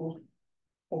 then we'll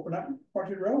open up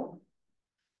Orchard Road.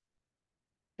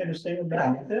 And the same with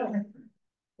Back Hill,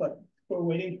 but we're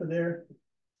waiting for their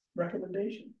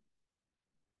recommendation.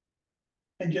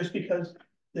 And just because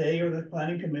they or the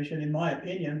planning commission, in my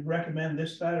opinion, recommend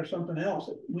this, that, or something else,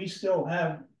 we still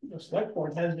have, the select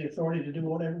board has the authority to do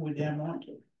whatever we damn want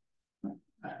to.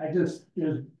 I just,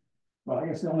 well, I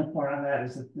guess the only point on that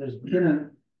is that there's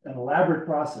been an elaborate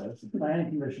process. The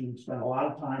planning commission spent a lot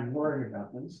of time worrying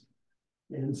about this.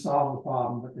 They didn't solve the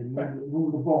problem, but they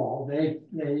moved the ball. They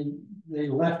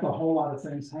left a whole lot of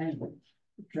things hanging. The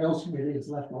Trails Committee has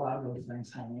left a lot of those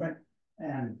things hanging. Right.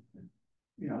 And,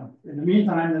 you know, in the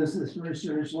meantime, there's this very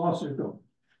serious lawsuit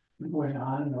going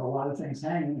on, and there are a lot of things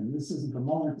hanging, and this isn't the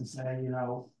moment to say, you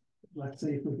know, let's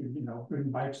see if we can, you know, bring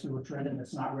bikes to a trail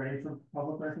that's not ready for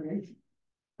public recreation.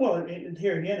 Well, and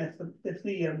here again, if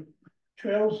the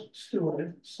trails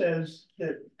steward says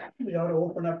that we ought to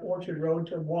open up Orchard Road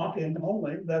to walk-in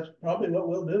only, that's probably what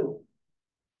we'll do.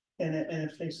 And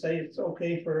if they say it's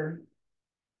okay for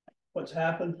what's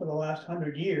happened for the last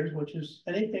 100 years, which is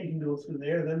anything can go through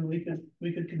there, then we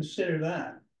could consider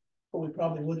that. But we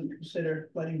probably wouldn't consider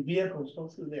letting vehicles go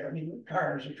through there. I mean,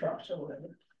 cars or trucks or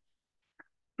whatever.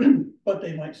 But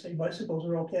they might say bicycles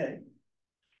are okay.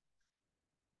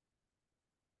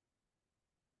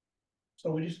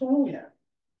 So we just don't know yet.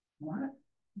 What?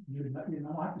 You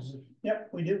know my position. Yep,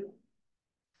 we do.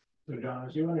 So John,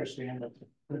 as you understand that,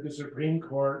 would the Supreme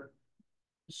Court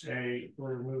say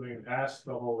we're moving past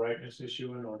the whole rightness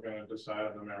issue and we're gonna decide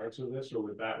on the merits of this, or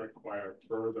would that require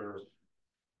further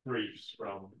briefs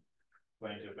from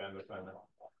plaintiff and defendant?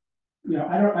 You know,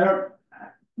 I don't,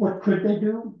 what could they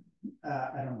do?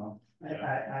 I don't know. I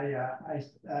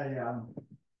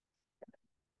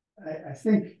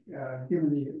think, I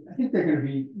think they're gonna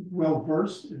be well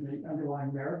versed in the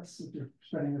underlying merits if they're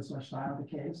spending this much time on the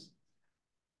case.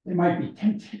 They might be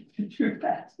tempted to do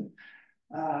that.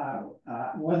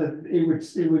 Whether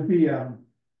it would be, and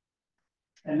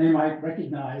they might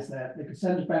recognize that they could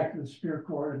send it back to the Superior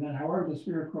Court, and then however the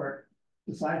Superior Court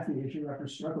decides the issue after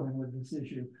struggling with this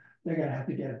issue, they're gonna have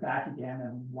to get it back again,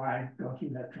 and why go through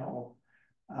that trouble?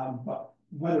 But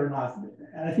whether or not,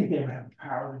 and I think they would have the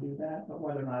power to do that, but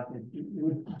whether or not they do, it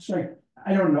would strike,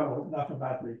 I don't know enough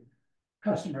about the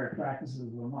customary practices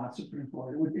of the Vermont Supreme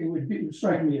Court. It would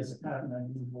strike me as a kind of an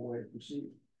unusual way to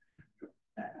proceed.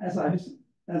 As I've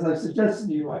suggested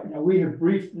to you, we have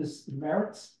briefed this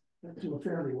merits to a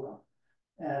fairly well.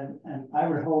 And I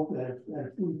would hope that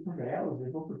if we prevail, if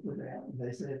they hope we prevail, if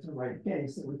they say it's the right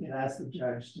case, that we can ask the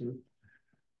judge to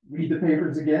read the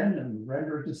papers again and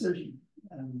render a decision,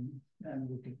 and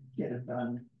we could get it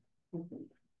done quickly.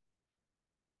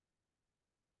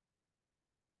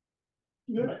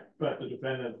 But the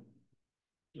defendant,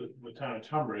 the town of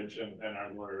Tunbridge and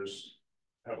our lawyers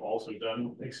have also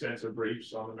done extensive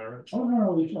briefs on the merits. Oh,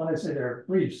 no, when I say they're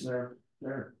briefs, there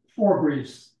are 4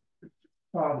 briefs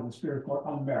filed in the Superior Court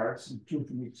on merits, and 2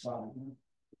 from each side.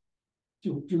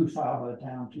 2 filed by the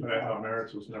town. But I thought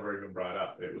merits was never even brought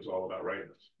up. It was all about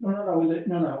rightness.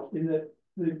 No. In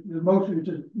the motion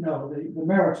to, the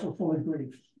merits were fully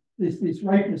briefed. This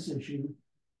rightness issue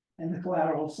and the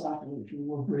collateral estoppel issue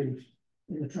were briefed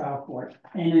in the trial court.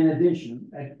 And in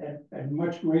addition, at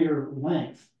much greater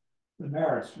length, the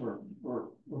merits were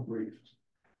briefed.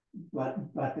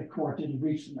 But the court didn't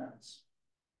reach the merits.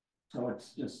 So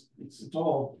it's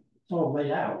all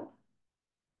laid out.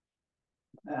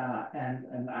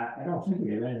 And I don't think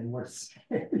we have anything more to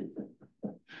say.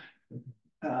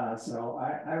 So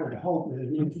I would hope that in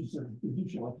the interest of the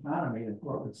judicial economy, the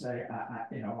court would say,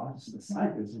 I'll just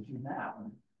decide this issue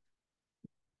now.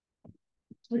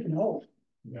 We can hope.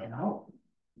 We can hope.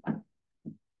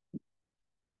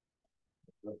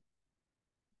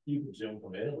 You presume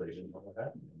from Italy, and all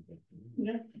that.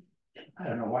 Yeah. I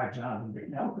don't know why Jonathan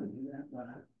McNell couldn't do that,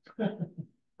 but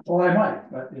well, I might,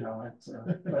 but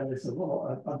but it's a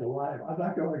little underlined. I'm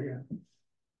not going here.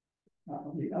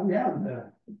 I'll be out in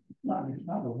the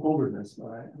not the wilderness, but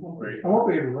I won't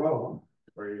be in Rome.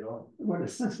 Where are you going? What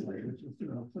is Sicily, which is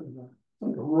sort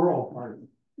of the rural part of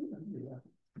the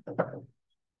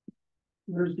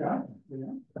where's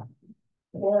Jonathan?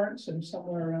 Florence and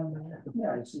somewhere around there.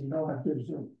 Yeah, it's have to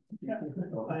Zoom. Yeah, I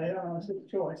don't know, it's a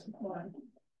choice of mine.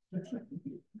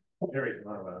 Very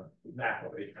kind of a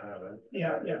Napoli kind of a.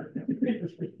 Yeah.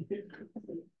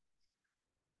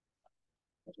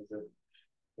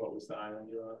 What was the island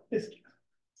you were on? It's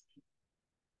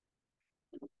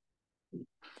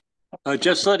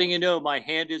Just letting you know, my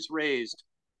hand is raised.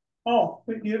 oh,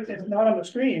 it's not on the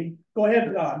screen. Go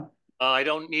ahead, Don. I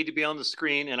don't need to be on the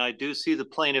screen, and I do see the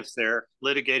plaintiff there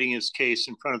litigating his case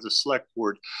in front of the select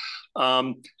board.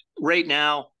 Right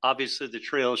now, obviously, the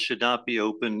trail should not be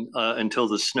open until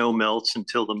the snow melts,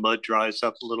 until the mud dries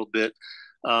up a little bit.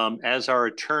 As our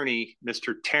attorney,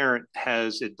 Mr. Tarrant,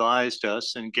 has advised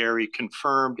us, and Gary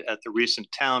confirmed at the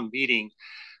recent town meeting,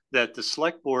 that the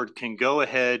select board can go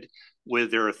ahead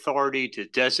with their authority to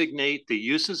designate the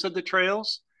uses of the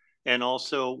trails and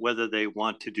also whether they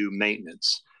want to do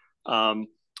maintenance.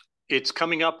 It's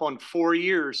coming up on 4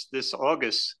 years this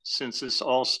August since this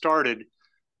all started.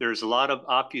 There's a lot of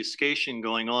obfuscation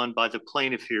going on by the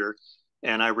plaintiff here,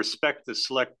 and I respect the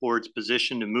select board's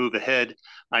position to move ahead.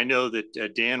 I know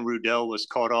that Dan Rudell was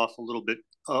caught off a little bit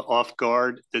off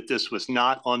guard that this was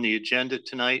not on the agenda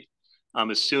tonight. I'm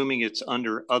assuming it's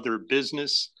under other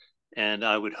business, and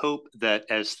I would hope that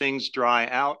as things dry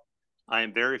out, I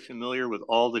am very familiar with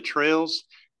all the trails,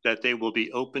 that they will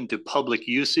be open to public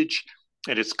usage.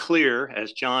 And it's clear,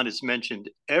 as John has mentioned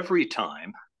every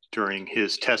time during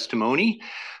his testimony,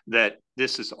 that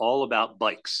this is all about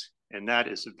bikes. And that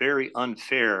is very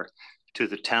unfair to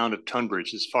the town of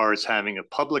Tunbridge as far as having a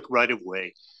public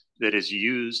right-of-way that is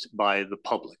used by the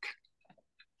public.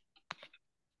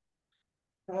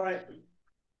 All right.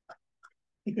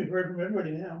 You can heard from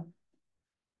everybody now.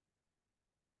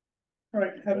 All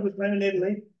right, have a good plan in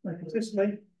Italy, like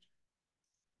consistently.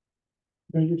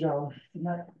 Thank you, John. Good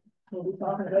night. We'll be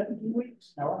talking about it in 2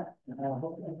 weeks. All right.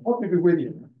 Hope to be with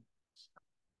you.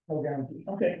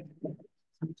 Okay.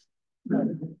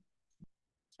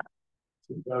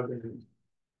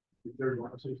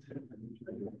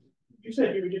 You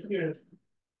said you were just here to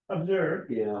observe.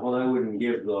 Yeah, well, I wouldn't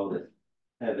give though that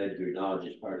have Edgar Dodge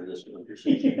as part of this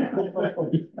conversation. I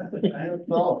don't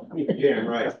know. Yeah,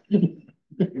 right.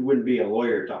 You wouldn't be a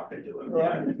lawyer talking to him.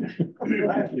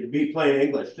 Right. You'd be plain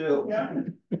English too. Yeah.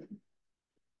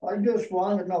 I just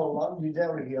want to know, long as he's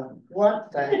out here,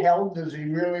 what the hell does he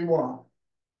really want?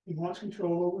 He wants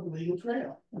control over the legal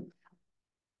trail.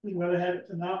 He'd rather have it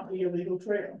to not be a legal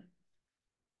trail.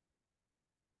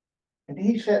 And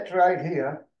he sits right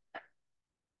here.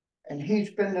 And he's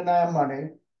spending our money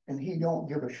and he don't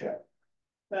give a shit.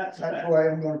 That's the way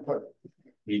I'm gonna put it.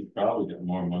 He's probably got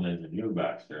more money than you,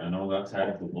 Baxter. I know that's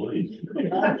half the belief.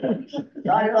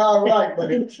 Not all right,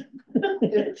 but it's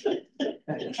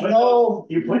no.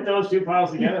 You put those two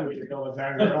piles together, we could go with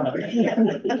that.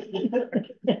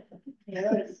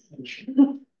 Yes.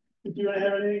 Did you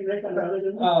have anything, Rick, on other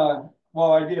than?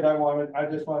 Well, I did, I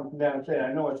just wanted to come down and say,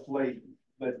 I know it's late,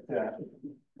 but,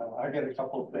 I got a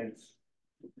couple of things.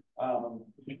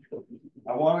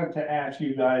 I wanted to ask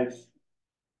you guys,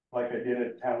 like I did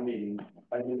at town meeting,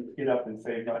 I didn't get up and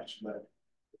say much, but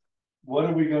what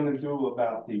are we gonna do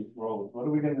about these roads? What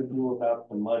are we gonna do about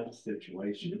the mud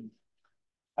situation?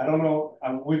 I don't know,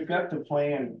 we've got to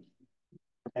plan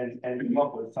and come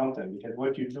up with something, because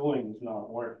what you're doing is not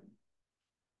working.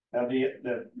 Now,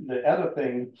 the other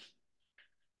thing,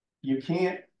 you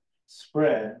can't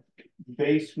spread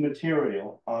base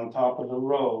material on top of the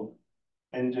road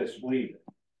and just leave it.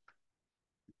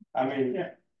 I mean,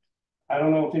 Yeah. I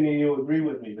don't know if any of you agree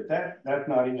with me, but that's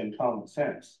not even common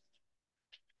sense.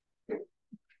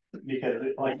 Because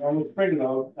like on the spring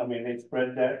road, I mean, they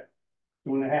spread that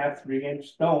 2.5, 3-inch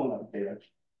stone up there.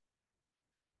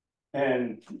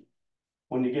 And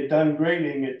when you get done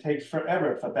grading, it takes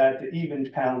forever for that to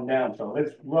even pound down, so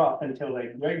it's rough until they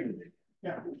grade it.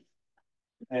 Yeah.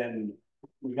 And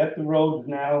we got the roads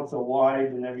now so wide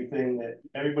and everything that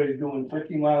everybody's doing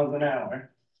 50 miles an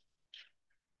hour.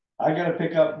 I gotta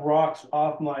pick up rocks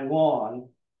off my lawn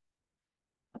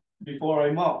before I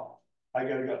mow. I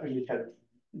gotta go, because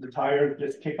the tires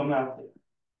just kick them out there.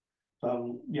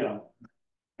 So, you know,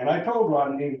 and I told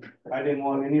Rodney I didn't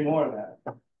want any more of that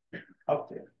up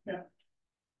there. Yeah.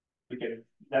 Because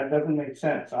that doesn't make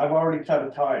sense. I've already cut a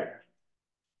tire.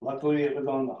 Luckily, it was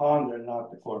on the Honda and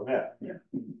not the Corvette. Yeah.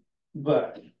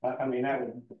 But I mean, that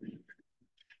would.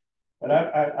 But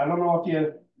I don't know if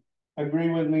you agree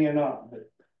with me or not, but.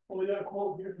 Well, we got a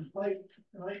quote here from Pike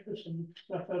tonight for some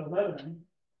stuff out of Lebanon.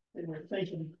 And we're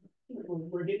thinking,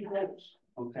 we're getting close.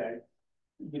 Okay.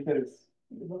 Because.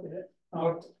 Look at it.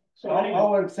 So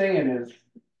all I'm saying is,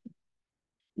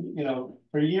 you know,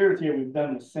 for years here, we've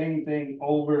done the same thing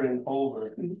over and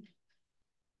over.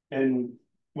 And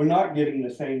we're not getting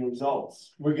the same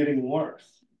results. We're getting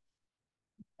worse.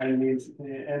 And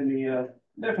the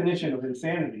definition of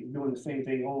insanity, doing the same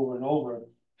thing over and over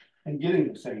and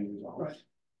getting the same results. Right.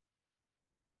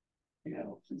 You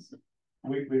know,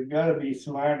 we've got to be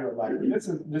smarter about it.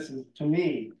 This is to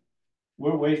me,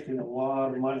 we're wasting a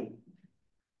lot of money.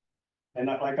 And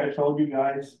like I told you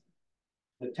guys,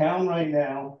 the town right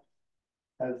now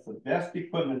has the best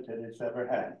equipment that it's ever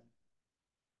had.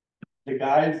 The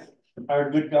guys are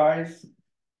good guys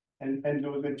and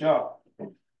do a good job.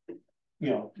 You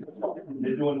know,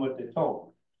 they're doing what they're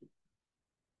told.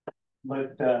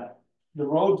 But, the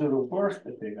roads are the worst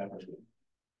that they've ever been.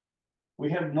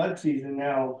 We have mud season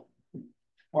now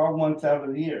 12 months out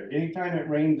of the year. Anytime it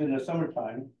rains in the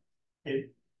summertime,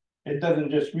 it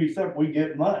doesn't just grease up, we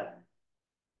get mud.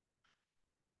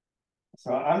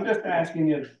 So I'm just asking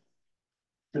you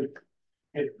to,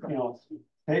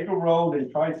 take a road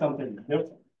and try something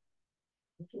different.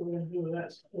 That's what we're gonna do with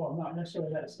that, well, not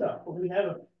necessarily that stuff, but we have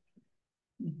a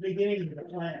beginning of the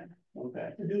plan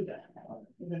Okay. to do that.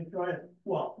 We're gonna try it,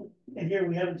 well, and here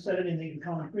we haven't said anything in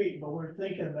concrete, but we're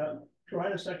thinking about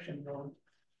trying a section road.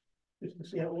 Just to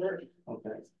see how it works.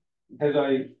 Okay. Because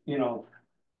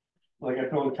like I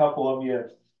told a couple of you,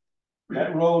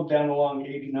 that road down along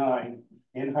 89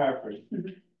 in Hartford.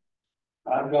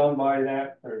 I've gone by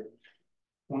that for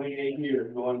 28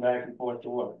 years, going back and forth to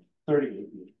work, 38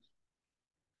 years.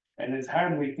 And there's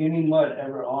hardly any mud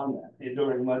ever on that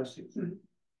during mud season.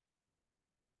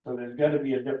 So there's gotta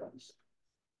be a difference.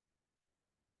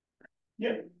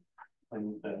 Yep.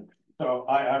 And so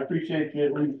I appreciate you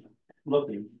at least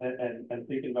looking and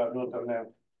thinking about doing something now.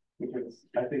 Because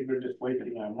I think we're just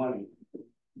wasting our money,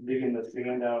 digging the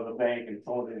sand out of the bank and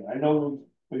throwing it in. I know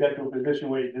we got to a position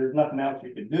where there's nothing else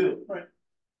you can do. Right.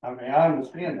 I mean, I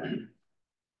understand that.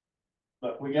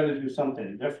 But we gotta do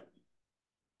something different.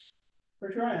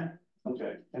 We're trying.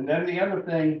 Okay, and then the other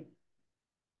thing,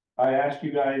 I asked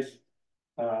you guys,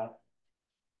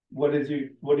 what do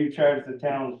you charge the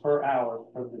town per hour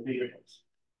for the vehicles?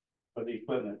 For the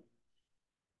equipment?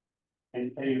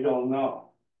 And you don't know.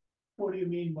 What do you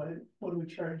mean by, what do we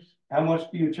charge? How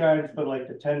much do you charge for like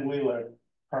the 10-wheeler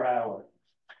per hour?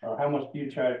 Or how much do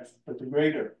you charge for the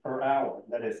grader per hour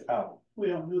that is out? We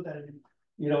don't do that anymore.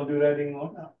 You don't do that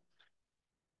anymore? No.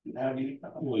 How do you?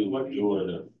 We would do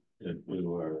it if we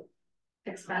were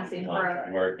Expensing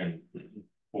for, working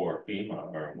for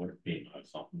FEMA or with FEMA or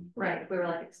something. right, we were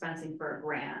like expensing for a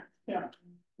grant. Yeah.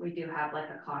 We do have like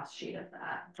a cost sheet of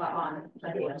that, but on.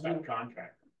 It's not a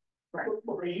contract. Right.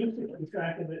 We're used to keep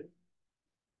track of it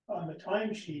on the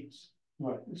time sheets.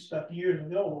 Right. And stuff years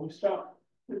ago, we stopped.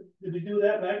 Did we do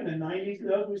that back in the 90s?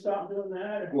 Did we stop doing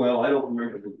that? Or? Well, I don't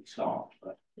remember who we stopped,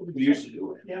 but we used to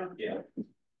do it. Yeah. Yeah.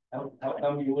 How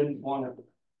come you wouldn't want to?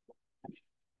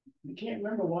 I can't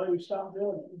remember why we stopped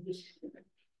doing it. We just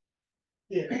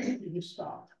we just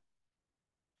stopped.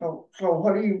 So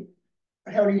how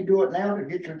do you do it now to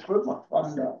get your equipment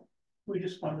funded up? We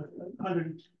just funded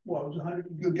 100, what was 100?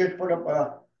 You just put up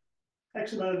a.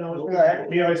 X amount of dollars. Yeah,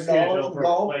 We have a schedule for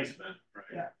 $100 replacement, right?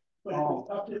 Yeah, but it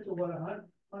upped it to what,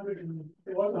 100 and,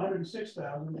 it was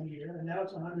 106,000 a year, and now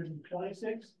it's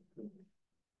 126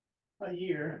 a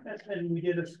year, and we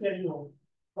did a schedule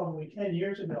probably 10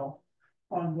 years ago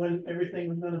on when everything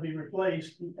was gonna be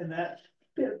replaced, and that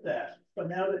fit that. But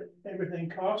now that everything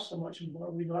costs so much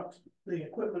more, we got the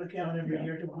equipment account every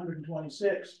year to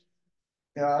 126.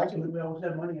 Yeah, I So can, we always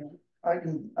have money in it. I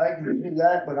can do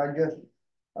that, but I just,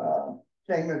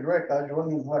 same as Rick, I was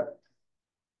wondering what.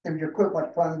 If your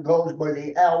equipment fund goes by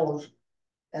the hours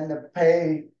and the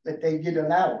pay that they get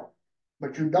an hour,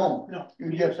 but you don't. No.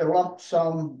 You get a lump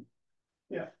sum.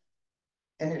 Yeah.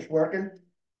 And it's working?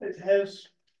 It has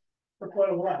for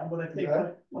quite a while, but I think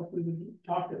Okay. like we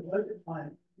talked at budget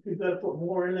time, we've got to put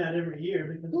more in that every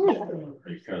year because.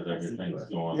 Because everything's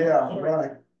going. Yeah, up.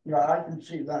 right, yeah, I can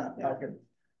see that, I can,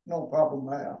 no problem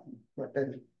there, but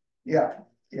then, yeah.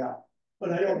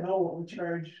 But I don't know what we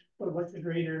charge for what's the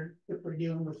grader if we're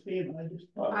dealing with FEMA, I just.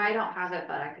 I don't have it,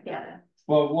 but I could get it.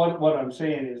 Well, what I'm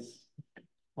saying is,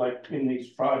 like in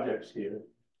these projects here.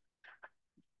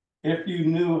 If you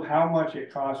knew how much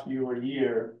it cost you a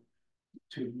year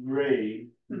to grade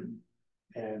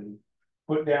and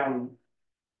put down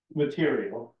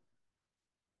material.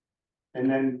 And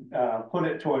then put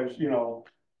it towards,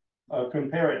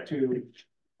 compare it to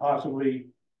possibly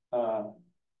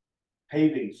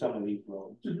paving some of these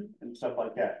roads and stuff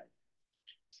like that.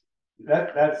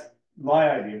 That's my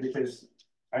idea, because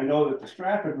I know that the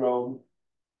Stratford Road,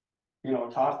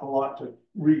 cost a lot to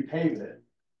repave it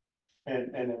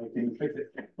and everything, fix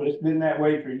it, but it's been that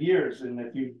way for years. And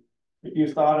if you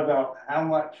thought about how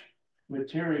much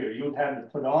material you would have to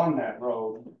put on that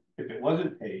road if it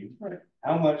wasn't paved, right,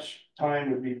 how much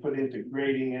time would be put into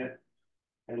grading it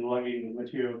and lugging the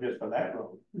material just for that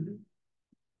road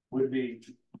would be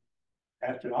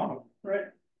astronomical, right.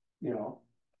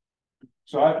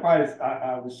 So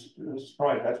I was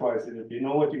surprised. That's why I said, if you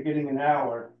know what you're getting an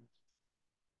hour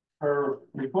per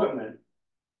equipment,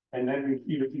 and then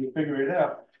you figure it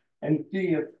out and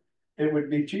see if it would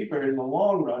be cheaper in the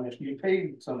long run if you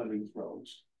paved some of these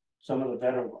roads, some of the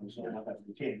better ones. So not that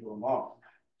we can't do them all,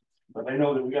 but I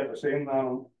know that we got the same amount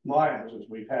of miles as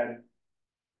we've had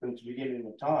since the beginning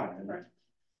of time, and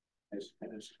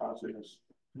it's costing us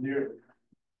nearly.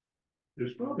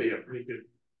 There's probably a pretty good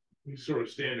sort of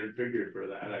standard figure for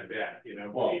that, I bet, you know.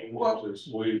 Well,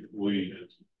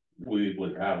 we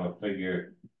would have a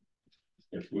figure.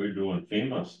 If we're doing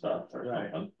FEMA stuff or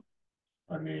Right. something,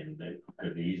 I mean, they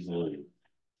could easily.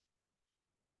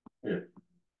 If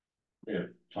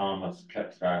Thomas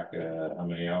kept track of how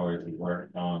many hours he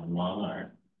worked on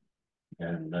Monarch.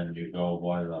 And then you go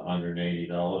by the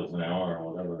 $180 an hour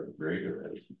or whatever the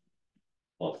grader is.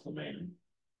 Plus the main.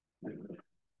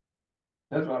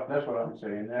 That's what I'm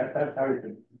saying, that's how you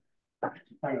can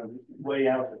kind of weigh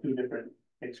out the two different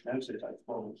expenses, I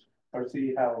suppose, or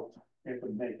see how it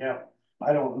would make out.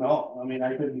 I don't know, I mean,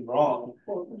 I could be wrong.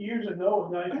 Well, years ago,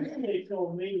 they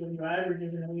told me when you average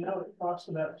everything out, it costs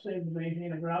about the same to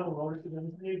maintain a gravel road as it does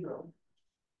a paved road.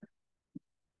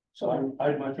 So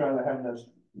I'd much rather have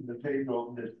the paved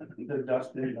road, the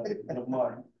dust in the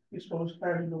mud. You suppose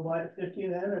cars go by at 50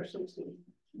 then or 60?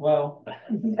 Well,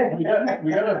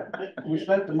 we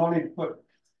spent the money to put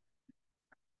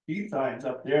speed signs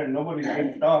up there and nobody's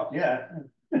been stopped yet.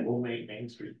 We'll make Main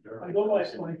Street. I go by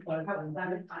 25.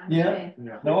 Yeah,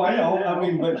 no, I know, I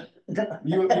mean, but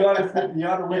you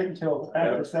ought to wait until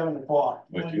after 7 o'clock.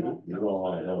 But you don't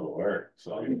want to go to work,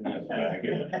 so you can have back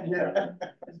in. Yeah.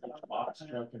 Box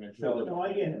truck and a So- No,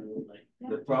 I get it.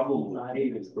 The problem with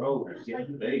paving road is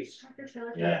getting base.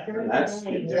 Yeah. And that's.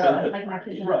 Like my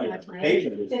kids Right.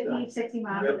 Paving is 50, 60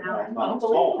 miles an hour.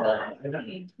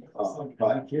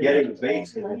 But getting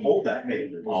base will hold that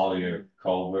pavement. All your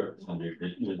culverts and your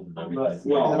ditches and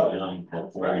everything. Well, done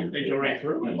before you- They go right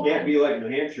through. You can't be like New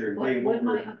Hampshire and pave Would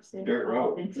my over upstairs dirt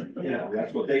road. You know,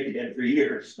 that's what they did for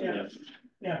years. Yeah.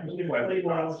 Yeah. because you play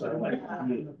well, so like,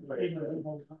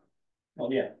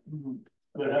 Well, yeah,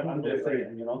 but I'm just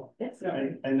saying, you know. It's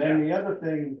And then the other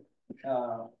thing,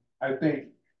 I think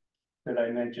that I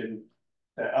mentioned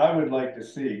that I would like to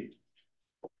see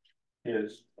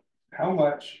is how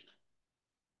much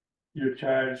you're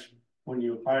charged when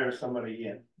you hire somebody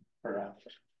in per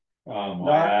hour.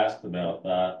 I asked about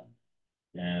that.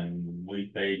 And we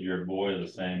paid your boy the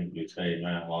same as we paid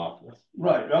Matt Lockwood.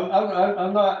 Right,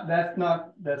 I'm not, that's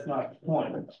not the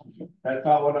point. That's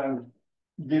not what I'm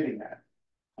getting at.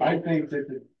 I think that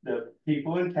the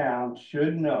people in town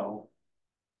should know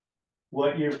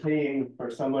what you're paying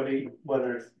for somebody,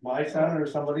 whether it's my son or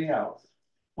somebody else,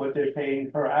 what they're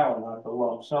paying per hour, not the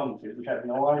lump sum, because we have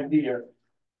no idea.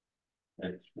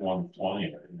 It's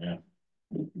 120, yeah.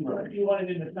 Right. You want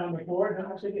it in the town report, how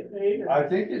much they get paid? or- I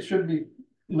think it should be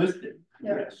listed,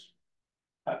 Yeah. yes.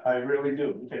 I really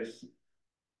do, because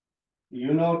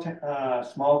you know,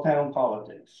 small town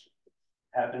politics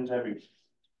happens every.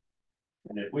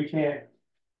 And if we can't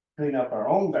clean up our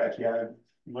own backyard,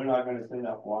 we're not gonna clean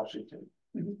up Washington.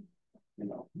 You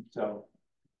know, so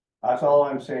that's all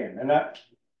I'm saying, and that,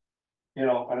 you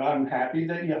know, and I'm happy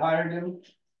that you hired him.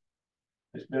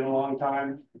 It's been a long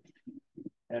time.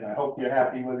 And I hope you're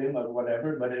happy with him or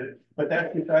whatever, but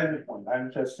that's beside the point.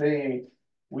 I'm just saying,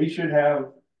 we should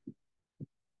have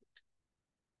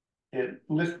it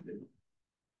listed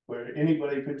where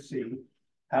anybody could see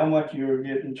how much you're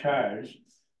getting charged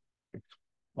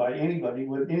by anybody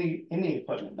with any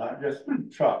equipment, not just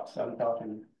trucks. I'm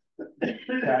talking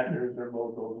tractors or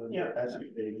motos or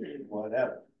excavators,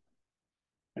 whatever.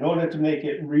 In order to make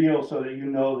it real so that you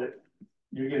know that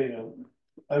you're getting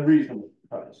a reasonable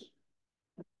price.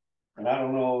 And I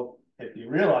don't know if you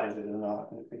realize it or not,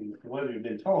 whether you've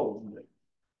been told,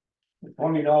 but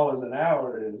 $20 an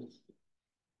hour is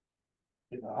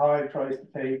a high price to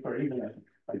pay for even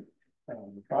a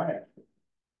triax.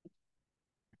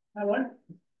 I went,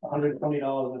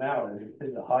 $120 an hour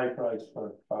is a high price for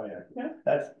a triax. Yeah.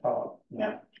 That's top.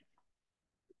 Yeah.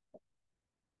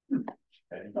 Okay.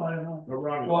 no, I don't know.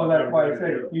 Well, that's why I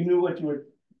say, if you knew what you were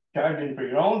charging for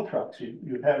your own trucks,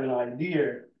 you'd have an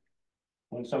idea.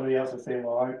 When somebody else is saying,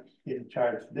 well, I'm getting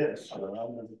charged this, or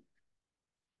I'm gonna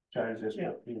charge this,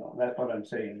 Yeah. you know, that's what I'm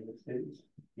saying, it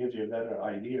gives you a better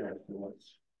idea as to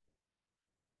what's.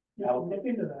 Yeah, I'll look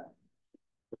into that.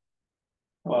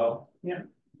 Well. Yeah.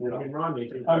 You know, I mean, Ron,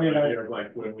 you think I mean,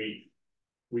 like when we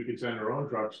could send our own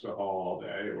trucks to haul all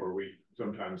day, or we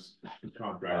sometimes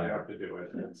contract out to do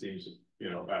it, and it seems, you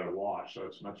know, about a wash, so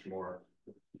it's much more.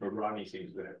 But Ronnie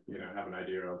seems to, you know, have an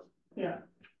idea of. Yeah.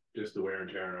 Just the wear and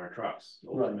tear on our trucks.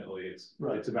 Right. Ultimately, it's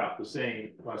Right. about the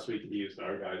same, plus we could use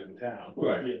our guys in town.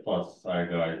 Right, plus our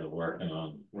guys are working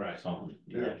on something.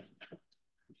 Yeah.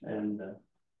 And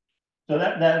so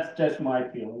that's just my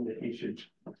feeling, that you should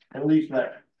at least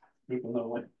let people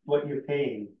know what you're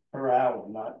paying per hour,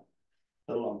 not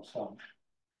the lump sum.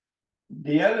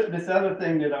 This other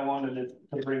thing that I wanted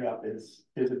to bring up is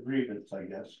a grievance, I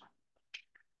guess.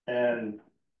 And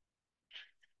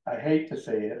I hate to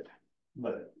say it,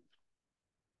 but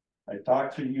I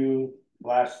talked to you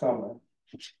last summer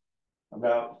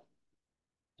about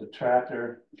the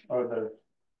tractor or the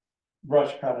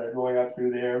brush cutter going up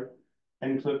through there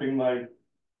and clipping my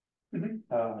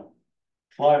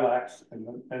lilacs and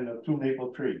the two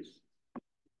maple trees.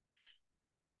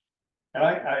 And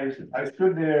I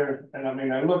stood there and I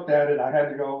mean, I looked at it, I had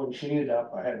to go and clean it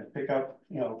up. I had to pick up,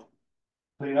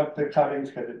 clean up the cuttings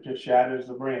because it just shatters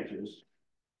the branches.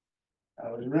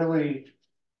 I was really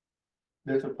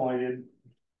disappointed.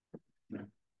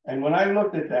 And when I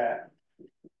looked at that,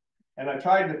 and I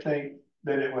tried to think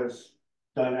that it was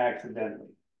done accidentally.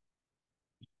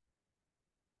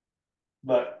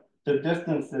 But the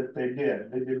distance that they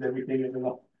did everything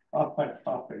in off my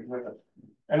property with it.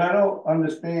 And I don't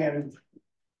understand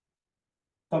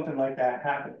something like that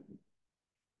happening.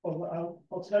 Well,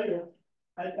 I'll tell you,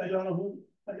 I don't know who,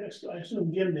 I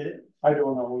assume Jim did it. I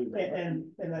don't know either.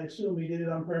 And I assume he did it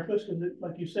on purpose, because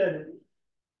like you said,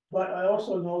 but I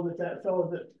also know that fellow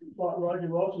that bought Roger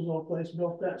Welch's old place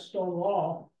built that stone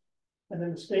wall. And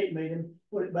then the state made him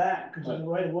put it back, because there's a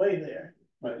right of way there.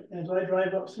 Right. And as I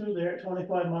drive up through there at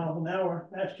 25 miles an hour,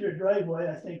 past your driveway,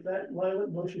 I think that lilac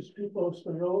bush is too close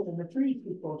to the road and the tree's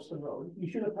too close to the road. You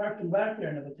should have parked them back there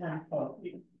another 10, 12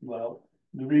 feet. Well,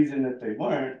 the reason that they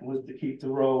weren't was to keep the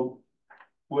road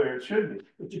where it should be.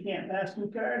 But you can't pass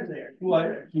two cars there.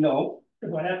 What? No.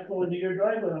 Because I have to go into your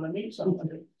driveway when I meet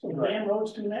somebody. So the damn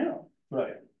road's too narrow.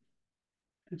 Right.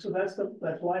 And so that's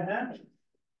why it happened.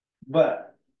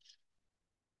 But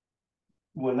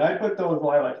when I put those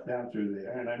lilacs down through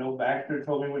there, and I know Baxter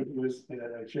told me when he was,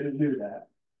 I shouldn't do that.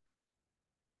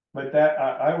 But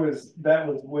that was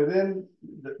within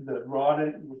the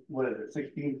rod, what is it,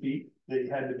 16 feet that you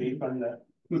had to be from the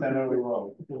center of the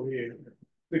road.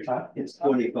 It's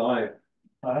 25.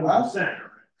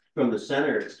 From the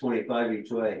center, it's 25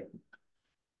 each way.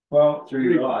 Well, through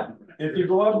your rod. If you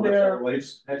go up there,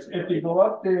 if you go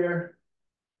up there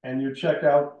and you check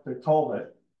out the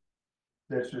culvert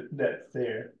that's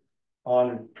there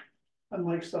on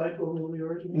Mike's side, over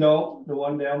yours. No, the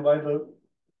one down by the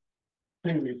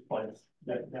Tunbridge place,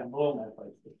 that down below my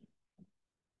place.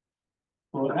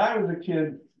 Well, when I was a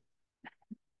kid,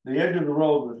 the edge of the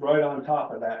road was right on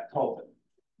top of that culvert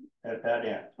at that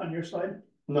end. On your side?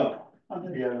 No, on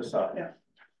the other side. Yeah.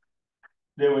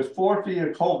 There was 4 feet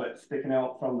of culvert sticking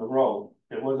out from the road.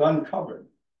 It was uncovered.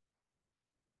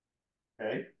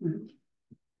 Okay.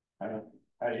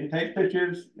 I didn't take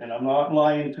pictures, and I'm not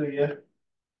lying to you.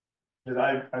 That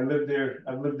I lived there.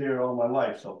 I've lived there all my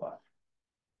life so far.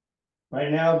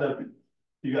 Right now,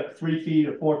 you got 3 feet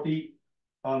or 4 feet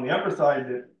on the upper side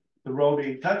that the road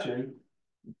ain't touching,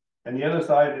 and the other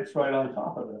side it's right on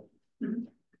top of it.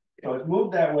 So it's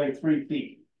moved that way 3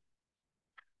 feet,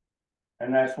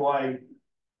 and that's why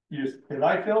because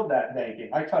I filled that banking.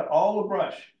 I cut all the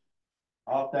brush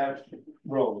off that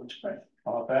road,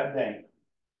 off that bank,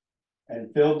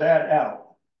 and filled that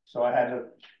out. So I had to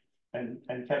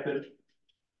and kept it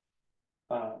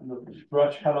the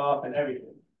brush cut off and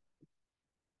everything.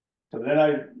 So then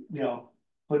I,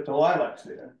 put the lilacs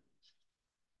there.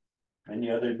 And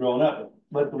they've grown up,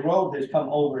 but the road has come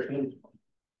over into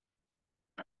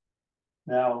them.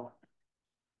 Now,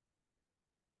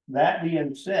 that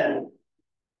being said,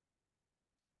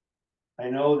 I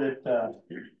know that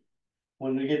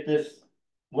when we get this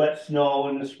wet snow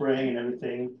in the spring and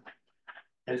everything,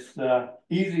 it's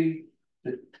easy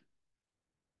to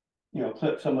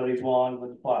clip somebody's lawn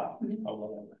with a plow or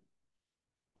whatever.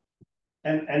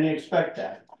 And you expect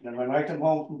that. And when I come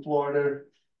home from Florida,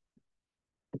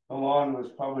 the lawn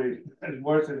was probably as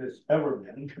worse as it's ever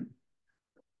been.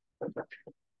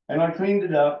 And I cleaned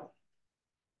it up.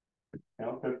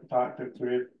 Took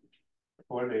 3 or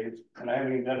 4 days, and I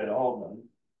haven't even got it all done.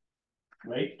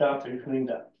 Raked up and cleaned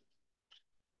up.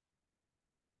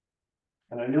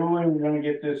 And I knew we were gonna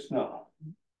get this snow.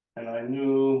 And I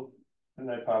knew that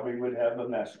I probably would have a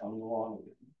mess on the lawn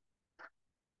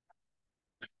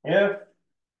again. If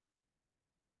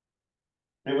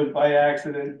it was by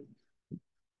accident,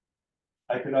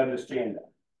 I could understand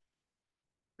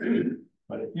that.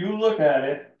 But if you look at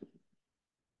it,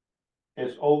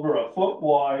 it's over a foot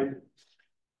wide,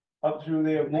 up through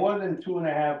there, more than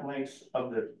 2.5 lengths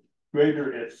of the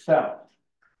grader itself.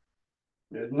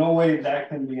 There's no way that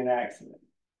can be an accident.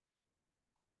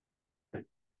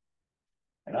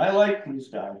 And I like these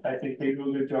guys. I think they do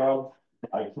a good job.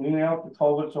 I clean out the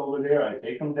culverts over there. I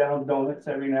take them down donuts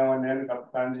every now and then, a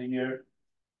couple times a year.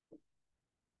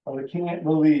 But I can't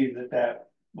believe that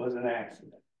was an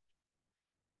accident.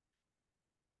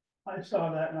 I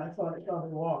saw that and I thought it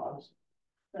probably was.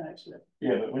 Actually,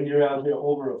 Yeah, but when you're out there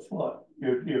over a foot,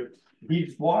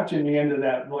 he's watching the end of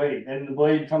that blade, and the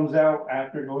blade comes out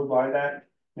after it goes by that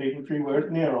maple tree where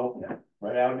it's narrow, Yeah.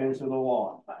 right out into the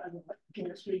lawn. I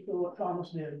can't speak for what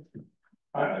Thomas did.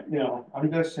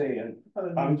 I'm just saying, other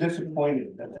than- I'm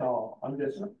disappointed, that's all, I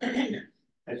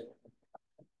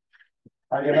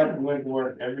get up and went to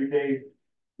work every day.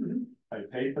 Mhm. I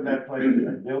paid for that place,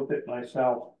 I built it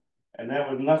myself, and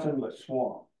that was nothing but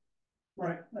swamp,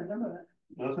 Right, I remember that.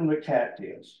 nothing but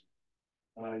cattails.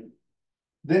 And I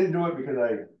didn't do it because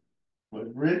I was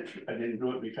rich, I didn't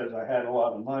do it because I had a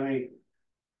lot of money.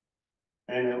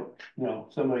 And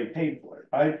somebody paid for it,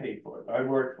 I paid for it, I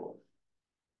worked for it.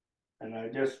 And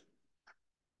that's just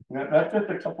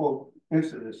a couple of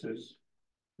incidences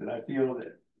that I feel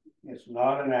that it's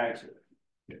not an accident,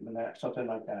 when something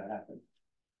like that happened.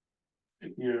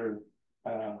 Your,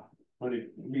 would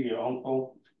it be your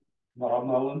uncle, Bob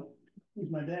Mullen? He's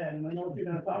my dad, and I know what you're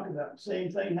gonna talk about. Same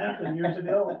thing happened years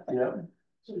ago. Yeah.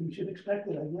 So you should expect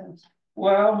it, I guess.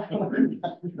 Well, I don't think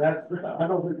that's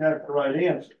the right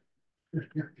answer.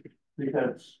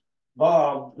 Because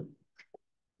Bob,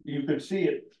 you could see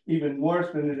it even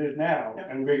worse than it is now,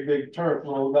 and big turf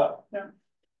rolled up. Yeah.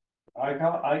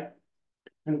 I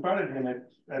confronted him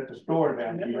at the store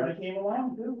down Remember, I here, came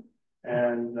along too.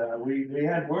 and we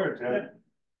had words. Yeah.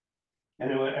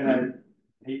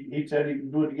 He said he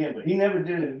could do it again, but he never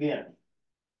did it again.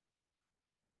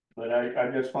 But I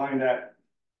just find that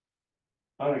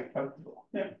unacceptable.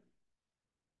 Yeah.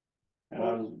 And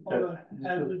All the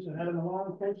hazards of having a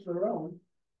lawn close to the road.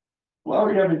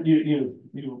 well, yeah, but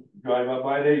you drive up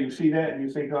by there, you see that, and you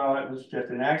think, oh, that was just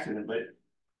an accident, but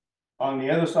on the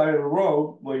other side of the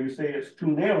road, where you say it's too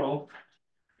narrow,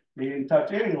 you didn't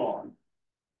touch any lawn.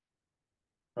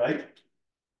 Right?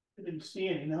 I didn't see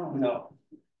any, no. No,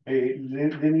 he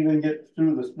didn't even get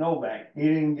through the snowbank, he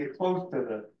didn't get close to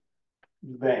the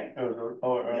bank or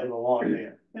the lawn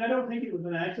there. And I don't think it was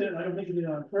an accident. I don't think he did it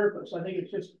on purpose. I think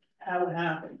it's just how it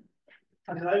happened.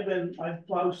 I mean, I've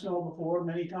plowed snow before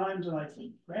many times and I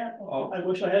think, crap, I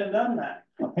wish I hadn't done that.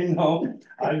 I know,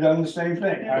 I've done the same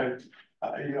thing,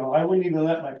 I wouldn't even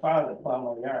let my father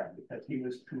plow my yard because he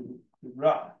was too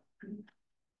rough.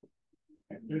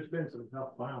 There's been some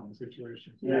tough plowing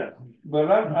situations. Yeah, but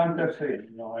I'm just saying,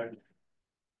 I'm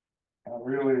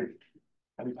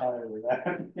tired of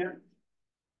that. Yeah.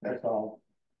 That's all.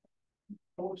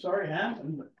 Oh, sorry it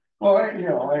happened, but Well, I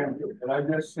am, but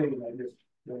I'm just saying, I just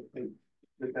don't think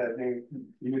that thing,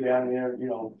 you down there,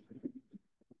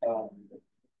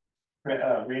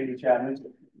 Randy Chapman,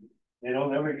 they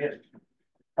don't ever get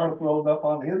earth rolled up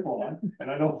on his lawn, and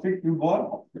I don't think you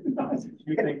want them.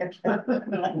 You think,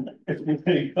 if you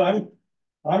think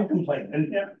I'm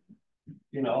complaining. Yeah.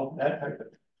 That type of,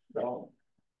 so.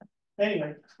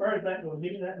 anyway, as far as that goes,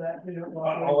 leave that back.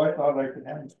 Oh, I thought I could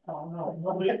have. Oh,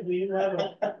 no, we have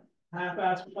a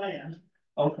half-assed plan.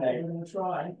 Okay, We're gonna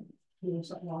try doing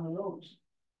something on the roads.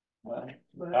 well,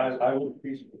 But I would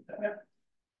appreciate that.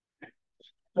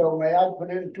 So may I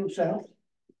put in 2 cents?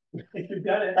 if you've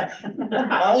got it.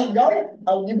 I ain't got it,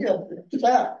 I'll give you a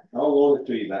cent. I'll loan it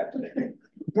to you back today.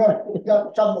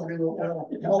 Got somebody who will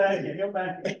Go help back, you. go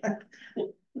back.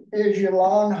 Is your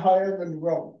lawn higher than the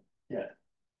road? Yeah.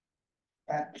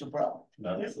 That's the problem.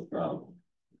 That's the problem.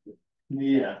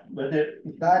 Yeah, but That's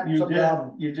the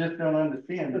problem. you just don't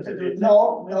understand.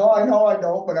 No, I know I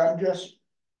don't, but I'm just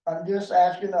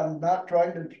asking, I'm not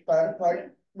trying to start a fight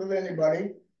with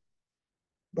anybody.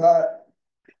 But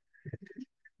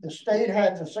the state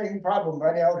has the same problem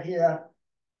right out here.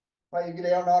 When you get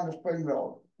down on the Spring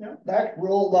Road. Yeah. That's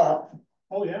rolled up,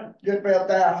 Oh, yeah. just about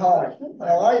that high.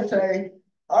 Now,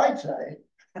 I'd say,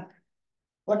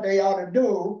 what they ought to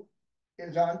do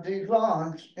is on these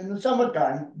lawns in the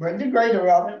summertime, bring the grader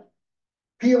up,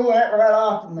 peel that right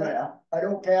off from there. I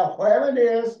don't care where it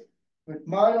is, with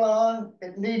my lawn,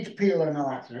 it needs peeling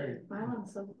off. Right. My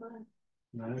lawn's so fun.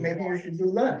 Maybe you should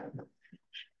do that.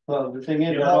 Well, the thing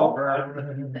is,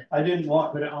 I didn't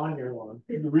want, Put it on your lawn.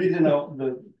 the reason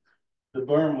the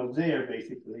berm was there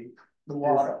basically. The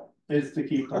water. Is to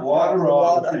keep the water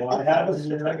off. The water.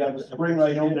 I got a spring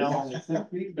right here now, only 6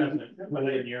 feet. Put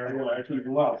it in your I keep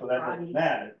them well, so that doesn't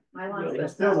matter. My But I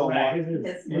lawn's still don't Right. want,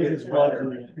 It's-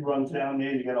 it runs down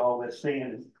there, you got all this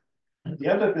sand. The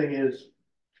other thing is,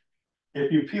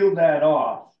 if you peel that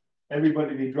off,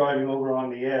 everybody be driving over on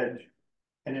the edge.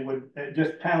 And it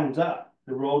just pounds up,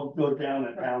 the road goes down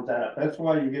and pounds that up, that's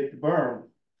why you get the berm.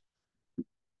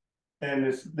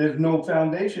 And there's no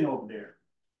foundation over there.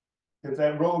 Cause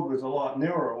that road was a lot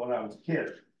narrower when I was a kid.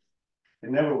 It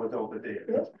never was over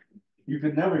there. You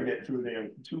could never get through there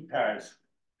with 2 cars.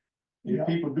 And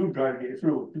people do try to get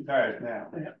through with 2 cars now.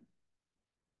 Yeah.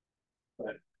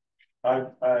 But I've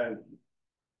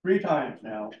 3 times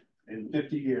now in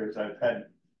 50 years, I've had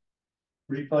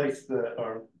replace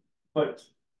or put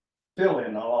fill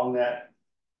in along that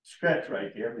stretch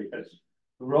right there because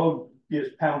the road gets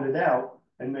pounded out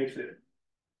and makes it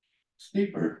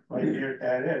steeper right here at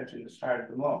that edge and it's hard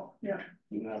to mow. Yeah.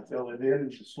 And I fill it in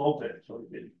to slope it, so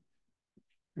it did.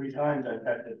 3 times I've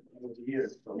had it over the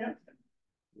years, so. Yeah.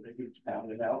 It gets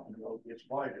pounded out and the road gets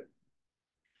wider.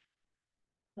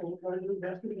 We'll try to do the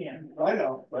best we can. I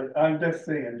know, but I'm just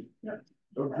saying. The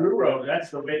Drew Road, that's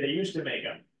the way they used to make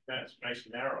them. That's nice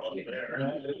and narrow up there.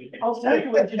 I'll tell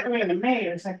you what you're doing in May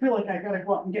is I feel like I gotta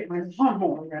go out and get my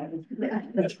lawnmower ready.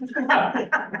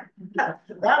 That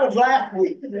was last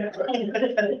week. Get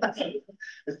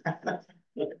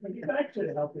back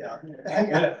to help you out.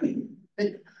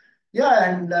 Yeah,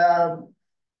 and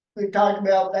we talked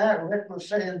about that. Rick was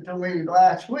saying to me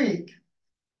last week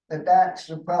that that's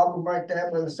the problem right there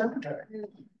with the cemetery.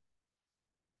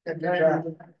 There's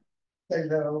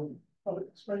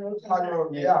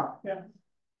yeah. Yeah.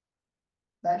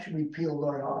 That should be peeled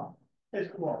right off.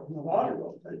 It's well, the water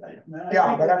road.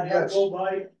 Yeah, but I'm I gotta just- go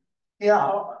by.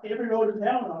 Yeah, Every road in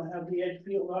town ought to have the edge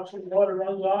peeled off so the water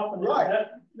runs off and Right.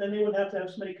 then they would have to have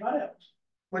so many cutouts.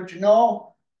 but you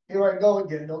know, here I go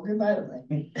again, don't get mad at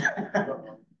me.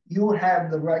 You have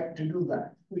the right to do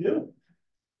that. We do.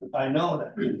 I know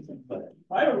that, but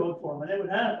I have a road foreman, it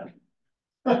would happen.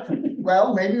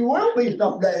 Well, maybe it will be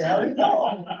someday, how do you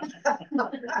know?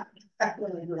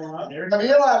 But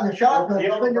you'll have the shotgun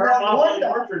finger out the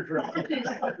window.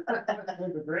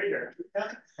 The grader.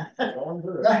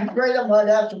 That grader might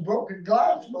have some broken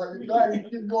glass, but the guy you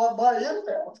can go up by his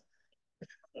house.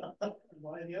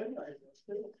 Why the other guys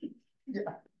do. Yeah,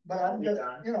 but I'm just,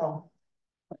 you know,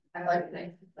 I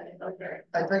think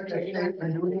the state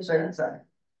can do the same thing.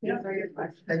 Yeah.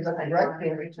 They got the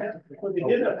right to. What they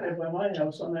did up there by my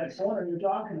house on that corner you're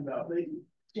talking about, 10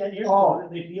 years Oh. ago,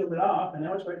 they peeled it off and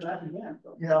now it's right back again.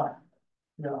 So, Yeah,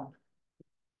 yeah.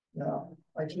 Yeah,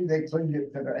 I see they cleaned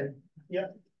it today.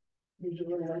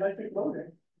 usually an electric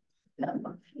motor. Yeah.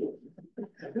 I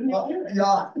couldn't even hear it.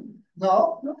 Yeah,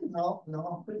 no. Couldn't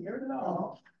hear it at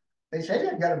all. They say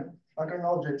they got I don't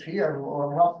know if it's here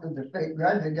or up to the state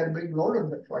grant, they got a big load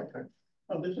of it like that.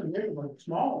 Oh, this is really a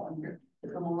small one here.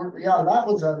 Yeah, that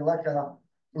was like a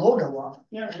loader one.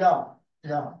 Yeah.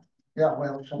 Yeah,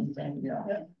 well, something, yeah.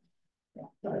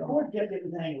 The cord kept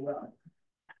getting tangled up.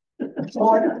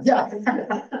 Oh, yeah.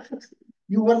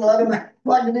 You wouldn't let them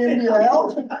plug it into your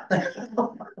house? Go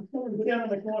down in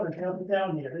the corner, help it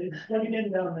down here, they plug it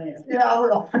in down there. Yeah,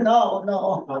 well, no.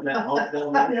 On that hump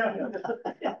down there.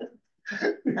 Yeah.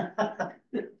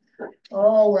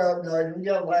 Oh, well, guys, we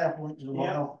gotta laugh once in a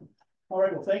while. All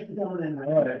right, well, thank you for coming in.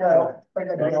 Well, I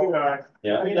gotta go.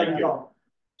 Yeah, Thank you.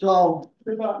 So,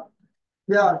 Good luck.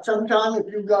 yeah, sometime if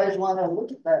you guys wanna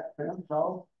look at that, then,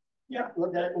 so. Yeah.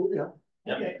 Look at it, yeah.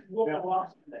 Okay, we'll go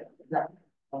off today.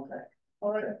 Okay.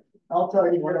 All right. I'll tell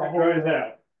you what I'll Try hold,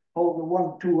 that. hold the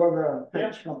 1, 2 other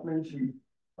fence companies and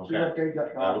see okay, what they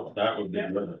got. that would be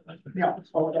good. Yeah,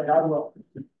 okay, I will.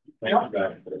 Thank you,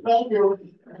 guys. Thank you.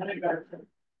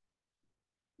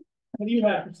 What do you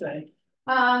have to say?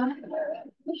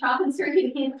 Sean's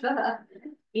reading the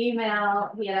email,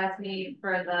 he had asked me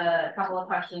for the couple of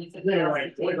questions. They're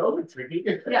like, boy, those are tricky.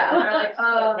 Yeah, they're like,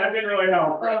 That didn't really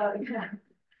help.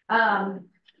 yeah.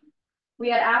 We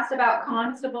had asked about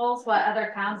constables, what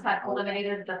other towns had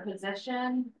eliminated the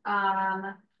position.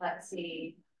 Let's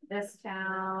see, this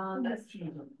town,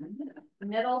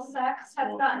 Middlesex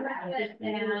has gotten rid of it,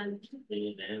 and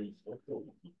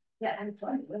yeah, and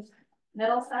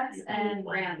Middlesex and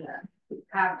Brandon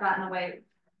have gone away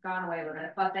with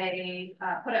it, but they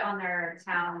put it on their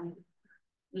town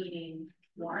meeting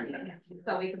warning,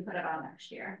 so we can put it on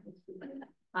next year.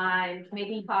 I'm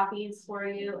making copies for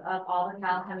you of all the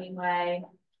Cal Hemingway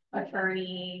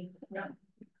attorney,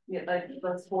 like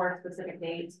those 4 specific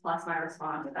dates plus my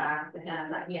response back to him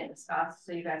that he had discussed,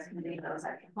 so you guys can read those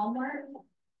at your homework.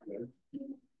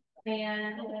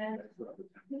 And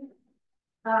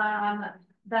then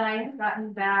I've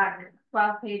gotten back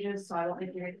 12 pages, so I won't be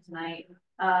doing it tonight,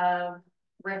 of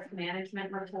risk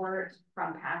management report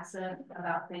from Passive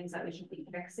about things that we should be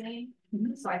fixing.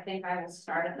 So I think I will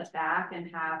start at the back and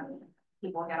have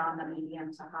people get on the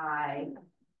medium to high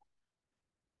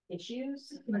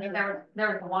issues. I think there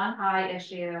was one high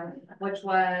issue, which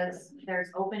was there's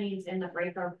openings in the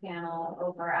breaker panel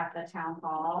over at the town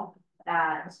hall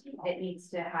that it needs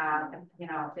to have,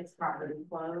 it's properly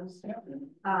closed.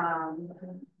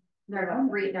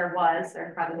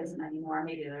 there probably isn't anymore,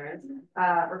 maybe there is,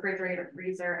 refrigerator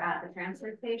freezer at the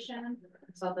transfer station.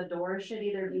 So the doors should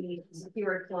either be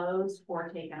secured closed or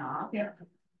taken off. Yeah.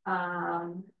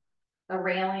 The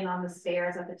railing on the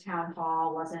stairs at the town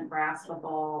hall wasn't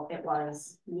graspable, it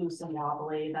was loose and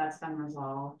wobbly, that's been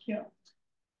resolved. Yeah.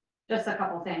 Just a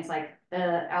couple things, like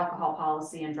the alcohol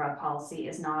policy and drug policy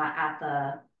is not at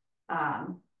the,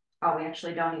 we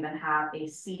actually don't even have a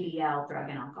CDL drug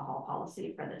and alcohol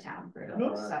policy for the town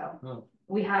crew, so.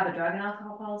 We have a drug and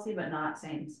alcohol policy, but not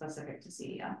saying specific to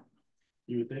CDL.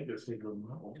 You would think it's single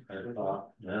model. I thought,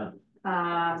 yeah.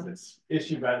 It's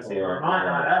issued by the state of Or- Vermont,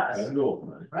 not us.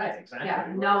 Federal. Right, exactly.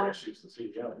 Yeah, no.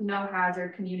 No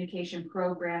hazard communication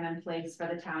program in place for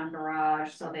the town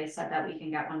garage, so they said that we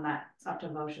can get one that's up to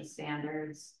VOSHA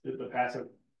standards. Did the passive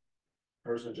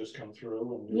person just come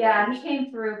through and? Yeah, he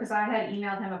came through, cause I had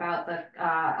emailed him about the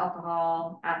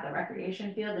alcohol at the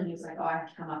recreation field, and he was like, oh, I have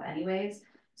to come up anyways.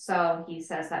 So he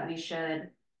says that we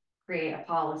should create a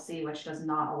policy which does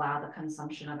not allow the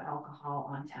consumption of alcohol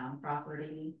on town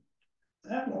property.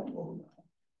 That won't go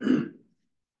well.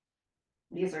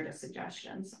 These are just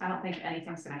suggestions. I don't think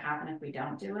anything's gonna happen if we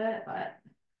don't do it, but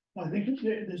Well, I think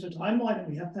there's a timeline and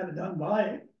we have to have it done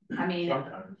by. I mean,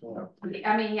 Sometimes,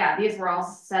 yeah, these were all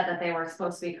said that they were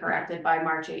supposed to be corrected by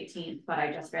March 18th, but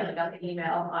I just barely got the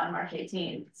email on March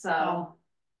 18th, so.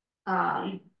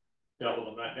 dealt with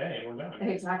them that day and we're done.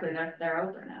 Exactly, they're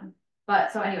over now.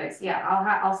 But so anyways, yeah,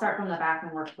 I'll start from the back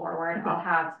and work forward. I'll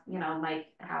have, Mike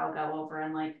Howe go over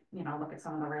and look at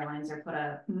some of the railings or put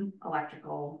a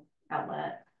electrical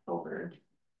outlet over.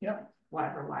 Yep.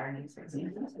 Whatever wire needs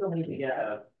fixing. Still need to get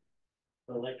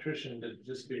an electrician to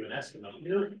just do an estimate.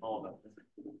 All of them.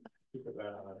 Keep it,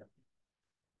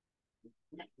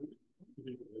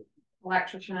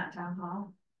 Electrician at town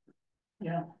hall.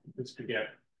 Yeah. just to get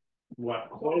what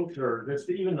quote or just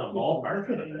even the ballpark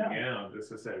of it, yeah, just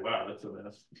to say, wow, that's a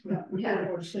mess. Yeah,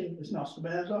 or to say it's not so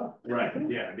bad as off. Right,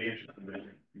 yeah, it'd be interesting, but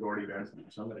you already got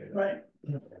somebody. Right.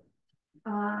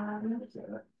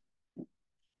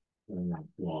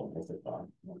 Well, what's it called?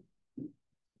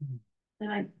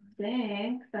 And I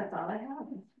think that's all I have.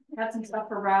 Got some stuff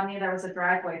for Rodney. There was a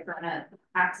driveway permit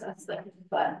access there,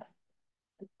 but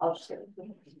I'll just get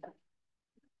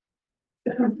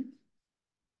it.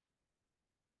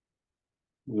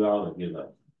 We ought to give a.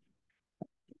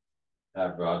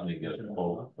 Have Rodney get a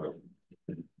quote for.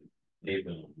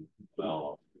 Even,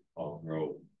 well, on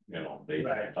road, based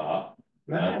on top.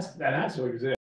 That has to exist.